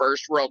over the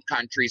first world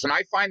countries, and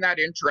I find that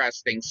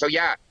interesting. So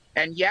yeah,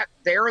 And yet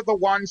they're the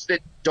ones that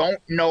don't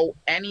know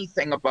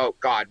anything about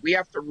God. We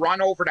have to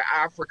run over to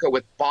Africa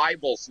with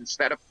Bibles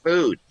instead of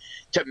food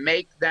to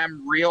make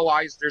them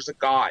realize there's a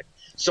God.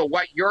 So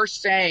what you're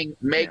saying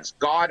makes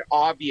God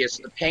obvious.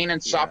 The pain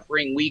and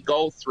suffering we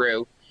go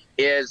through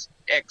is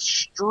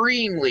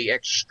extremely,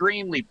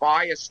 extremely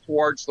biased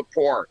towards the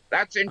poor.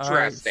 That's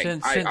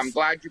interesting. I'm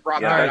glad you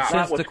brought that up.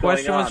 Since the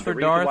question was for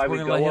Darth,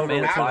 we're going to let him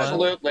answer.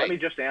 Absolutely. Let me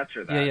just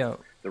answer that.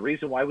 The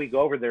reason why we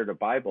go over there to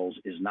Bibles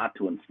is not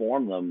to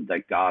inform them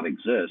that God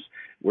exists.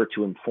 We're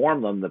to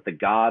inform them that the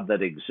God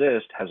that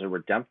exists has a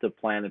redemptive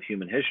plan of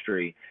human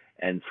history,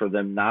 and for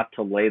them not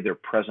to lay their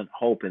present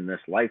hope in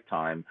this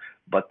lifetime,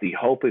 but the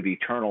hope of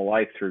eternal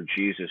life through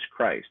Jesus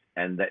Christ,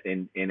 and that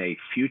in a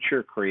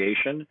future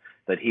creation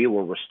that he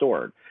will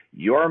restore.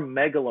 Your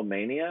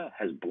megalomania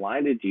has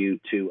blinded you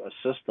to a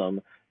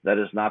system that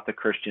is not the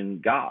Christian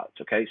gods,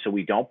 okay? So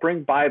we don't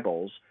bring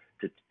Bibles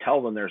to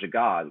tell them there's a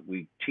God.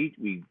 We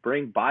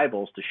bring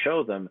Bibles to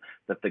show them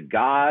that the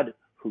God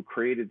who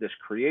created this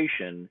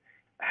creation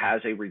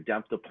has a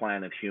redemptive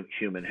plan of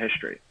human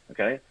history,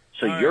 okay?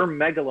 So your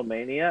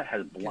megalomania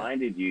has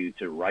blinded you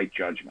to right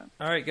judgment.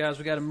 All right, guys,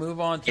 we got to move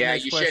on to the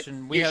next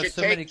question. We have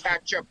so many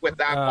ketchup with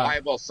that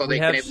Bible, so they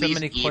can at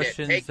least eat it.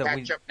 Take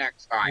ketchup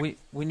next time.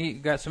 We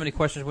got so many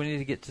questions. We need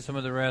to get to some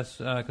of the rest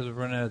because we're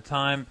running out of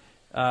time.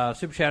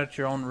 Super chat at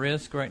your own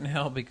risk right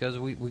now because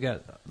we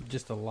got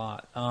just a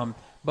lot.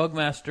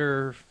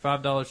 Bugmaster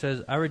 $5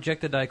 says, I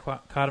reject the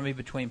dichotomy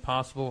between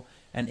possible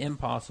and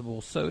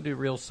impossible. So do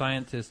real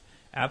scientists.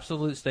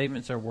 Absolute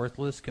statements are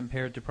worthless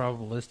compared to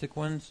probabilistic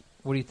ones.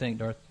 What do you think,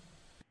 Darth?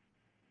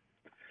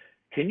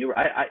 Can you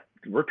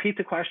repeat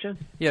the question?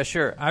 Yeah,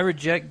 sure. I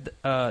reject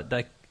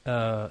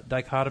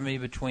dichotomy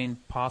between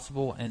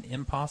possible and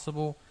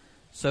impossible.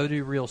 So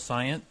do real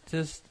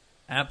scientists.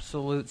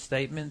 Absolute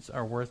statements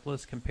are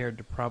worthless compared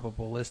to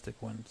probabilistic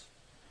ones.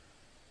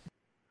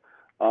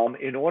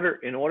 In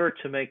order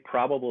to make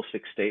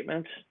probabilistic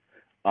statements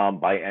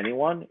by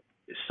anyone,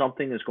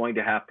 something is going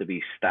to have to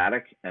be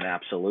static and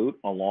absolute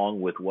along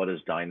with what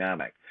is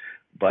dynamic.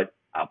 But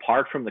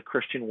apart from the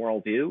Christian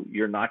worldview,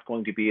 you're not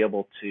going to be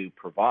able to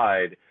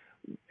provide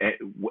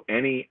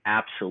any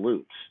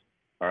absolutes,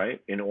 all right,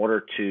 in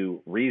order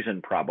to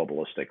reason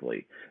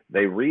probabilistically.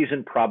 They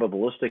reason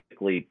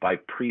probabilistically by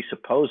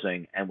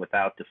presupposing and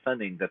without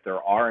defending that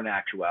there are in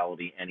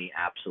actuality any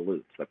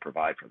absolutes that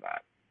provide for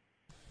that.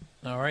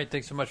 All right,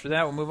 thanks so much for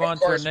that. We'll move on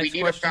to our next question.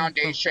 We need a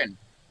foundation.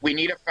 We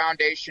need a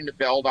foundation to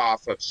build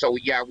off of. So,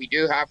 yeah, we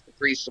do have to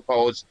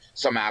presuppose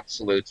some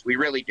absolutes. We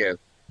really do.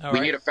 We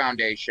need a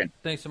foundation.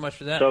 Thanks so much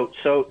for that.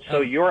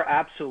 So your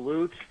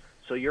absolutes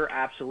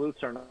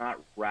are not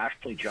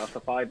rationally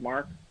justified,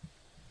 Mark?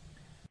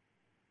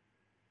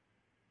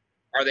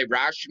 Are they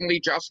rationally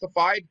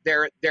justified?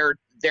 They're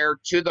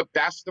to the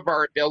best of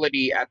our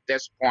ability at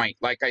this point.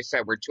 Like I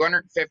said, we're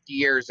 250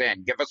 years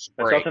in. Give us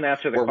a break. That doesn't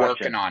answer the question. We're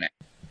working on it.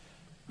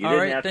 You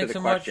didn't answer the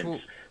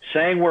question.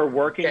 Saying we're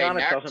working on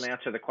it doesn't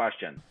answer the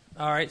question.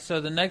 All right,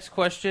 so the next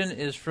question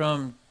is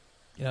from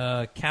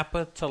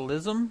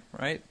Capitalism,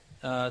 right?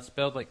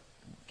 Spelled like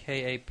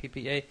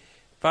Kappa.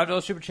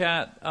 $5 super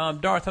chat.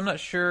 Darth, I'm not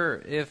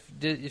sure if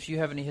you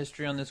have any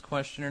history on this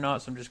question or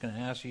not, so I'm just going to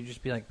ask you.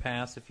 Just be like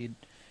pass if you.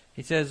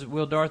 He says,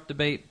 "Will Darth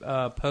debate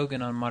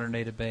Pogan on Modern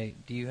Day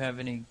Debate?" Do you have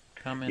any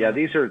comment? Yeah,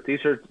 these are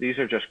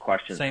just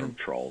questions from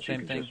trolls.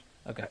 Same thing.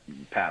 Okay,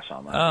 pass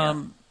on that.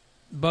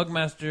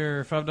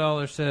 Bugmaster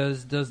 $5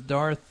 says, "Does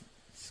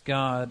Darth's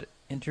God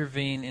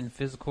intervene in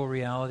physical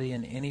reality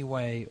in any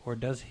way, or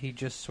does he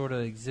just sort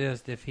of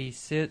exist? If he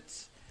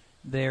sits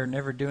there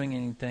never doing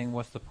anything,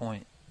 what's the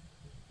point?"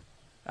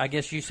 I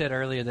guess you said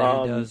earlier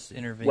that he does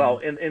intervene. Well,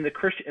 in the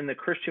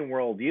Christian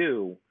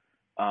worldview,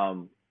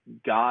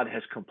 God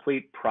has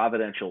complete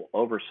providential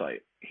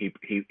oversight. He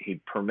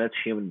permits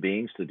human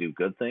beings to do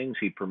good things.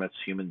 He permits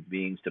human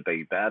beings to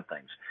do bad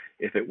things.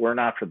 If it were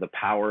not for the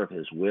power of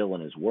his will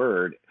and his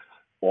word,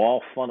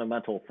 all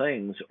fundamental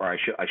things, or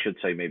I should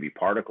say maybe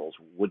particles,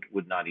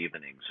 would not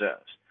even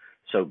exist.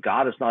 So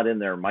God is not in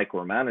there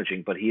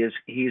micromanaging, but he is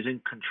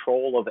in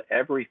control of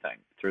everything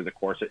through the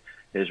course of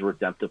his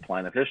redemptive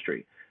plan of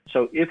history.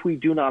 So if we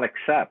do not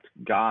accept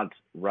God's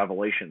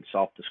revelation,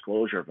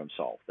 self-disclosure of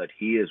himself, that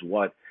he is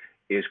what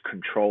is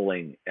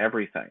controlling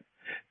everything,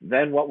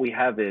 then what we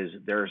have is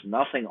there's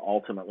nothing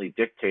ultimately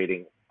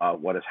dictating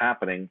what is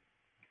happening,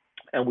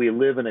 and we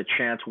live in a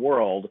chance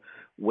world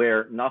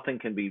where nothing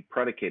can be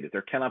predicated.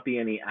 There cannot be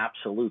any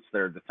absolutes that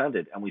are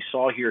defended. And we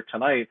saw here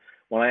tonight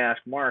when I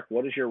asked Mark,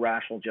 what is your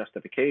rational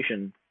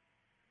justification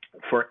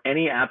for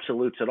any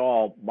absolutes at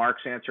all?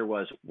 Mark's answer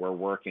was, we're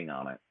working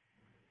on it.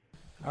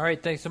 All right,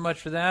 thanks so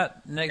much for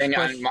that. Next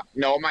question.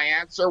 My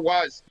answer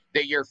was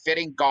that you're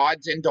fitting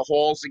gods into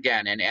holes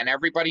again, and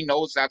everybody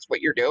knows that's what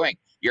you're doing.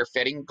 You're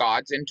fitting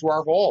gods into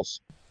our holes.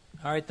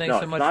 All right, thanks No,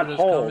 so it's much not for those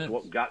holds.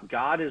 comments.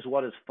 God is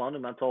what is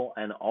fundamental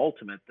and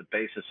ultimate, the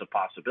basis of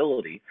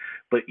possibility.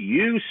 But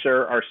you,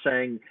 sir, are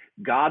saying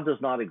God does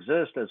not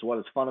exist as what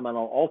is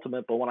fundamental and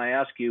ultimate. But when I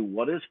ask you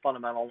what is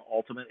fundamental and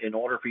ultimate, in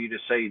order for you to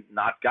say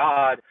not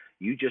God,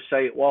 you just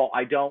say, well,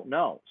 I don't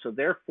know. So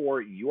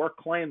therefore, your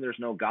claim there's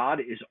no God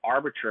is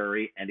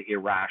arbitrary and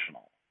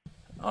irrational.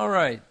 All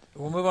right,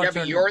 we'll move on Yeah, to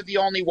but you're the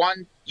only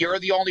one. You're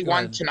the only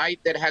one ahead. tonight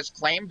that has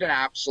claimed an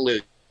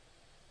absolute.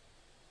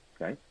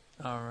 Okay.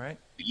 All right.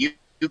 You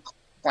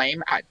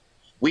claim that.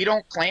 We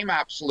don't claim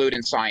absolute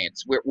in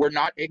science. We're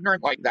not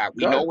ignorant like that.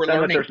 We know we're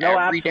then learning if there's no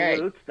every day.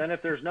 absolutes, then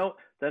if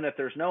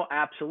there's no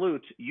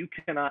absolutes, you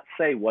cannot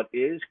say what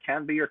is,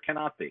 can be, or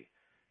cannot be.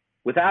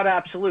 Without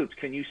absolutes,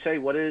 can you say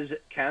what is,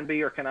 can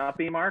be, or cannot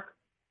be, Mark?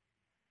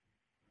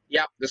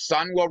 Yep, the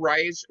sun will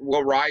rise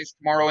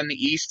tomorrow in the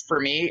east for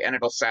me, and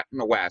it'll set in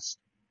the west.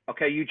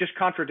 Okay, you just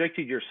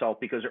contradicted yourself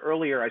because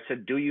earlier I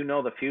said, do you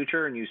know the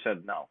future? And you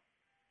said no.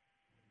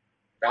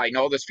 I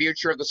know the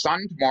future of the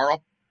sun tomorrow.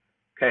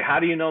 Okay, how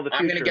do you know the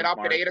future? I'm going to get up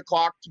Mark? at 8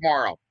 o'clock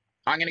tomorrow.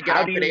 I'm going to get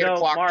up at 8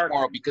 o'clock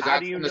tomorrow because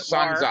that's when the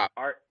sun's up.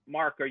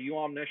 Mark, are you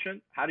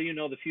omniscient? How do you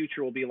know the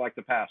future will be like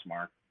the past,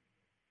 Mark?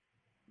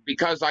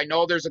 Because I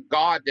know there's a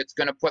God that's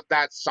going to put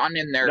that sun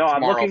in there I'm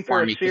tomorrow looking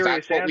for me, because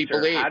that's what we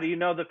believe. How do you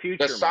know the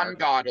future, The sun Mark?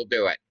 God will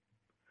do it.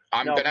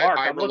 I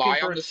rely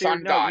on the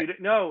sun God.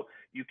 No,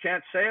 you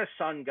can't say a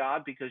sun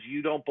God because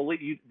you don't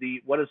believe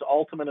what is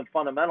ultimate and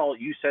fundamental.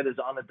 You said is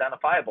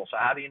unidentifiable. So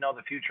how do you know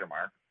the future,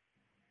 Mark?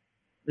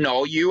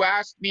 No, you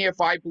asked me if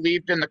I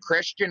believed in the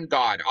Christian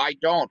God. I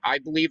don't. I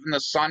believe in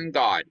the sun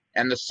God,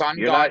 and the sun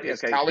God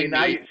is telling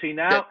me. See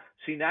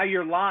now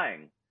you're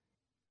lying.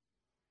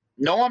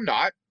 No, I'm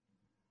not.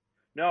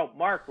 No,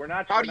 Mark, we're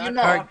not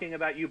talking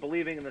about you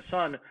believing in the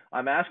sun.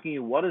 I'm asking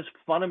you what is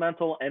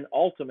fundamental and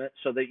ultimate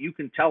so that you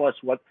can tell us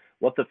what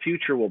the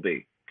future will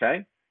be,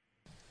 okay?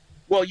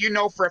 Well, you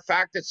know for a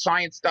fact that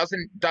science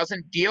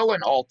doesn't deal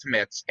in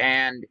ultimates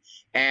and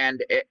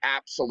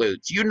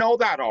absolutes. You know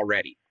that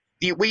already.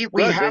 We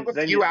have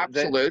a few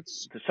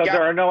absolutes.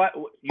 There are no.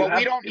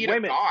 We don't need a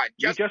God.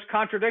 You just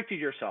contradicted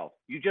yourself.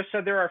 You just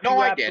said there are a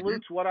few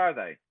absolutes. What are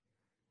they?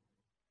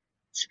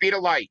 Speed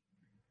of light.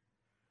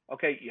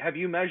 Okay, have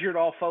you measured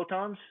all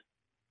photons?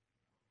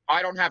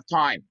 I don't have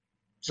time.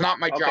 It's not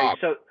my job.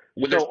 So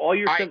all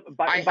your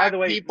by the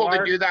way, people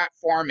Mark, to do that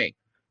for me.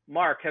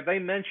 Mark, have they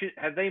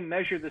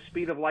measured the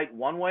speed of light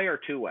one way or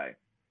two way?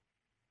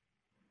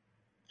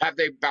 Have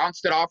they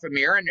bounced it off a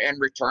mirror and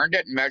returned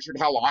it and measured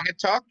how long it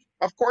took?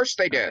 Of course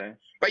they did. Okay.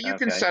 But you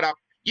can set up.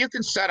 You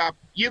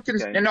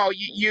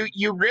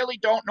really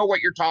don't know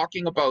what you're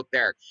talking about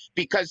there,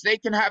 because they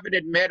can have an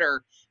emitter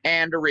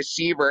and a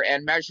receiver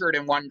and measure it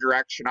in one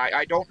direction.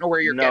 I don't know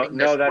where you're getting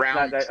this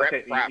round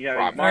trip crap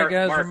from. All right,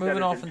 guys, we're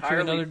moving off into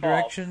another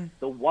direction.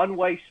 The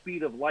one-way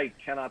speed of light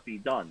cannot be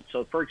done.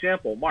 So, for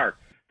example, Mark,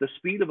 the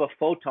speed of a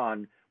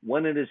photon,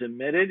 when it is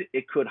emitted,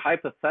 it could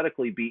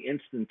hypothetically be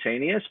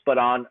instantaneous, but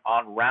on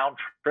round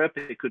trip,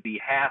 it could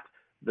be half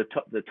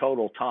the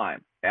total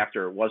time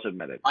after it was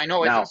emitted. I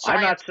know. Now, isn't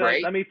science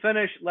great? Let me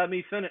finish.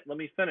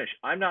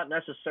 I'm not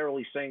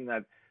necessarily saying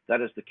that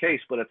is the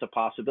case, but it's a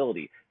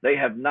possibility. They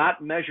have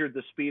not measured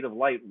the speed of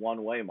light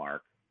one way,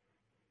 Mark.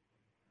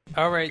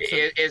 All right. So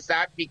is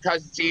that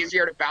because it's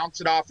easier to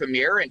bounce it off a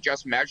mirror and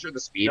just measure the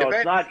speed of it?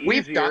 It's not easier.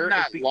 We've done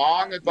that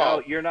long ago.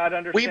 No, you're not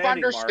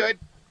understanding.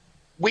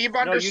 We've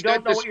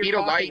understood the speed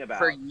of light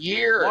for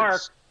years.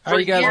 Mark, all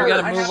right, guys, we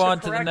got to move on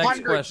to the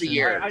next question.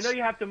 I know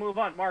you have to move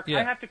on. Mark,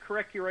 I have to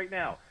correct you right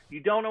now.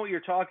 You don't know what you're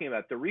talking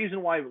about. The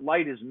reason why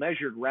light is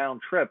measured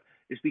round trip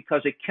is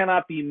because it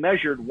cannot be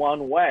measured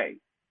one way.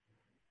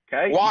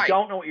 Okay? Why? You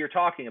don't know what you're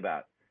talking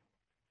about.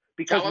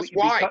 Tell us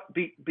why.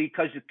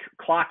 Because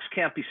clocks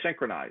can't be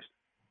synchronized.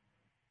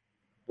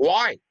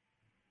 Why?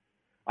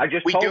 I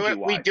just told you why.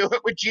 We do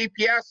it with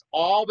GPS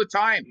all the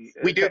time.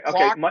 We do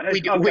clock. All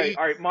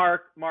right,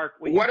 Mark.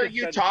 What are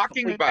you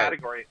talking about?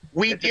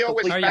 We deal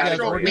with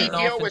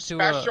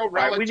special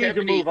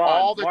relativity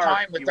all the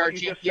time with our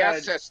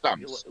GPS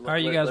systems. All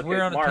right, you guys,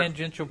 we're on a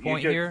tangential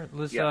point here.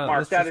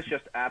 Mark, that is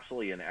just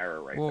absolutely an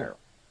error there.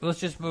 Let's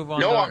just move on.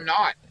 No, I'm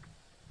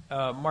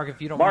not. Mark,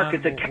 if you don't mind. Mark,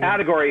 it's a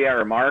category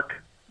error, Mark.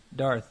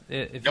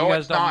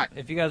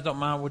 If you guys don't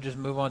mind, we'll just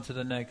move on to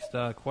the next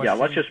question. Yeah,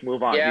 let's just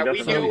move on. Yeah,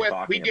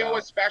 we deal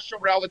with special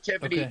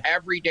relativity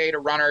every day to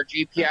run our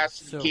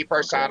GPS and keep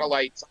our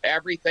satellites,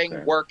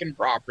 everything working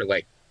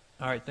properly.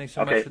 All right, thanks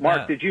so much for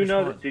Mark, that. did you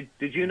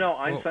know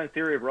Einstein's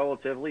theory of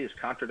relativity is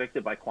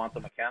contradicted by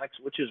quantum mechanics?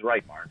 Which is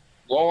right, Mark?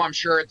 Well, I'm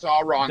sure it's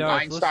all wrong.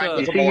 Einstein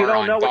was a moron. You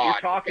don't know what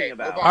you're talking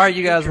about. All right,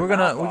 you guys, we're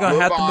gonna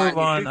have to move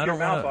on. I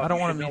don't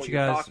want to meet you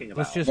guys.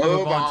 Let's just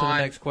move on to the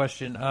next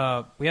question.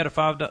 We had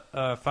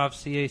a 5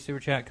 CA super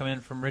chat come in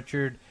from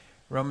Richard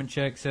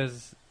Romanchek.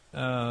 Says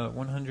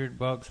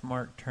 $100.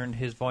 Mark turned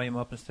his volume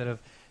up instead of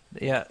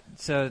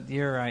So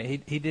you're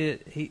right.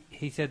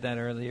 He said that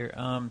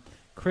earlier.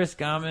 Chris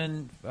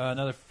Gaiman,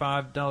 another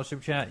 $5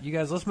 super chat. You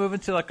guys, let's move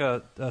into like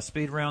a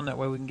speed round. That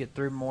way we can get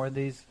through more of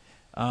these.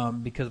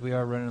 Because we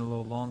are running a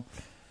little long.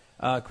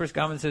 Chris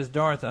Gottman says,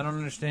 Darth, I don't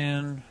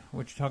understand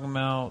what you're talking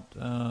about.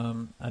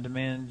 I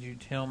demand you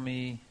tell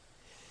me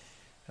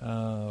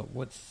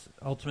what's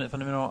ultimate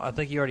fundamental. I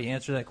think you already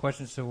answered that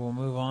question, so we'll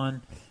move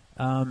on.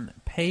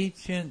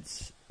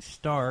 Patience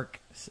Stark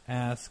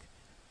asks,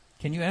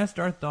 can you ask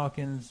Darth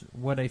Dawkins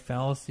what a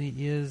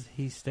fallacy is?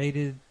 He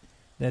stated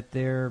that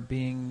there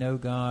being no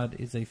God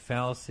is a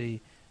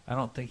fallacy. I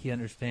don't think he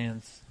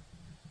understands.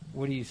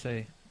 What do you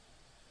say?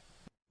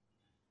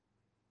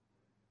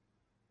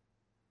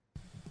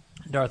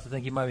 Darth, I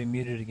think you might be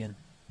muted again.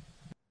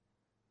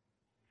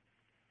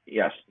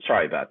 Yes,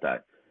 sorry about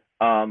that.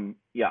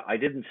 Yeah, I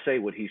didn't say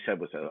what he said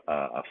was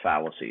a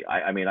fallacy.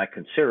 I mean, I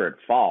consider it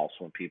false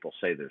when people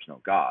say there's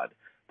no God,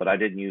 but I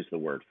didn't use the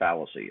word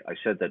fallacy. I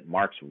said that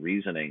Mark's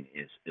reasoning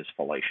is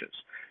fallacious.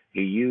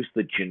 He used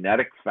the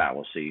genetic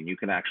fallacy, and you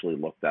can actually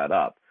look that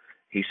up.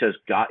 He says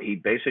God. He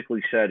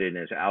basically said in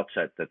his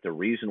outset that the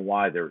reason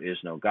why there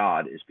is no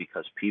God is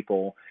because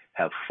people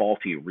have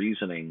faulty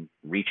reasoning,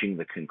 reaching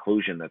the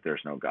conclusion that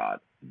there's no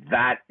God.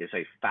 That is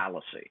a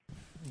fallacy.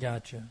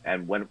 Gotcha.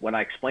 And when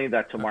I explained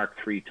that to Mark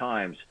 3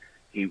 times,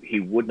 he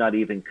would not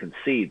even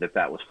concede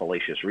that was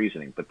fallacious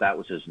reasoning, but that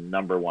was his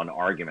number one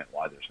argument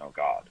why there's no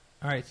God.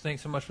 All right,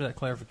 thanks so much for that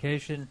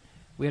clarification.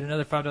 We had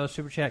another $5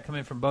 super chat come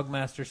in from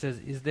Bugmaster. Says,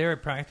 is there a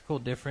practical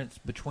difference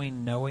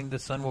between knowing the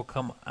sun will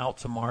come out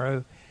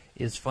tomorrow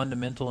is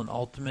fundamental and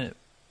ultimate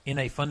in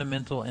a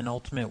fundamental and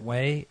ultimate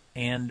way,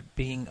 and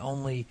being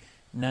only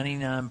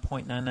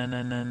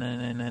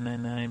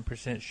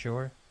 99.9999999%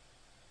 sure?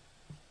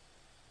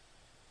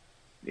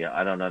 Yeah,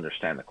 I don't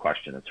understand the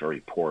question. It's very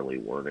poorly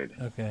worded.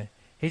 Okay.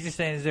 He's just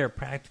saying, is there a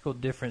practical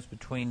difference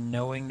between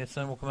knowing the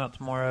sun will come out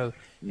tomorrow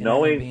and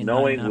knowing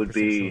would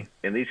be, sure?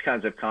 In these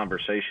kinds of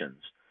conversations,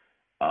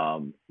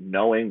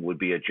 knowing would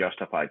be a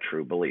justified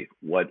true belief.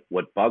 What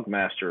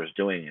Bugmaster is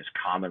doing is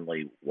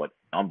commonly what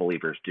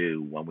unbelievers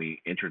do when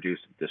we introduce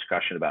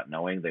discussion about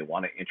knowing. They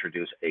want to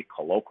introduce a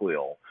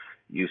colloquial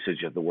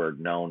usage of the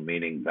word known,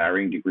 meaning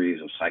varying degrees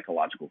of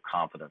psychological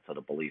confidence that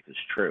a belief is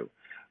true.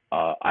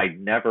 I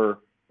never,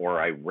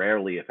 or I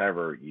rarely, if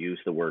ever, use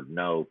the word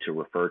know to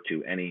refer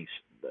to any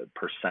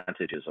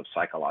percentages of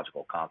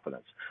psychological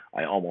confidence.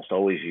 I almost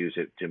always use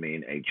it to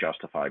mean a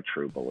justified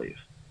true belief.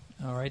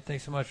 All right,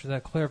 thanks so much for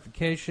that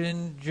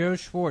clarification. Joe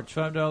Schwartz,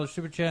 $5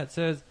 super chat,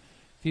 says,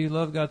 if you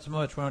love God so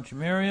much, why don't you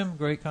marry him?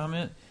 Great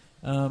comment.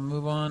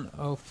 Move on.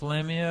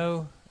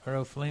 Oflamio,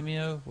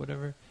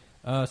 whatever.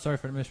 Sorry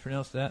if I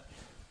mispronounced that.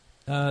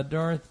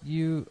 Darth,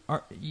 you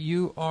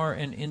are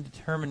an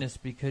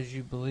indeterminist because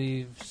you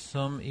believe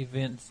some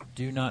events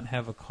do not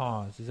have a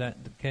cause. Is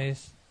that the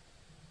case?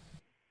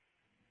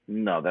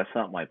 No, that's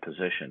not my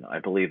position. I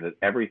believe that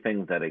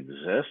everything that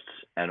exists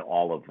and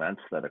all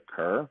events that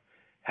occur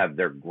have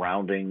their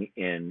grounding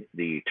in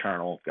the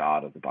eternal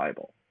God of the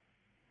Bible.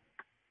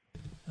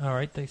 All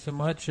right, thanks so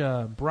much.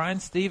 Brian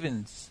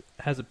Stevens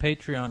has a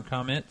Patreon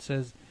comment,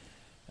 says,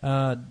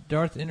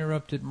 Darth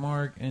interrupted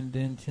Mark and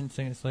then 10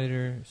 seconds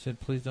later said,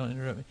 please don't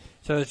interrupt me.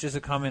 So it's just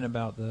a comment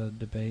about the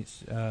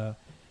debates.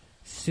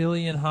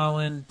 Cillian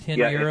Holland, 10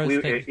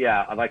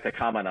 euros. I'd like to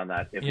comment on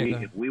that.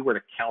 If we were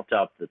to count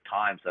up the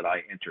times that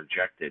I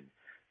interjected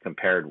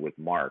compared with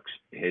Mark's,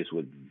 his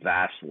would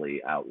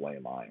vastly outweigh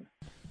mine.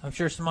 I'm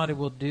sure somebody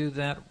will do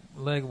that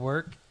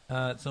legwork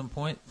at some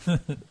point.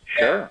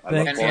 Sure.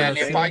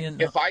 And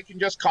if I can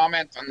just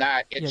comment on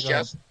that, it's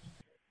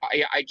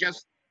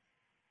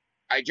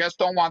I just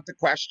don't want the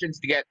questions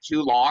to get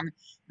too long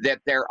that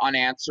they're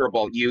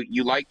unanswerable.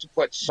 You like to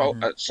put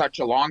such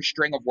a long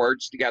string of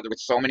words together with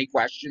so many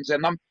questions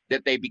in them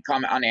that they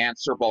become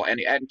unanswerable.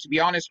 And to be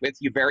honest with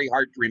you, very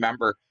hard to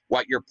remember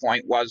what your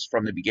point was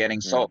from the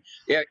beginning. So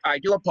I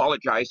do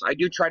apologize. I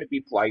do try to be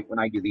polite when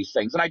I do these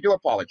things, and I do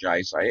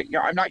apologize.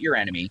 I'm not your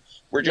enemy.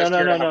 We're just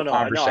here to have a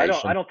conversation.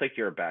 No, I don't think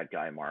you're a bad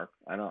guy, Mark.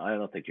 I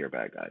don't think you're a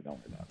bad guy. Don't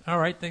worry about it. All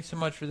right, thanks so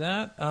much for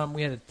that.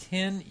 We had a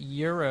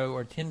 €10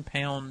 or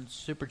 £10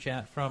 super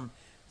chat from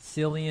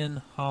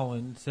Cillian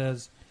Holland.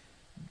 Says,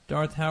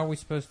 Darth, how are we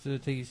supposed to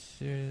take you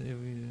seriously if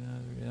we deny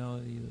the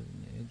reality of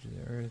the edge of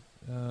the earth?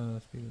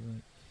 Speed of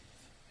light.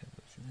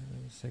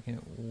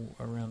 Second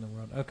around the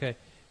world. Okay.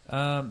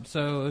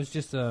 So it was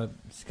just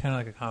it's kind of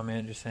like a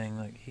comment, just saying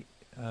like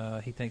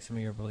he thinks some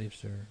of your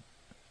beliefs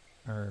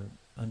are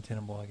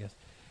untenable, I guess.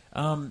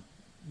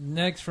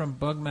 Next from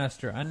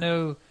Bugmaster, I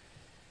know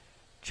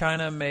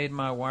China made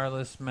my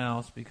wireless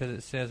mouse because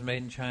it says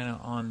 "Made in China"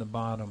 on the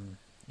bottom.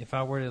 If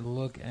I were to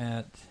look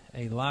at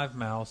a live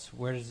mouse,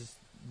 where does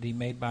the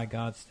 "Made by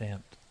God"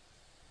 stamped?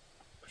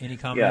 Any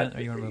comment? Yeah,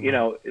 or you want to move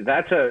on?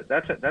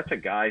 That's a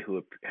guy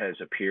who has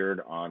appeared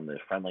on the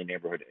Friendly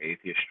Neighborhood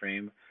Atheist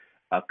stream.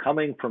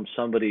 Coming from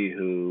somebody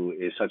who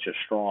is such a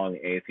strong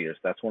atheist,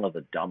 that's one of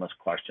the dumbest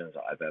questions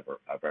I've ever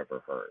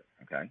heard.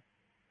 Okay,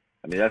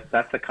 I mean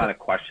that's the kind of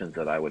questions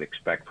that I would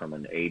expect from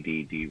an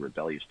ADD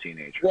rebellious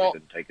teenager who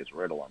didn't take his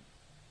Ritalin.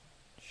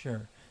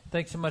 Sure.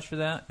 Thanks so much for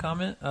that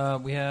comment.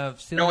 We have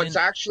Cillian. No, it's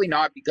actually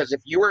not, because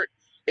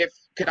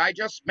could I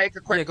just make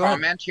a quick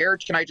comment here?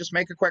 Can I just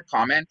make a quick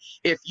comment?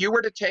 If you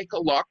were to take a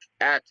look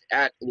at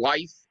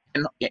life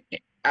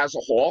as a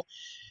whole,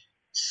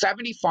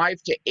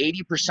 75 to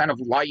 80% of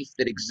life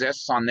that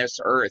exists on this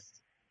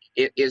earth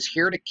is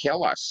here to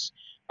kill us.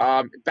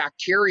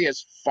 Bacteria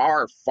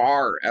far,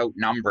 far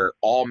outnumber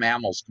all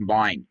mammals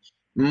combined.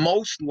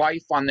 Most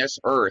life on this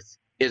earth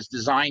is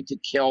designed to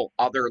kill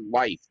other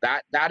life.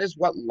 That is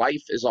what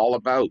life is all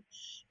about.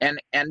 And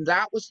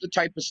that was the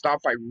type of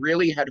stuff I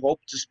really had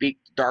hoped to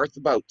speak to Darth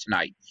about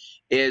tonight.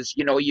 Is,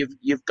 you know,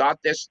 you've got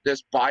this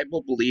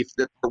Bible belief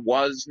that there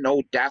was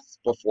no death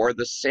before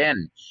the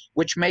sin,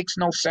 which makes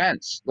no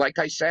sense. Like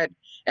I said,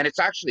 and it's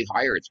actually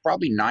higher. It's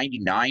probably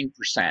 99%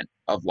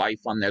 of life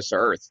on this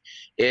earth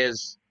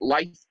is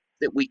life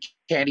that we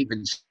can't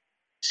even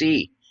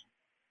see.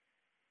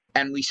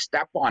 And we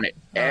step on it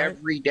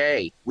every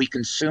day. We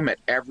consume it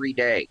every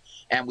day,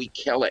 and we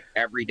kill it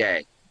every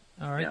day.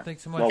 All right,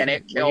 thanks so much. Well, and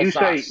it kills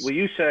us.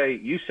 You say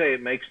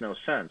it makes no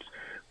sense,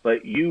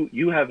 but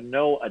you have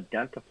no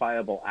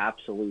identifiable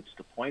absolutes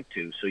to point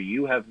to, so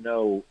you have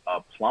no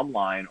plumb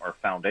line or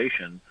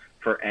foundation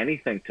for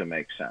anything to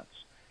make sense.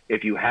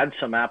 If you had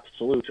some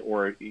absolutes,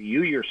 or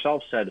you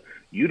yourself said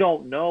you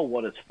don't know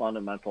what is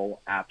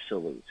fundamental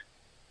absolute,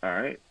 all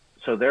right?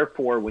 So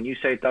therefore, when you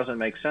say it doesn't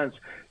make sense,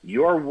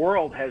 your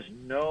world has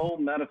no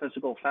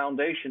metaphysical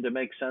foundation to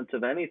make sense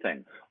of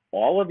anything.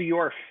 All of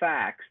your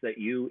facts that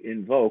you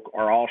invoke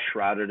are all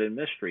shrouded in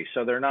mystery,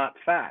 so they're not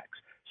facts.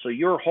 So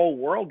your whole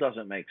world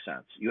doesn't make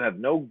sense. You have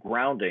no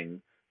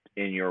grounding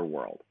in your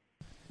world.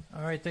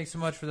 All right, thanks so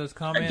much for those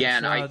comments.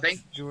 Again, I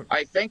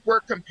think we're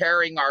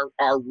comparing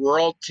our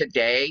world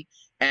today,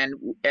 and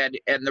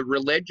the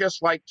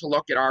religious like to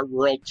look at our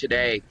world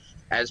today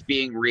as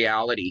being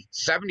reality.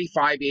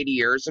 75, 80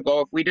 years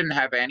ago, if we didn't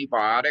have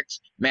antibiotics,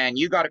 man,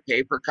 you got a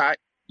paper cut,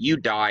 you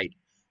died.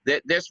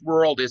 This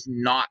world is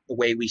not the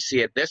way we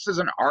see it. This is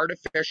an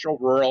artificial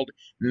world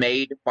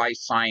made by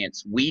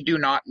science. We do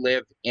not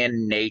live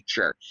in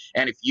nature.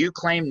 And if you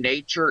claim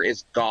nature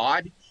is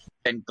God,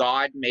 then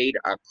God made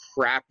a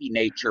crappy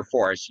nature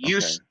for us. You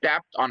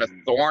stepped on a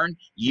thorn,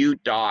 you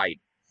died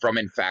from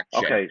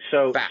infection. Okay,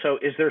 so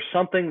is there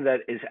something that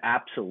is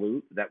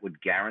absolute that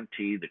would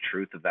guarantee the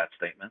truth of that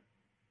statement?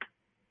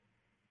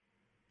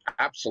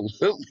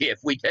 Absolutely. If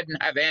we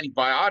didn't have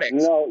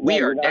antibiotics,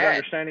 we are dead. You're not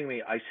understanding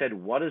me. I said,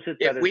 what is it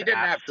that is absolute? If we didn't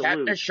have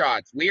tetanus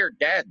shots, we are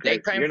dead. They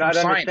came You're from not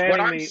science. understanding What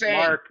I'm me,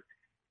 saying,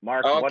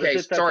 Mark, okay, what is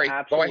it that's sorry,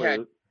 absolute? go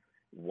ahead.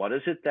 What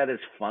is it that is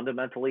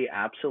fundamentally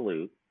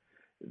absolute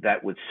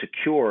that would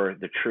secure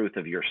the truth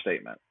of your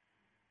statement?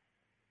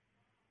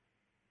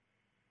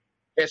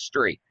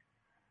 History.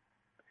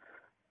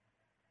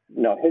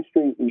 No,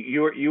 history.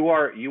 You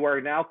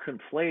are now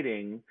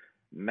conflating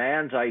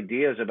man's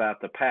ideas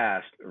about the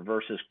past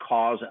versus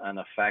cause and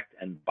effect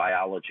and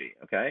biology.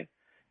 Okay,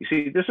 you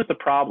see, this is the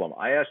problem.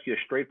 I ask you a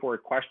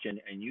straightforward question,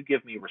 and you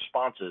give me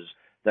responses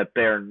that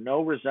bear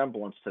no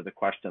resemblance to the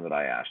question that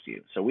I asked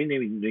you. So we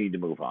need to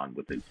move on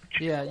with it.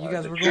 Yeah, you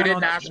guys,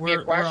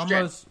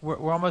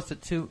 we're almost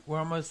at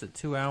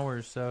 2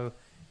 hours, so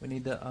we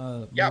need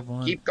to move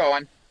on. Keep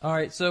going. All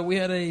right, so we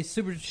had a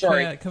super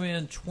chat come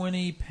in.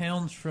 20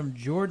 pounds from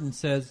Jordan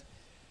says,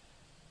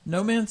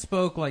 "No man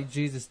spoke like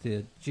Jesus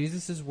did.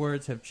 Jesus'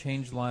 words have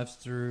changed lives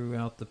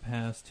throughout the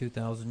past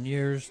 2,000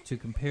 years. To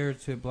compare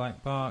to a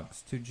black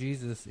box to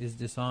Jesus is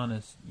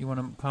dishonest." You want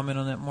to comment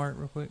on that, Mark,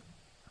 real quick?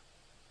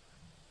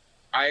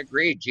 I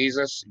agree.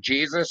 Jesus,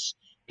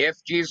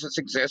 if Jesus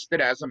existed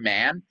as a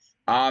man,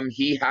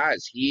 he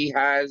has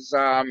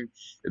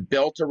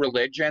built a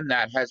religion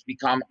that has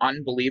become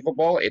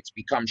unbelievable. It's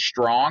become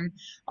strong.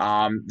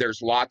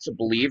 There's lots of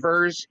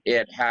believers.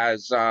 It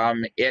has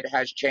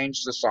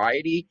changed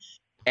society,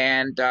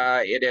 and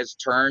it has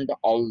turned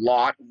a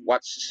lot of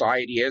what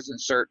society is in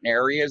certain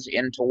areas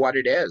into what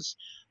it is.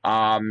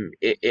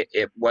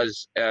 It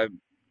was an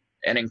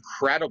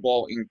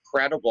incredible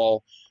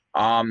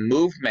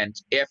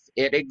movement if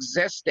it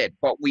existed,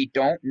 but we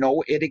don't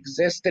know it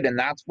existed, and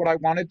that's what I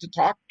wanted to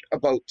talk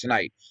about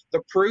tonight.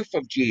 The proof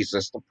of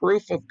Jesus, the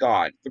proof of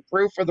God, the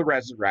proof of the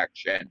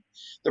resurrection,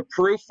 the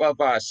proof of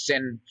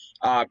sin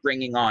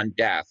bringing on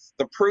death,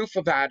 the proof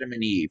of Adam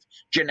and Eve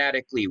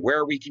genetically,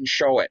 where we can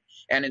show it.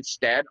 And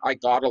instead, I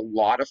got a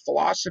lot of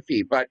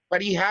philosophy, but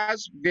he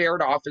has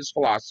veered off his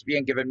philosophy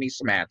and given me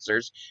some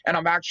answers, and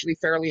I'm actually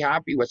fairly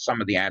happy with some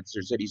of the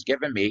answers that he's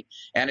given me.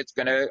 And it's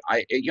gonna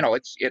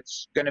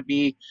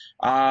be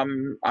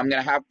I'm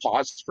gonna have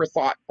pause for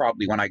thought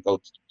probably when I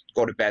go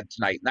to bed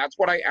tonight, and that's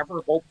what I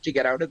ever hope to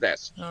get out of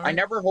this. Right. I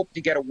never hope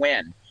to get a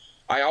win.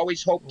 I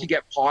always hope to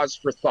get pause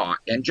for thought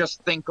and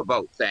just think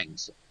about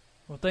things.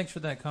 Well, thanks for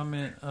that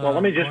comment. Well,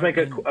 let me just make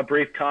a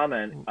brief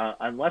comment.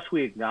 Unless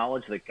we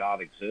acknowledge that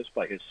God exists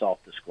by his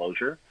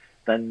self-disclosure,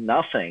 then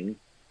nothing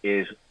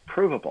is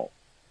provable.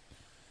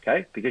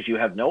 Okay? Because you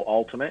have no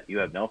ultimate, you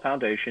have no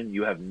foundation,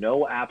 you have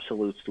no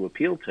absolutes to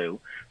appeal to.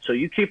 So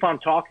you keep on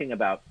talking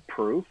about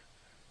proof,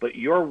 but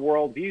your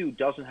worldview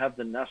doesn't have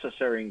the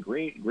necessary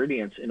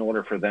ingredients in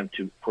order for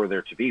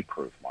there to be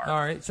proof, Mark. All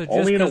right. So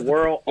only in a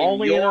world. Let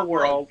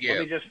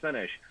me just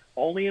finish.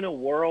 Only in a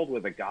world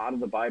where the God of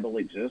the Bible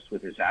exists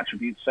with his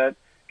attribute set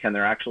can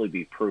there actually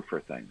be proof for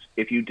things?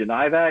 If you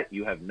deny that,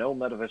 you have no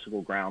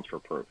metaphysical grounds for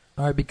proof.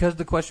 All right, because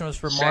the question was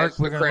for Mark,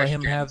 we're going to let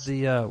him have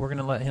Christians. we're going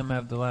to let him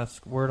have the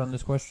last word on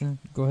this question.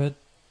 Go ahead.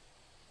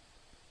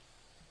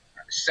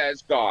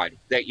 Says God,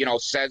 that,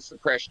 says the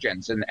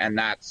Christians, and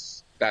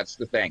that's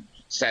the thing.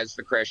 Says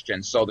the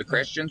Christians. So the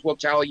Christians will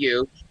tell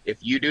you, if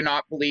you do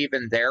not believe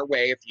in their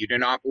way, if you do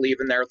not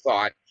believe in their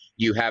thought,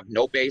 you have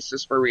no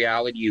basis for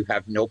reality. You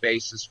have no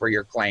basis for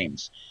your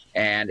claims,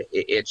 and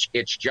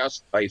it's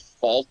just a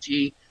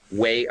faulty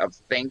way of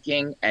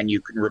thinking. And you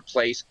can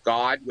replace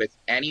God with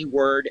any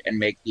word and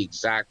make the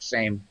exact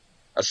same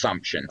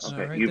assumptions.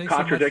 Okay, right, you've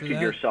contradicted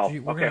yourself.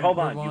 Okay, hold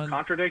on. You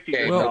contradicted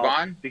Okay, yourself move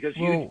on. because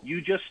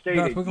you just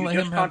stated we're gonna you let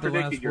just him have the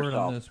last contradicted word on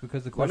yourself. this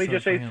because the Let question me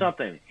just was for say him.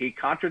 something. He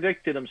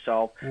contradicted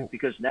himself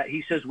because now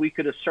he says we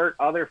could assert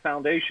other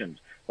foundations.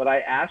 But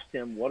I asked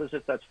him, what is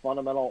it that's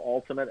fundamental,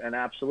 ultimate, and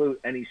absolute?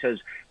 And he says,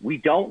 we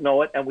don't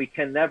know it and we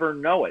can never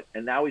know it.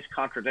 And now he's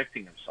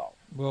contradicting himself.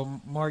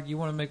 Well, Mark, you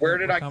want to make Where one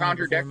did more I comment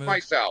contradict before we move?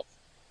 myself?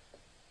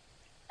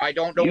 I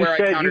don't know You where I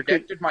said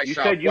contradicted myself. You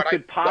said you What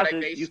could I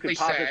posit basically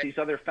posit said- these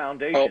other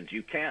foundations.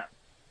 You can't.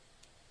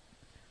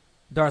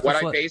 Darth, What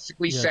let's I let-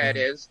 basically yeah, said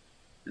go ahead. is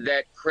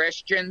that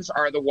Christians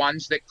are the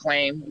ones that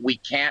claim we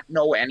can't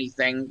know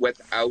anything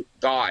without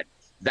God.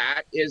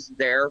 That is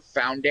their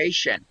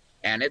foundation,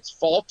 and it's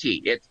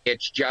faulty.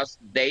 It's just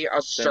they Then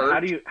assert.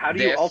 how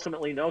do you this.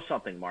 ultimately know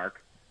something,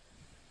 Mark?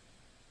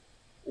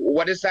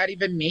 What does that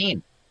even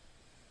mean?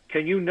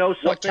 Can you know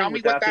something Tell me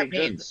without what that the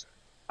existence? means.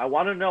 I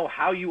want to know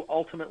how you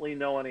ultimately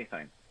know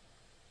anything.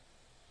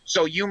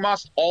 So you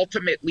must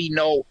ultimately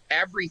know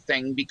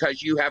everything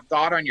because you have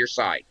God on your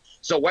side.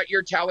 So what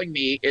you're telling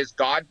me is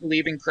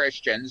God-believing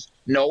Christians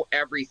know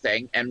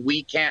everything, and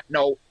we can't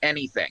know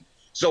anything.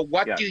 So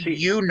what do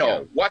you know?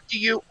 Yeah. What do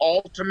you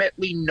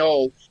ultimately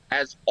know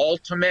as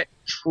ultimate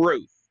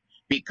truth?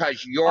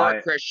 Because you're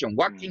a Christian.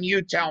 What can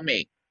you tell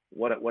me?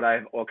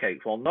 Okay,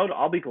 well,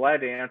 I'll be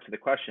glad to answer the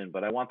question,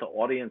 but I want the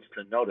audience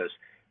to notice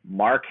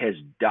Mark has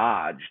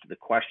dodged the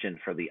question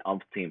for the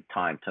umpteenth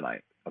time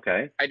tonight.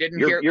 Okay, I didn't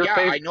hear.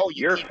 I know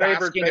you keep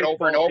asking it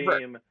over and over.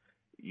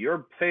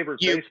 Your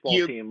favorite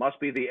baseball team must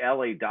be the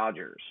LA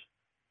Dodgers.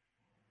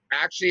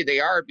 Actually, they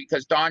are,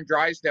 because Don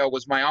Drysdale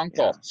was my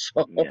uncle.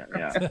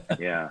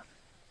 Yeah.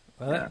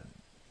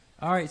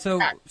 All right, so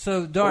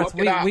Darth,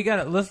 we got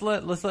it. Let's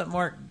let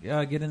Mark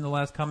get in the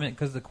last comment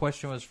because the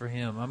question was for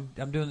him.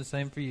 I'm doing the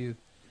same for you.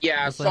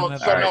 Yeah.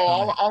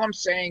 All I'm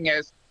saying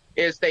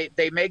is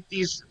they make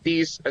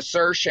these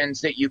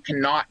assertions that you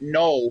cannot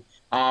know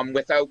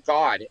without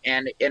God,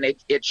 and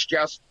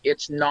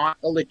it's not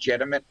a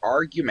legitimate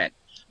argument.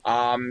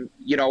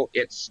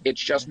 It's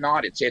just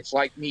not. It's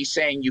like me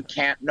saying you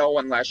can't know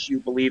unless you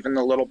believe in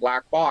the little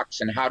black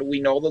box. And how do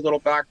we know the little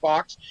black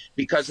box?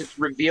 Because it's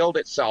revealed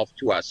itself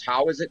to us.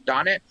 How has it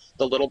done it?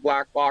 The little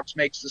black box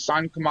makes the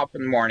sun come up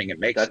in the morning. It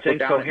makes it go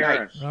down at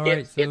night. All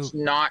right, it's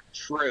not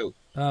true.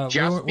 we're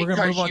Just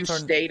because you to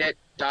state it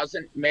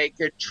doesn't make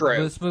it true.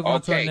 Let's move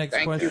on to our next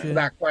question. Thank you for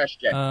that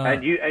question.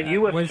 And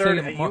you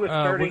asserting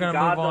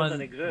God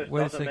doesn't exist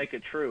doesn't make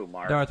it true,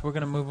 Mark. Darth, we're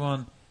going to move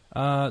on.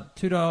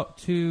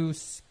 Two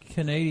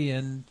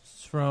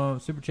Canadians from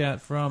Super Chat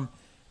from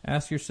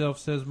Ask Yourself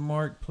says,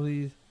 Mark,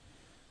 please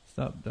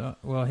stop.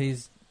 Well,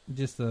 he's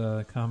just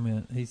a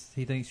comment. He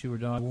thinks you were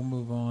dog. We'll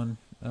move on.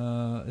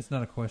 It's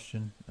not a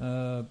question.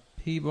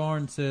 P.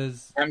 Barnes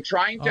says, I'm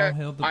trying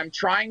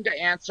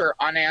to answer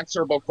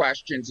unanswerable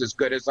questions as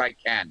good as I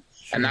can.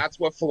 Sure. And that's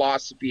what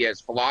philosophy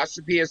is.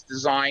 Philosophy is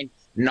designed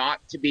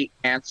not to be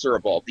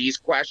answerable. These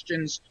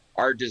questions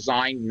are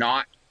designed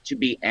not to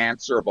be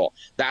answerable.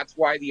 That's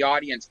why the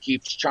audience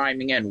keeps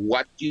chiming in.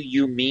 What do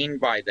you mean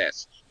by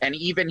this? And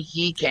even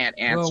he can't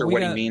answer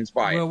what he means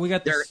by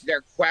it.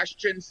 They're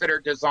questions that are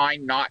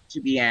designed not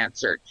to be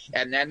answered.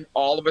 And then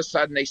all of a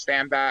sudden they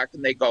stand back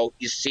and they go,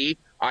 you see,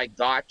 I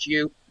got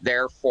you,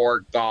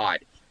 therefore God.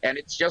 And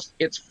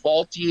it's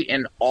faulty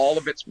in all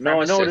of its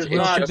premises. No, it is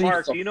not.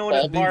 Mark, do you know what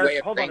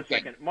hold on a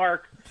second.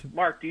 Mark,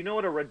 do you know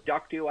what a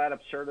reductio ad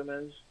absurdum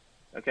is?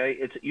 Okay,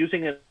 it's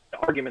using an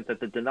argument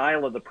that the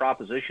denial of the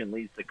proposition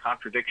leads to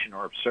contradiction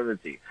or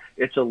absurdity.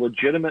 It's a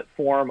legitimate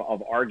form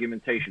of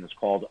argumentation. It's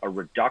called a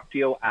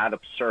reductio ad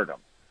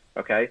absurdum.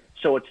 Okay,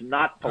 so it's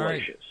not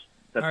fallacious.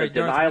 That the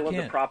denial of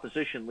the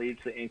proposition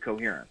leads to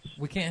incoherence.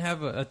 We can't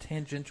have a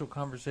tangential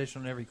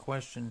conversation on every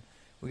question.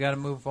 We got to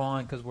move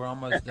on because we're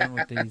almost done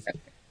with these.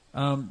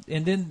 And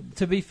then,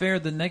 to be fair,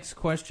 the next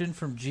question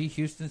from G.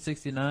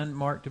 Houston69,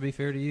 Mark, to be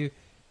fair to you,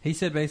 he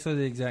said basically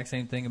the exact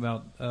same thing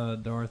about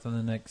Darth on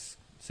the next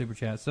Super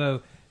Chat.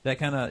 So that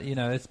kind of,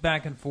 it's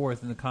back and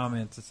forth in the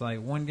comments. It's like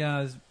one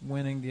guy's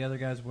winning, the other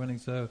guy's winning.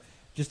 So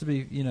just to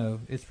be,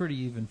 it's pretty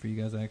even for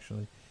you guys,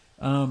 actually.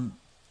 Bugmaster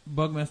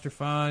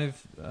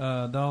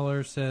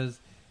 $5 says,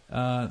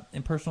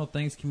 impersonal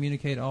things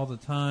communicate all the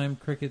time.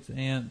 Crickets,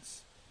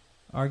 ants,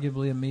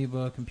 arguably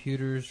amoeba,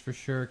 computers for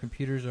sure.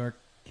 Computers are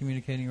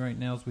communicating right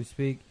now as we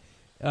speak.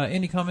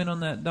 Any comment on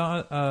that,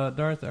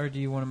 Darth, or do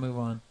you want to move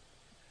on?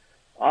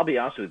 I'll be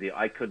honest with you.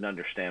 I couldn't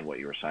understand what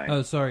you were saying.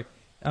 Oh, sorry.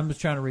 I'm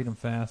just trying to read them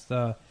fast.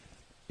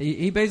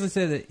 He basically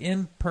said that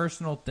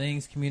impersonal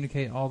things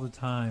communicate all the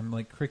time,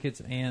 like crickets,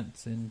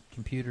 ants, and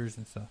computers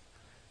and stuff.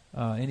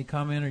 Any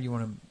comment, or you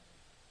want to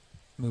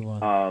move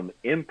on?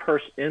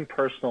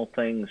 Impersonal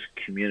things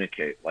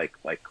communicate like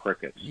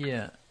crickets.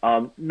 Yeah.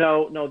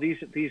 No.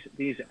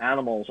 These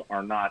animals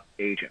are not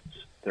agents.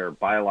 They're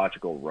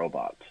biological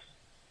robots.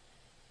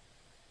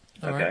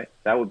 Okay. Right.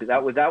 That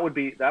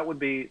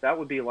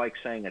would be like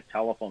saying a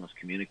telephone is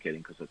communicating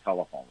because the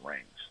telephone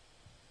rings.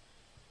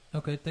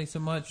 Okay. Thanks so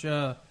much,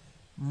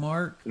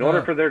 Mark. In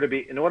order for there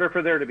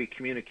to be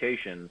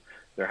communication,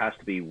 there has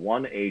to be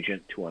one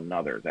agent to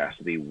another. There has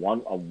to be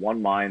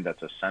one mind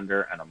that's a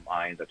sender and a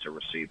mind that's a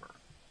receiver.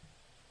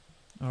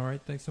 All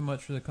right. Thanks so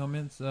much for the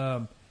comments.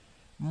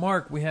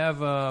 Mark, we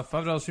have a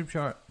 $5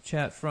 super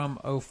chat from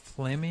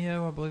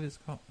Oflamio, I believe it's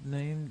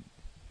named.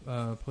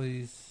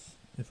 Please,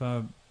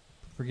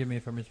 forgive me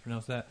if I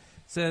mispronounced that.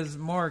 It says,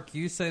 Mark,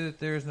 you say that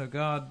there is no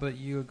God, but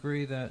you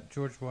agree that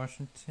George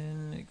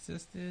Washington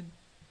existed?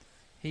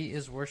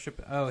 He's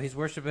worshipped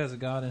as a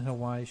god in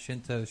Hawaii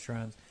Shinto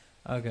shrines.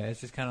 Okay,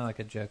 it's just kind of like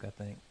a joke, I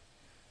think.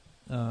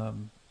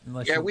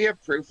 We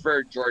have proof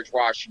for George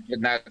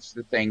Washington. That's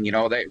the thing,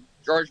 that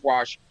George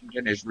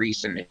Washington is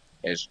recent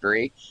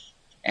history,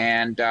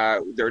 and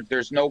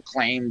there's no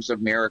claims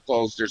of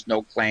miracles. There's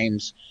no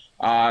claims.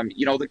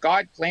 The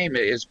God claim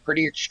is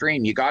pretty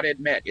extreme. You got to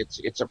admit,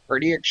 it's a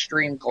pretty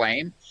extreme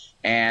claim,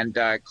 and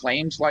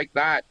claims like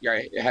that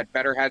had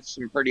better had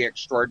some pretty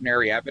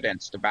extraordinary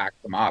evidence to back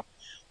them up,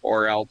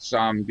 or else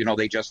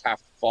they just have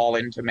to fall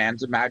into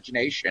man's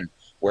imagination.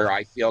 Where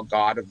I feel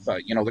God of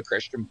the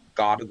Christian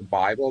God of the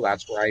Bible,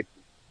 that's where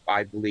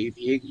I believe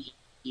he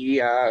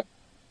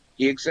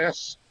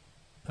exists.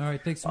 All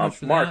right, thanks so much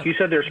for Mark, that. you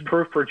said there's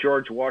proof for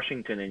George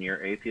Washington in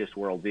your atheist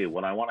worldview.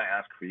 What I want to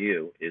ask for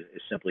you is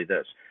simply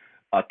this.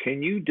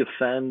 Can you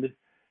defend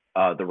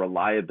the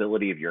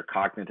reliability of your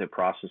cognitive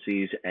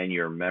processes and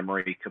your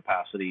memory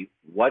capacity?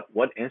 What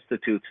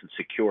institutes and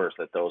secures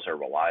that those are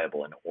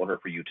reliable in order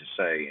for you to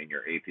say in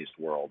your atheist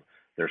world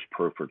there's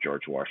proof for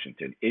George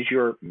Washington? Is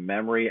your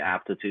memory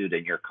aptitude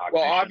and your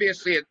cognition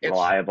obviously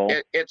reliable?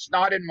 It's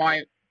not in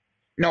my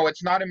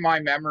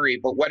memory,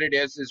 but what it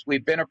is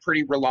we've been a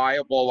pretty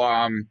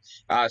reliable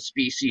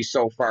species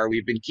so far.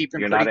 We've been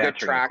keeping pretty good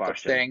track of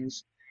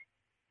things.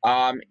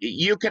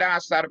 You could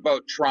ask that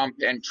about Trump,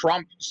 and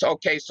Trump. So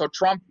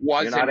Trump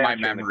was in my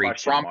memory.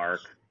 Trump.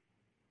 Mark.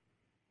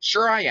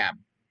 Sure, I am.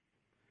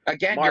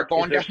 Again, Mark, you're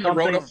going down the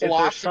road of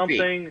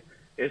philosophy.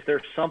 Is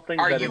there something?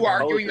 Are you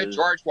arguing that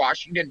George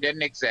Washington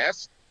didn't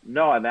exist?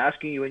 No, I'm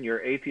asking you in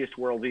your atheist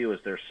worldview, is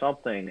there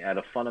something at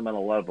a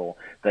fundamental level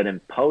that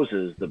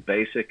imposes the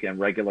basic and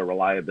regular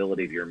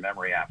reliability of your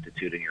memory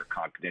aptitude and your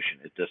cognition?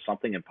 Does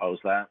something impose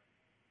that?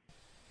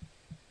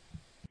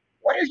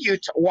 What are you?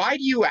 Why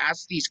do you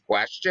ask these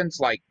questions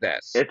like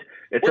this?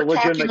 It's a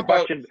legitimate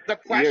question. The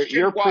question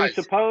you're was.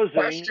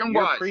 Presupposing.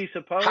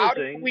 How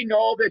do we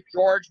know that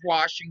George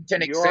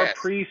Washington exists?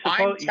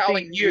 I'm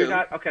telling you.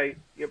 Okay,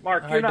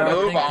 Mark, you're not.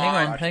 Move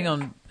on. Hang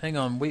on.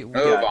 Move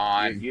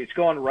on. It's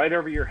going right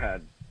over your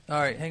head. All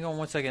right, hang on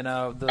one second.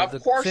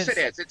 Of course it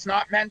is. It's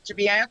not meant to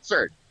be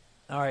answered.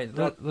 All right,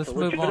 let's move on. It's a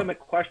legitimate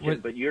question,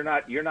 but you're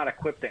not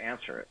equipped to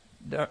answer it.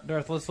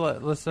 Darth, let's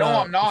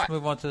I'm not. Let's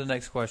move on to the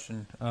next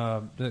question.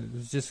 It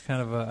was just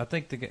kind of I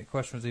think the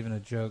question was even a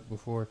joke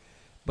before,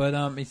 but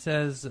he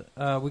says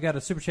we got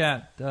a super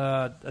chat,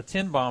 a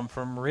 10 bomb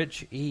from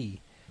Rich E.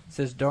 It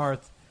says,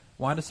 Darth,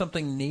 why does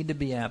something need to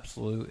be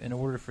absolute in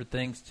order for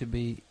things to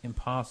be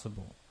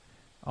impossible?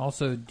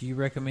 Also, do you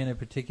recommend a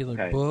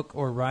particular book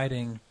or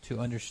writing to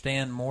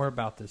understand more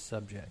about this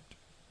subject?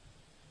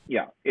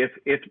 Yeah,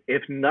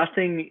 if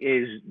nothing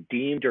is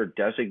deemed or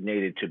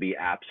designated to be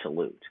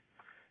absolute,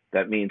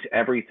 that means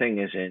everything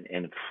is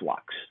in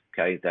flux,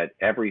 okay? That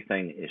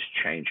everything is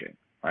changing,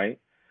 right?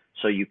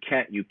 So you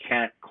can't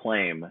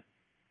claim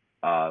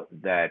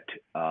that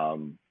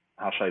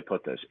how shall I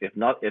put this? If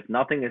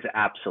nothing is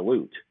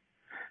absolute,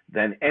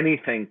 then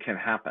anything can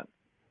happen.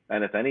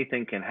 And if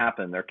anything can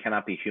happen, there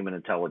cannot be human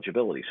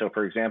intelligibility. So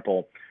for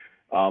example,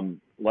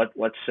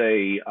 let's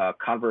say a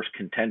converse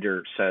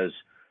contender says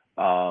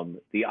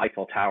the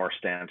Eiffel Tower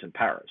stands in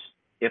Paris.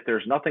 If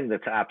there's nothing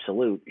that's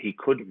absolute, he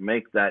couldn't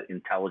make that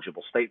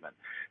intelligible statement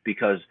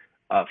because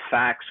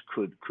facts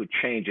could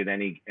change at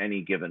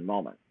any given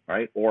moment,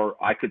 right? Or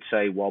I could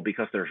say, well,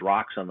 because there's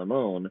rocks on the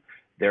moon,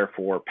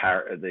 therefore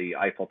the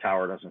Eiffel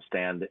Tower doesn't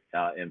stand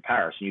in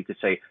Paris. And you could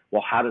say,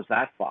 well, how does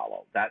that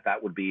follow?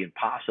 That would be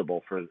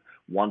impossible for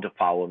one to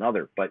follow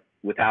another. But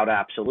without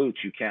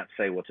absolutes, you can't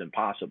say what's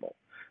impossible.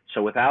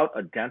 So without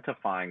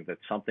identifying that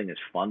something is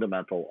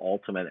fundamental,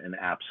 ultimate, and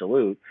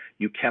absolute,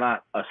 you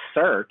cannot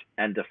assert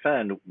and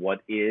defend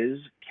what is,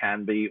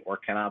 can be, or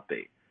cannot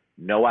be.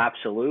 No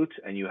absolutes,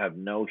 and you have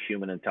no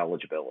human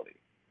intelligibility.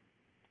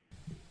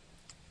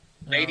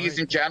 Ladies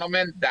and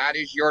gentlemen, that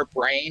is your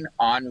brain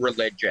on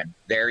religion.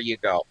 There you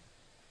go.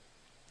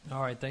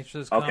 All right, thanks for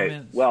this comment.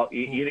 comment. Well,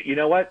 you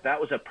know what? That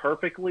was a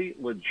perfectly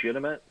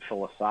legitimate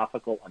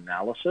philosophical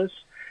analysis.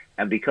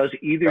 And because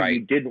either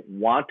you didn't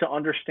want to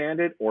understand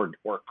it or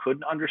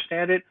couldn't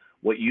understand it,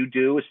 What you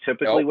do is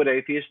typically Nope. what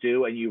atheists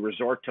do, and you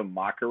resort to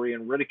mockery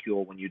and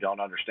ridicule when you don't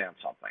understand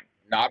something.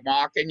 Not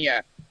mocking you.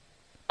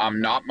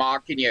 I'm not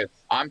mocking you.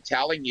 I'm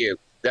telling you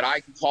that I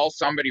can call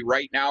somebody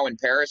right now in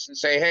Paris and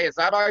say, hey, is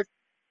that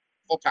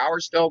Eiffel Tower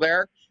still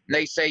there? And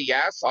they say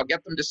yes. I'll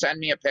get them to send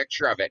me a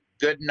picture of it.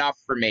 Good enough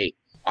for me.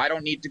 I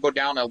don't need to go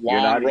down a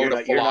long road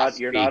of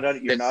philosophy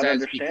that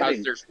says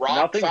because there's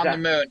rocks on the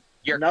moon,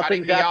 you're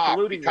cutting me off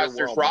because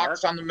there's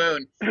rocks on the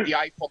moon, the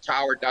Eiffel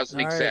Tower doesn't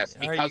exist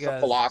because of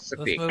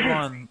philosophy. Let's move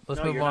on.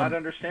 You're not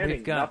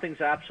understanding.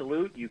 Nothing's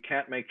absolute. You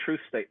can't make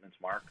truth statements,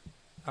 Mark.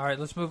 All right,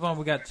 let's move on.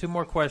 We got 2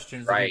 more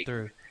questions to get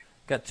through.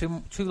 Got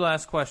two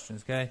last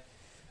questions, okay?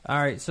 All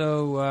right,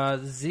 so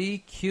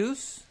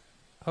ZQs,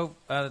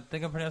 I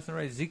think I'm pronouncing it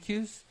right,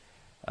 ZQs,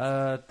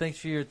 thanks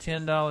for your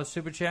 $10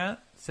 super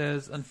chat.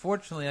 Says,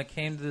 unfortunately, I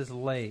came to this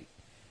late,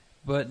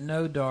 but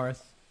no,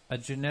 Darth, a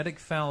genetic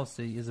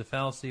fallacy is a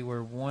fallacy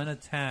where one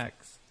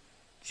attacks,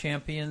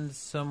 champions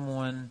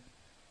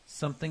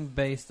something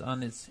based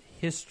on its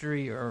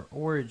history or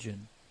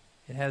origin.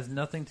 It has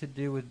nothing to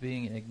do with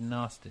being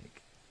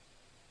agnostic.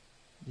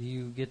 Do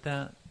you get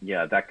that?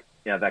 Yeah, that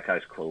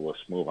guy's clueless.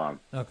 Move on.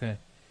 Okay.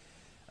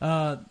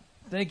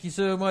 Thank you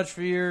so much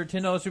for your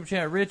 $10 super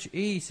chat. Rich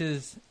E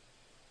says,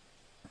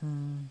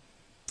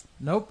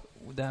 nope,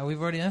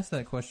 we've already asked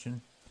that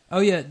question. Oh,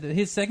 yeah,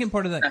 his second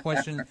part of that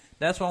question,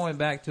 that's why I went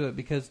back to it,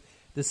 because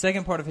the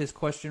second part of his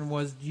question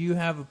was, do you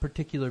have a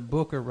particular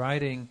book or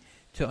writing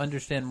to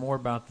understand more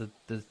about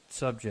the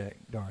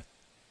subject, Darth?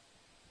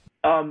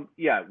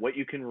 Yeah, what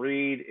you can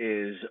read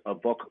is a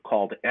book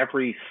called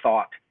Every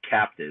Thought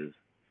Captive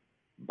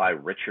by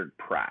Richard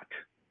Pratt.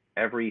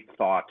 Every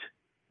Thought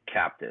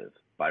Captive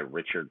by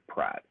Richard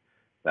Pratt.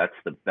 That's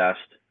the best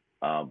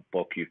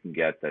book you can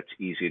get that's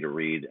easy to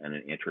read and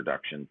an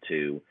introduction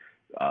to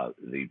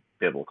the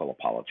biblical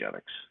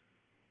apologetics.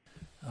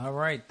 All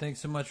right, thanks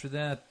so much for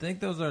that. I think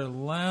those are our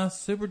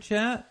last super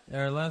chat,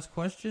 our last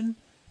question.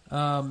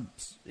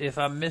 If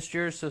I missed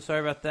yours, so sorry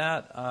about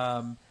that.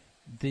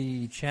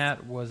 The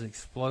chat was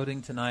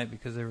exploding tonight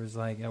because there was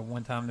at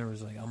one time there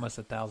was almost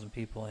 1,000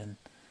 people in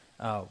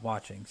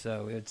watching,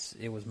 so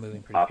it was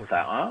moving pretty quickly.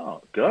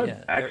 Oh, good,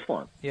 yeah,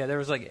 excellent. There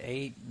was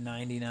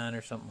 899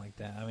 or something like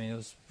that. I mean, it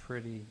was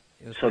pretty.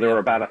 So there were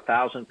about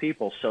 1,000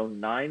 people. So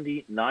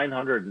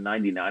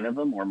 999 of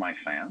them were my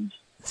fans.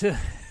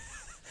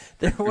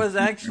 There was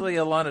actually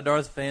a lot of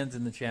Darth fans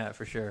in the chat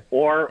for sure.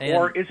 Or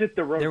is it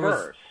the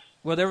reverse?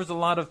 There was a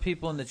lot of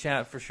people in the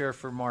chat for sure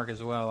for Mark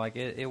as well.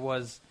 It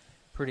was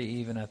pretty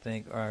even, I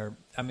think. Or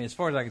I mean, as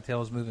far as I could tell, it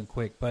was moving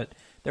quick. But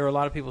there were a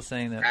lot of people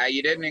saying that.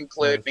 You didn't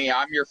include me.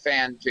 I'm your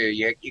fan too.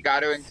 You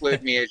got to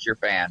include me as your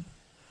fan.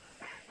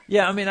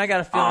 Yeah, I mean, I got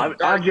a feeling.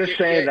 I'm just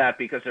saying that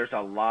because there's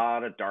a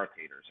lot of Darth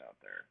haters out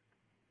there.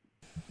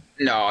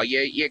 No,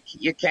 you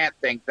can't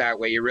think that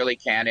way. You really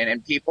can't.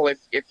 And people,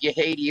 if you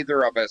hate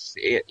either of us,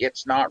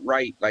 it's not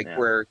right.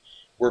 We're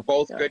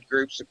both good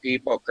groups of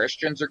people.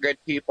 Christians are good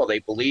people. They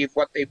believe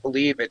what they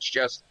believe. It's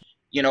just,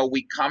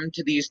 we come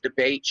to these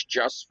debates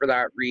just for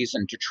that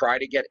reason, to try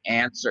to get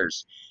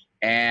answers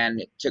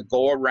and to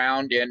go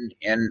around in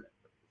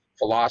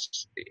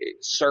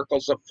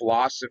circles of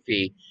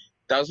philosophy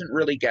doesn't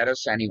really get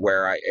us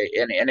anywhere.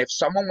 And if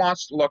someone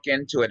wants to look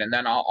into it, and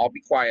then I'll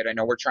be quiet. I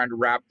know we're trying to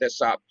wrap this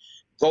up.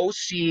 Go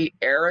see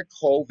Eric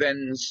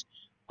Hovind's.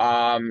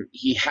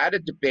 He had a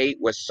debate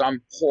with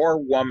some poor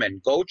woman.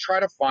 Go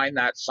try to find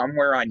that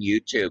somewhere on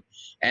YouTube.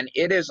 And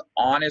it is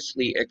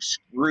honestly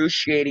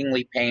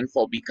excruciatingly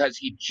painful because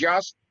he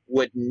just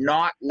would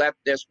not let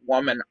this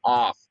woman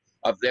off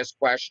of this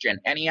question.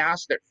 And he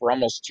asked it for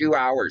almost 2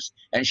 hours.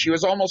 And she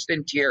was almost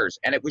in tears.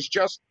 And it was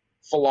just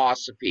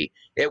philosophy.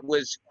 It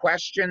was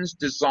questions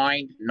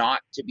designed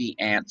not to be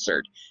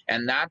answered.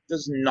 And that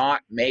does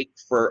not make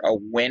for a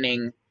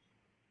winning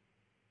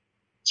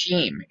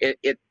team.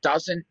 It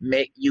doesn't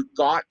make. You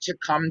got to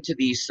come to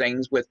these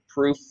things with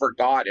proof for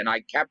God, and I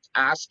kept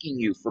asking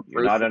you for proof.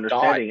 You're not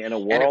understanding. God. In a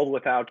world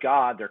without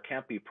God, there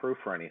can't be proof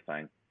for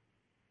anything.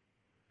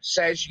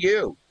 Says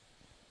you.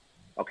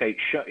 Okay,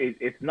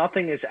 if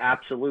nothing is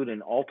absolute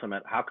and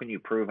ultimate, how can you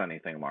prove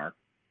anything, Mark?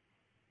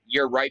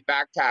 You're right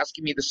back to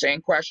asking me the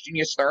same question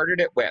you started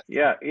it with.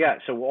 Yeah.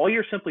 So all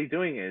you're simply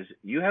doing is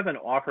you haven't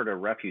offered a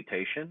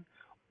refutation.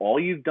 All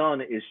you've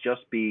done is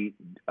just be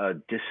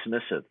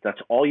dismissive. That's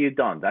all you've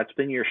done. That's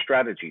been your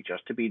strategy,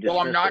 just to be dismissive. Well,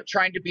 I'm not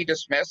trying to be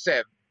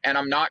dismissive, and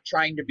I'm not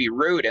trying to be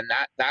rude, and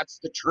that's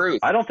the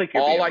truth. I don't think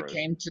you're being rude. All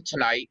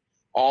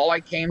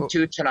I came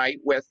to tonight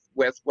with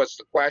was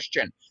the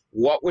question,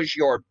 what was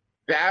your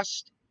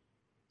best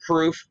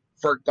proof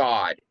for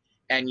God?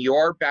 And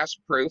your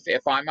best proof,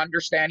 if I'm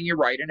understanding you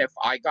right, and if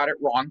I got it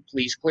wrong,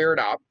 please clear it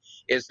up,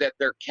 is that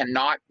there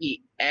cannot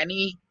be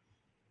any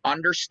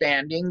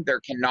understanding. There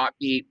cannot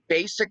be,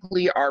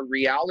 basically our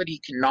reality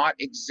cannot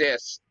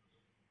exist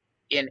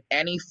in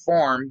any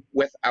form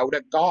without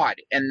a God.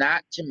 And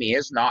that to me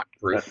is not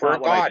proof That's for not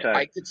a what I God. said.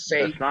 I could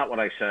say, That's not what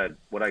I said.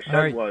 What I said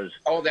right. was,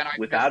 oh, then I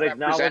without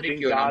misrepresented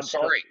acknowledging you, and I'm God's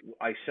sorry.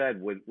 I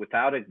said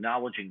without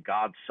acknowledging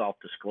God's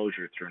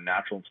self-disclosure through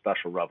natural and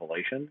special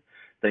revelation,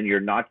 then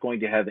you're not going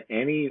to have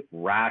any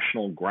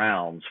rational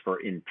grounds for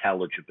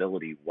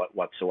intelligibility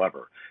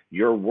whatsoever.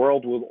 Your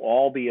world will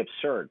all be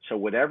absurd. So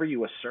whatever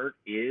you assert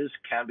is,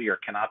 can be, or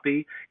cannot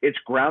be, it's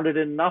grounded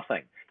in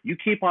nothing. You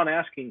keep on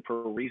asking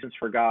for reasons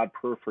for God,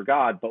 proof for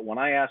God, but when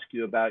I ask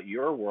you about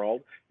your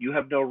world, you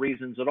have no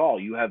reasons at all.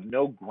 You have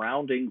no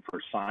grounding for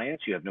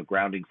science. You have no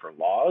grounding for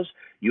laws.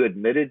 You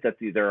admitted that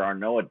there are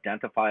no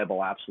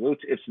identifiable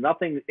absolutes.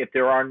 If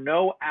there are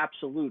no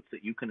absolutes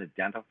that you can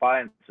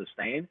identify and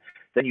sustain,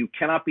 then you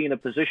cannot be in a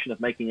position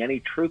of making any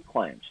truth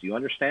claims. Do you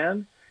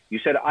understand? You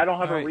said, I don't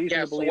have a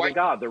reason to believe in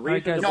God. The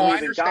reason to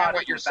believe in God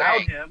is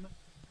without him.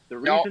 The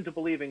reason to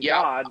believe in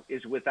God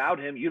is without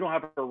him. You don't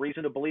have a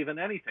reason to believe in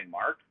anything,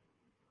 Mark.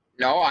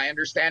 No, I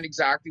understand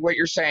exactly what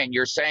you're saying.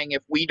 You're saying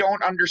if we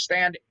don't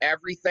understand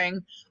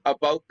everything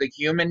about the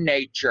human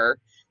nature,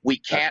 we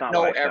can't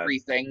know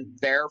everything,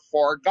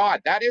 therefore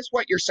God. That is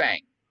what you're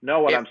saying.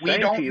 No, what if I'm we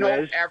saying don't to you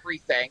know is,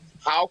 everything,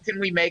 how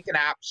can we make an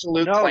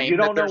absolute no, claim you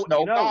don't that there's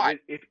know, no God?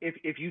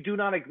 If you do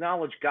not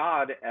acknowledge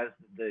God as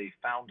the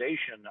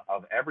foundation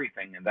of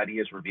everything and that he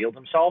has revealed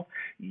himself,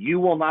 you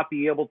will not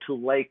be able to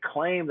lay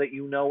claim that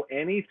you know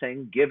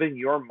anything given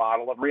your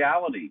model of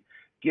reality.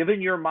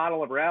 Given your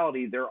model of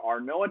reality, there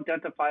are no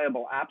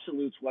identifiable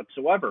absolutes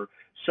whatsoever.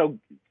 So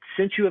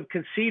since you have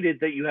conceded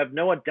that you have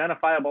no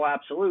identifiable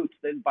absolutes,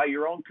 then by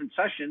your own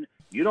concession,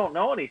 you don't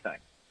know anything.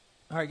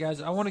 All right,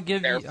 guys. I want to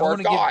give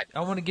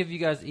you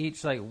guys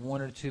each like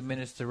 1 or 2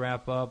 minutes to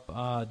wrap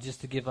up,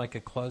 just to give like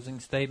a closing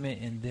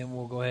statement, and then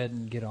we'll go ahead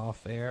and get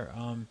off air.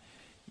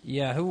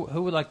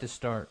 Who would like to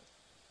start?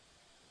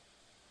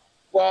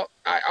 Well,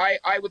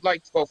 I would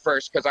like to go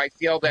first because I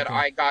feel that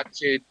I got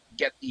to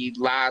get the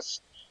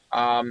last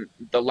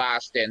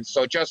in.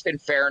 So just in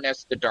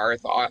fairness to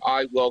Darth,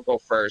 I will go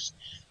first.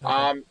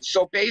 Okay.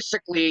 So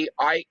basically,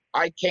 I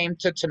came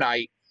to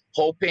tonight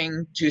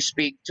hoping to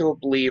speak to a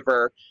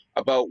believer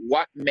about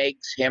what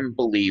makes him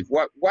believe,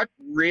 what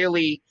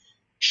really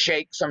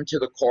shakes him to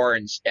the core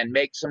and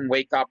makes him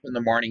wake up in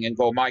the morning and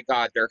go, my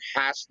God, there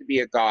has to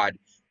be a God.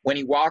 When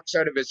he walks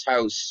out of his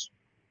house,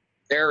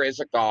 there is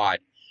a God.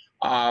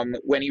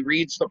 When he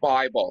reads the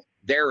Bible,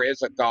 there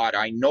is a God.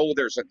 I know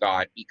there's a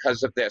God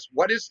because of this.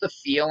 What is the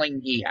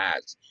feeling he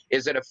has?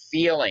 Is it a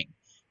feeling?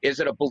 Is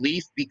it a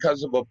belief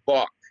because of a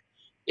book?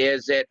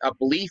 Is it a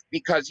belief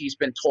because he's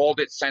been told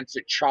it since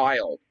a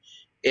child?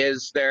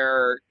 Does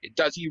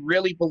he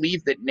really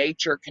believe that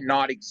nature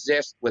cannot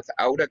exist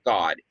without a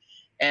God?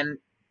 And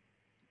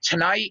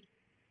tonight,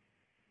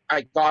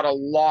 I got a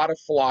lot of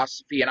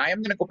philosophy, and I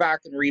am going to go back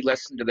and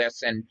re-listen to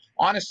this. And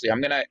honestly,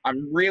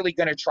 I'm really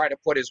going to try to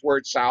put his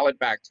word salad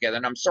back together.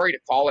 And I'm sorry to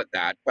call it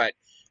that, but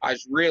I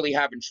was really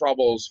having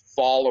troubles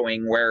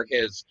following where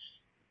his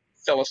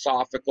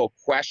philosophical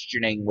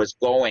questioning was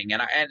going.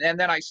 And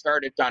then I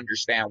started to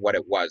understand what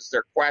it was.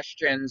 They're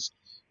questions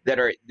that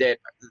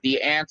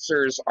the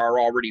answers are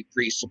already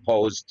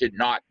presupposed to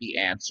not be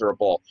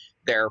answerable.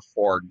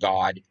 Therefore,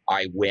 God,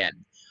 I win.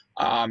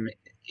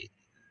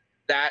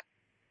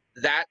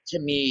 That to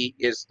me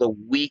is the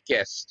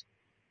weakest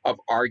of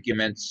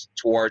arguments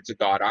towards a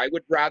God. I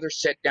would rather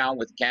sit down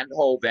with Kent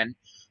Hovind,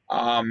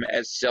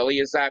 as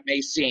silly as that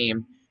may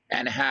seem,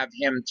 and have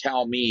him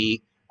tell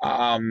me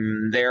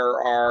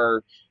there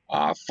are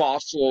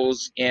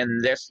fossils in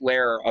this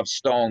layer of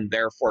stone,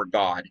 therefore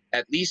God.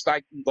 At least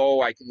I can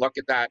look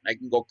at that and I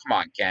can go, come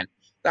on, Kent,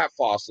 that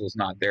fossil is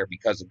not there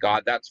because of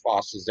God. That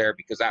fossil's there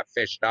because that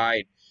fish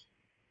died.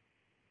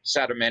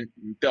 Sediment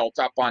built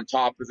up on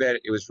top of it.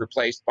 It was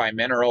replaced by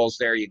minerals.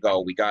 There you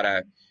go. We got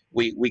a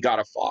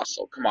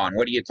fossil. Come on,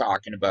 what are you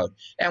talking about?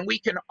 And we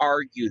can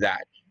argue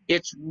that.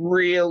 It's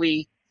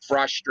really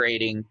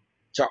frustrating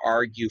to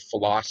argue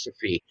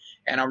philosophy.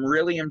 And I'm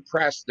really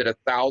impressed that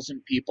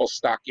 1,000 people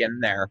stuck in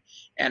there,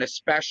 and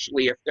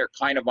especially if they're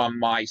kind of on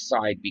my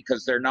side,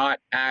 because they're not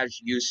as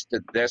used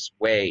to this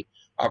way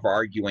of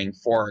arguing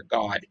for a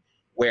God,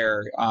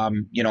 where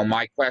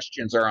my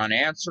questions are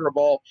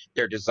unanswerable.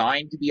 They're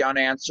designed to be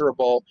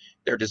unanswerable.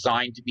 They're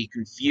designed to be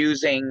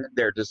confusing.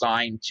 They're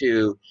designed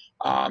to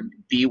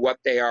be what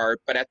they are.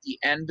 But at the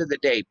end of the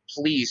day,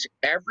 please,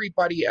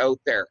 everybody out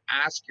there,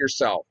 ask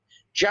yourself,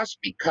 just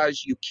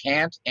because you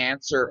can't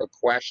answer a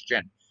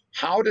question,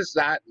 how does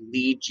that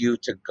lead you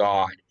to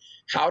God?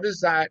 How does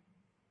that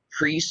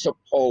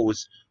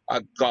presuppose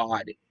a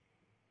God?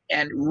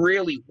 And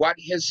really what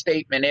his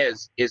statement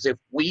is if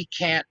we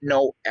can't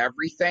know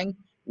everything,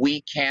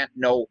 we can't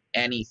know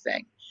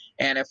anything.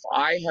 And if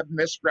I have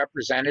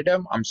misrepresented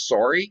him, I'm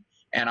sorry.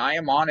 And I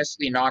am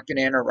honestly not going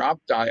to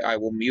interrupt. I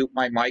will mute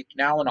my mic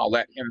now and I'll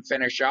let him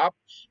finish up.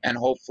 And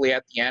hopefully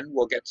at the end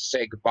we'll get to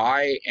say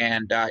goodbye.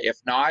 And if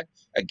not,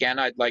 again,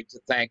 I'd like to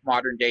thank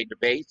Modern Day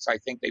Debates. I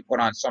think they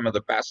put on some of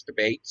the best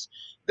debates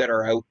that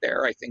are out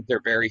there. I think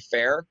they're very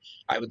fair.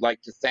 I would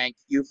like to thank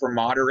you for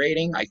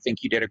moderating. I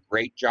think you did a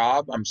great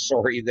job. I'm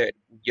sorry that,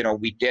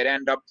 we did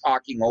end up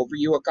talking over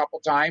you a couple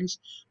times,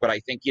 but I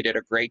think you did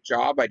a great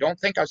job. I don't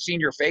think I've seen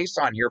your face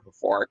on here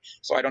before,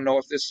 so I don't know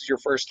if this is your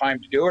first time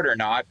to do it or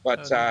not,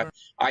 but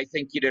I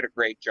think you did a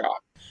great job.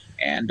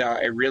 And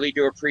I really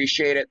do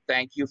appreciate it.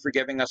 Thank you for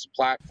giving us a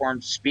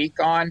platform to speak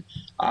on.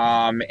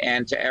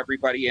 And to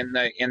everybody in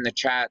the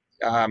chat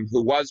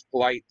who was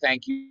polite,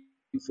 thank you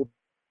for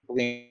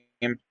being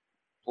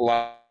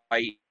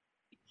polite.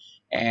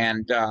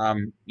 And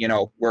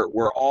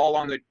we're all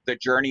on the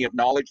journey of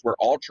knowledge. We're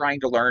all trying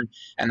to learn,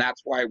 and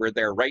that's why we're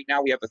there. Right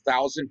now we have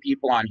 1,000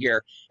 people on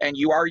here, and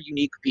you are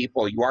unique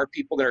people. You are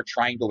people that are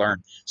trying to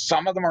learn.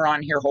 Some of them are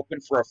on here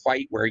hoping for a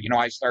fight where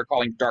I start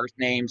calling Darth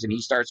names and he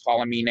starts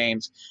calling me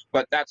names,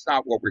 but that's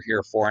not what we're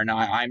here for, and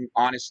I'm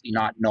honestly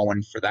not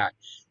known for that.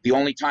 The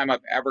only time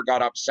I've ever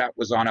got upset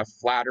was on a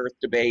flat earth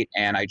debate,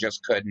 and I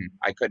just couldn't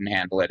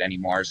handle it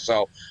anymore.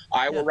 So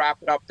I will wrap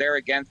it up there.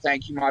 Again,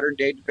 thank you, Modern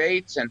Day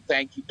Debates, and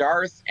thank you,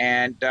 Darth.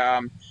 And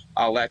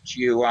I'll let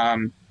you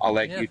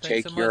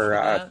take so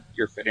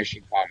your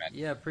finishing comment.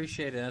 Yeah,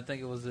 appreciate it. I think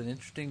it was an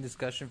interesting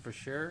discussion for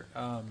sure.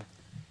 I'm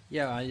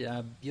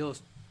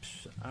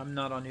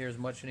not on here as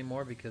much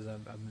anymore because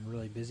I'm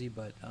really busy.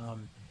 But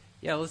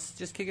let's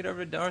just kick it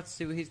over to Darth,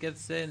 see what he's got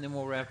to say, and then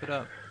we'll wrap it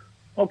up.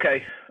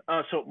 Okay.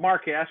 So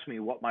Mark asked me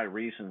what my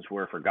reasons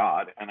were for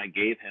God, and I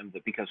gave him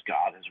that because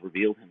God has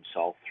revealed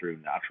himself through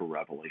natural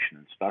revelation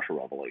and special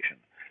revelation.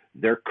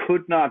 There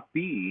could not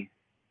be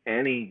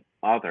any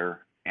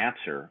other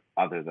answer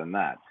other than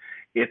that.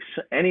 If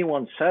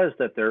anyone says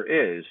that there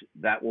is,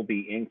 that will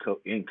be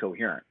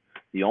incoherent.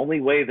 The only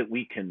way that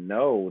we can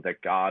know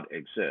that God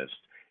exists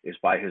is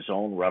by his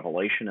own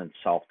revelation and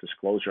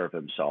self-disclosure of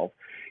himself,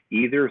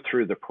 either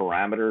through the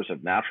parameters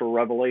of natural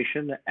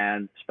revelation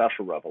and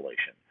special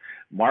revelation.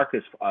 Mark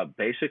is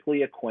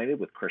basically acquainted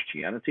with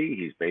Christianity.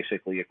 He's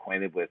basically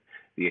acquainted with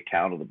the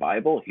account of the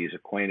Bible. He's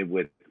acquainted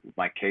with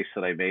my case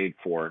that I made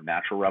for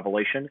natural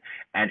revelation,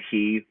 and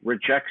he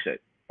rejects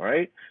it. All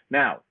right?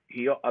 Now,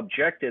 he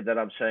objected that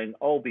I'm saying,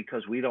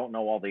 because we don't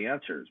know all the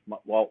answers.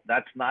 Well,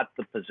 that's not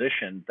the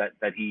position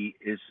that he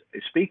is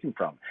speaking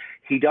from.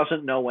 He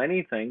doesn't know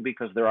anything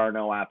because there are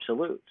no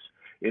absolutes.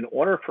 In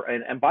order for,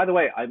 and by the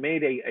way, I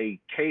made a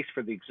case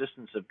for the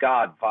existence of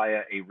God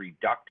via a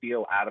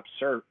reductio ad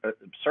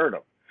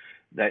absurdum,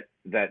 that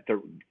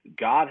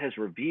God has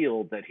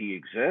revealed that he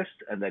exists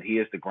and that he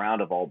is the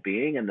ground of all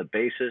being and the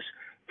basis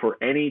for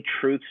any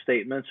truth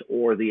statements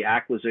or the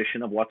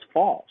acquisition of what's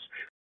false.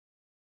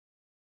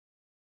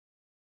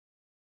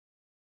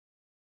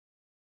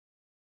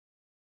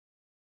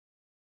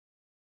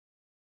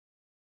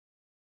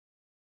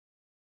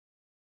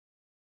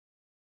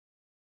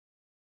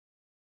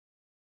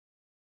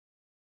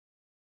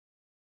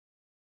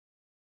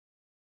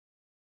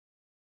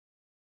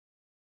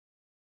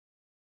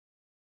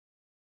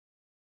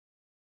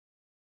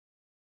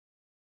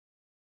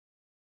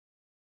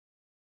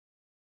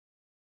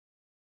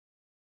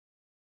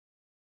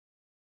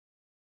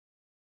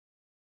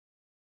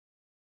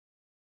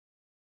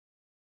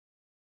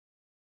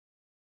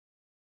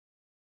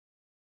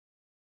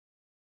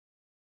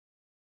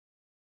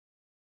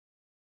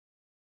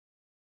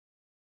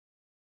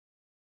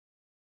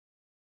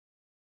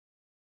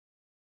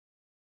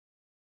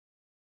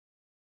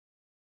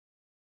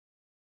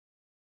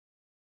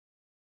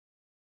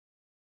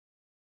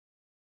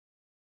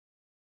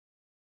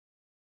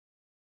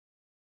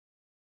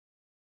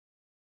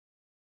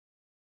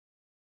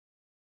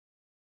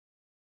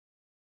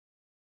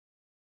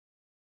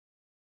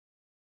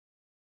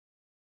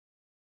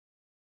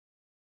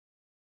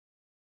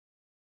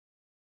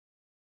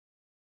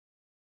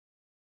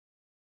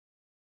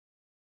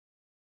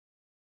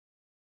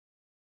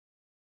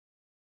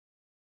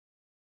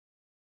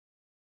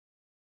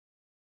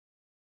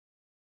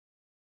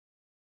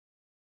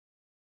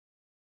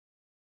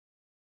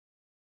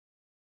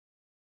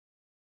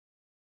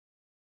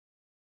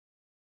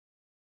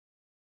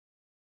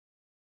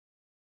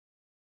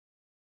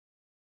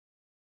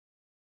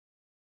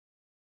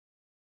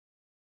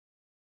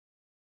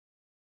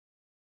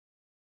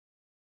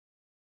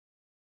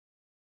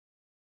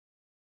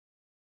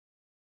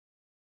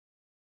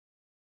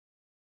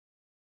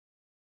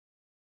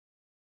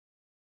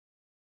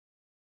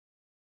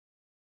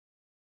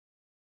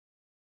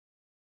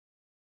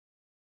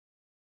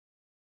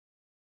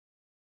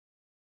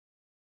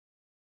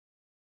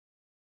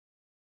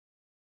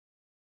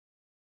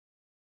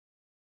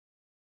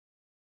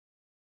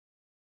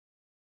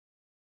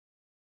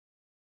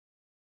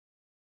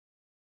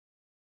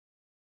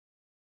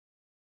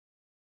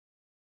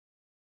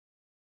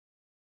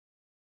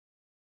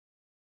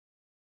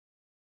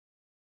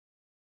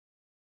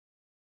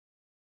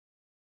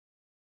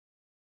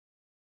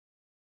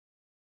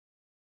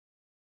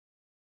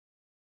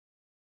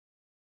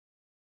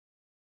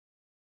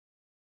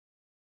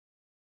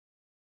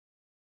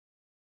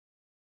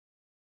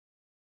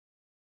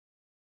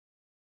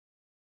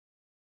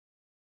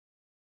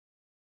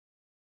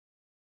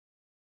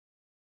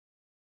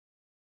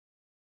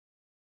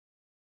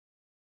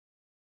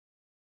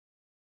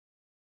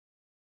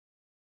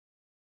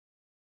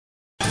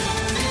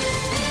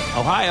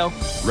 Ohio,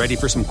 ready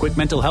for some quick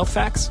mental health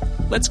facts?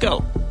 Let's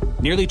go.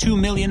 Nearly 2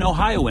 million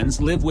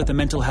Ohioans live with a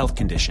mental health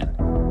condition.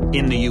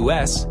 In the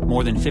U.S.,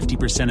 more than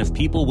 50% of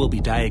people will be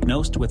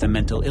diagnosed with a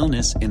mental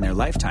illness in their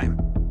lifetime.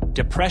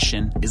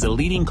 Depression is a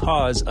leading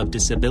cause of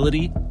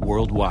disability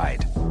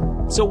worldwide.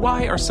 So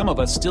why are some of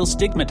us still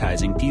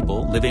stigmatizing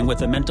people living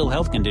with a mental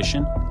health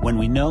condition when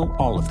we know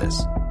all of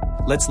this?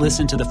 Let's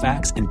listen to the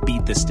facts and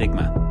beat the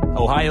stigma.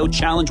 Ohio,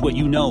 challenge what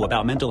you know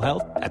about mental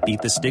health at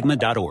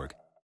beatthestigma.org.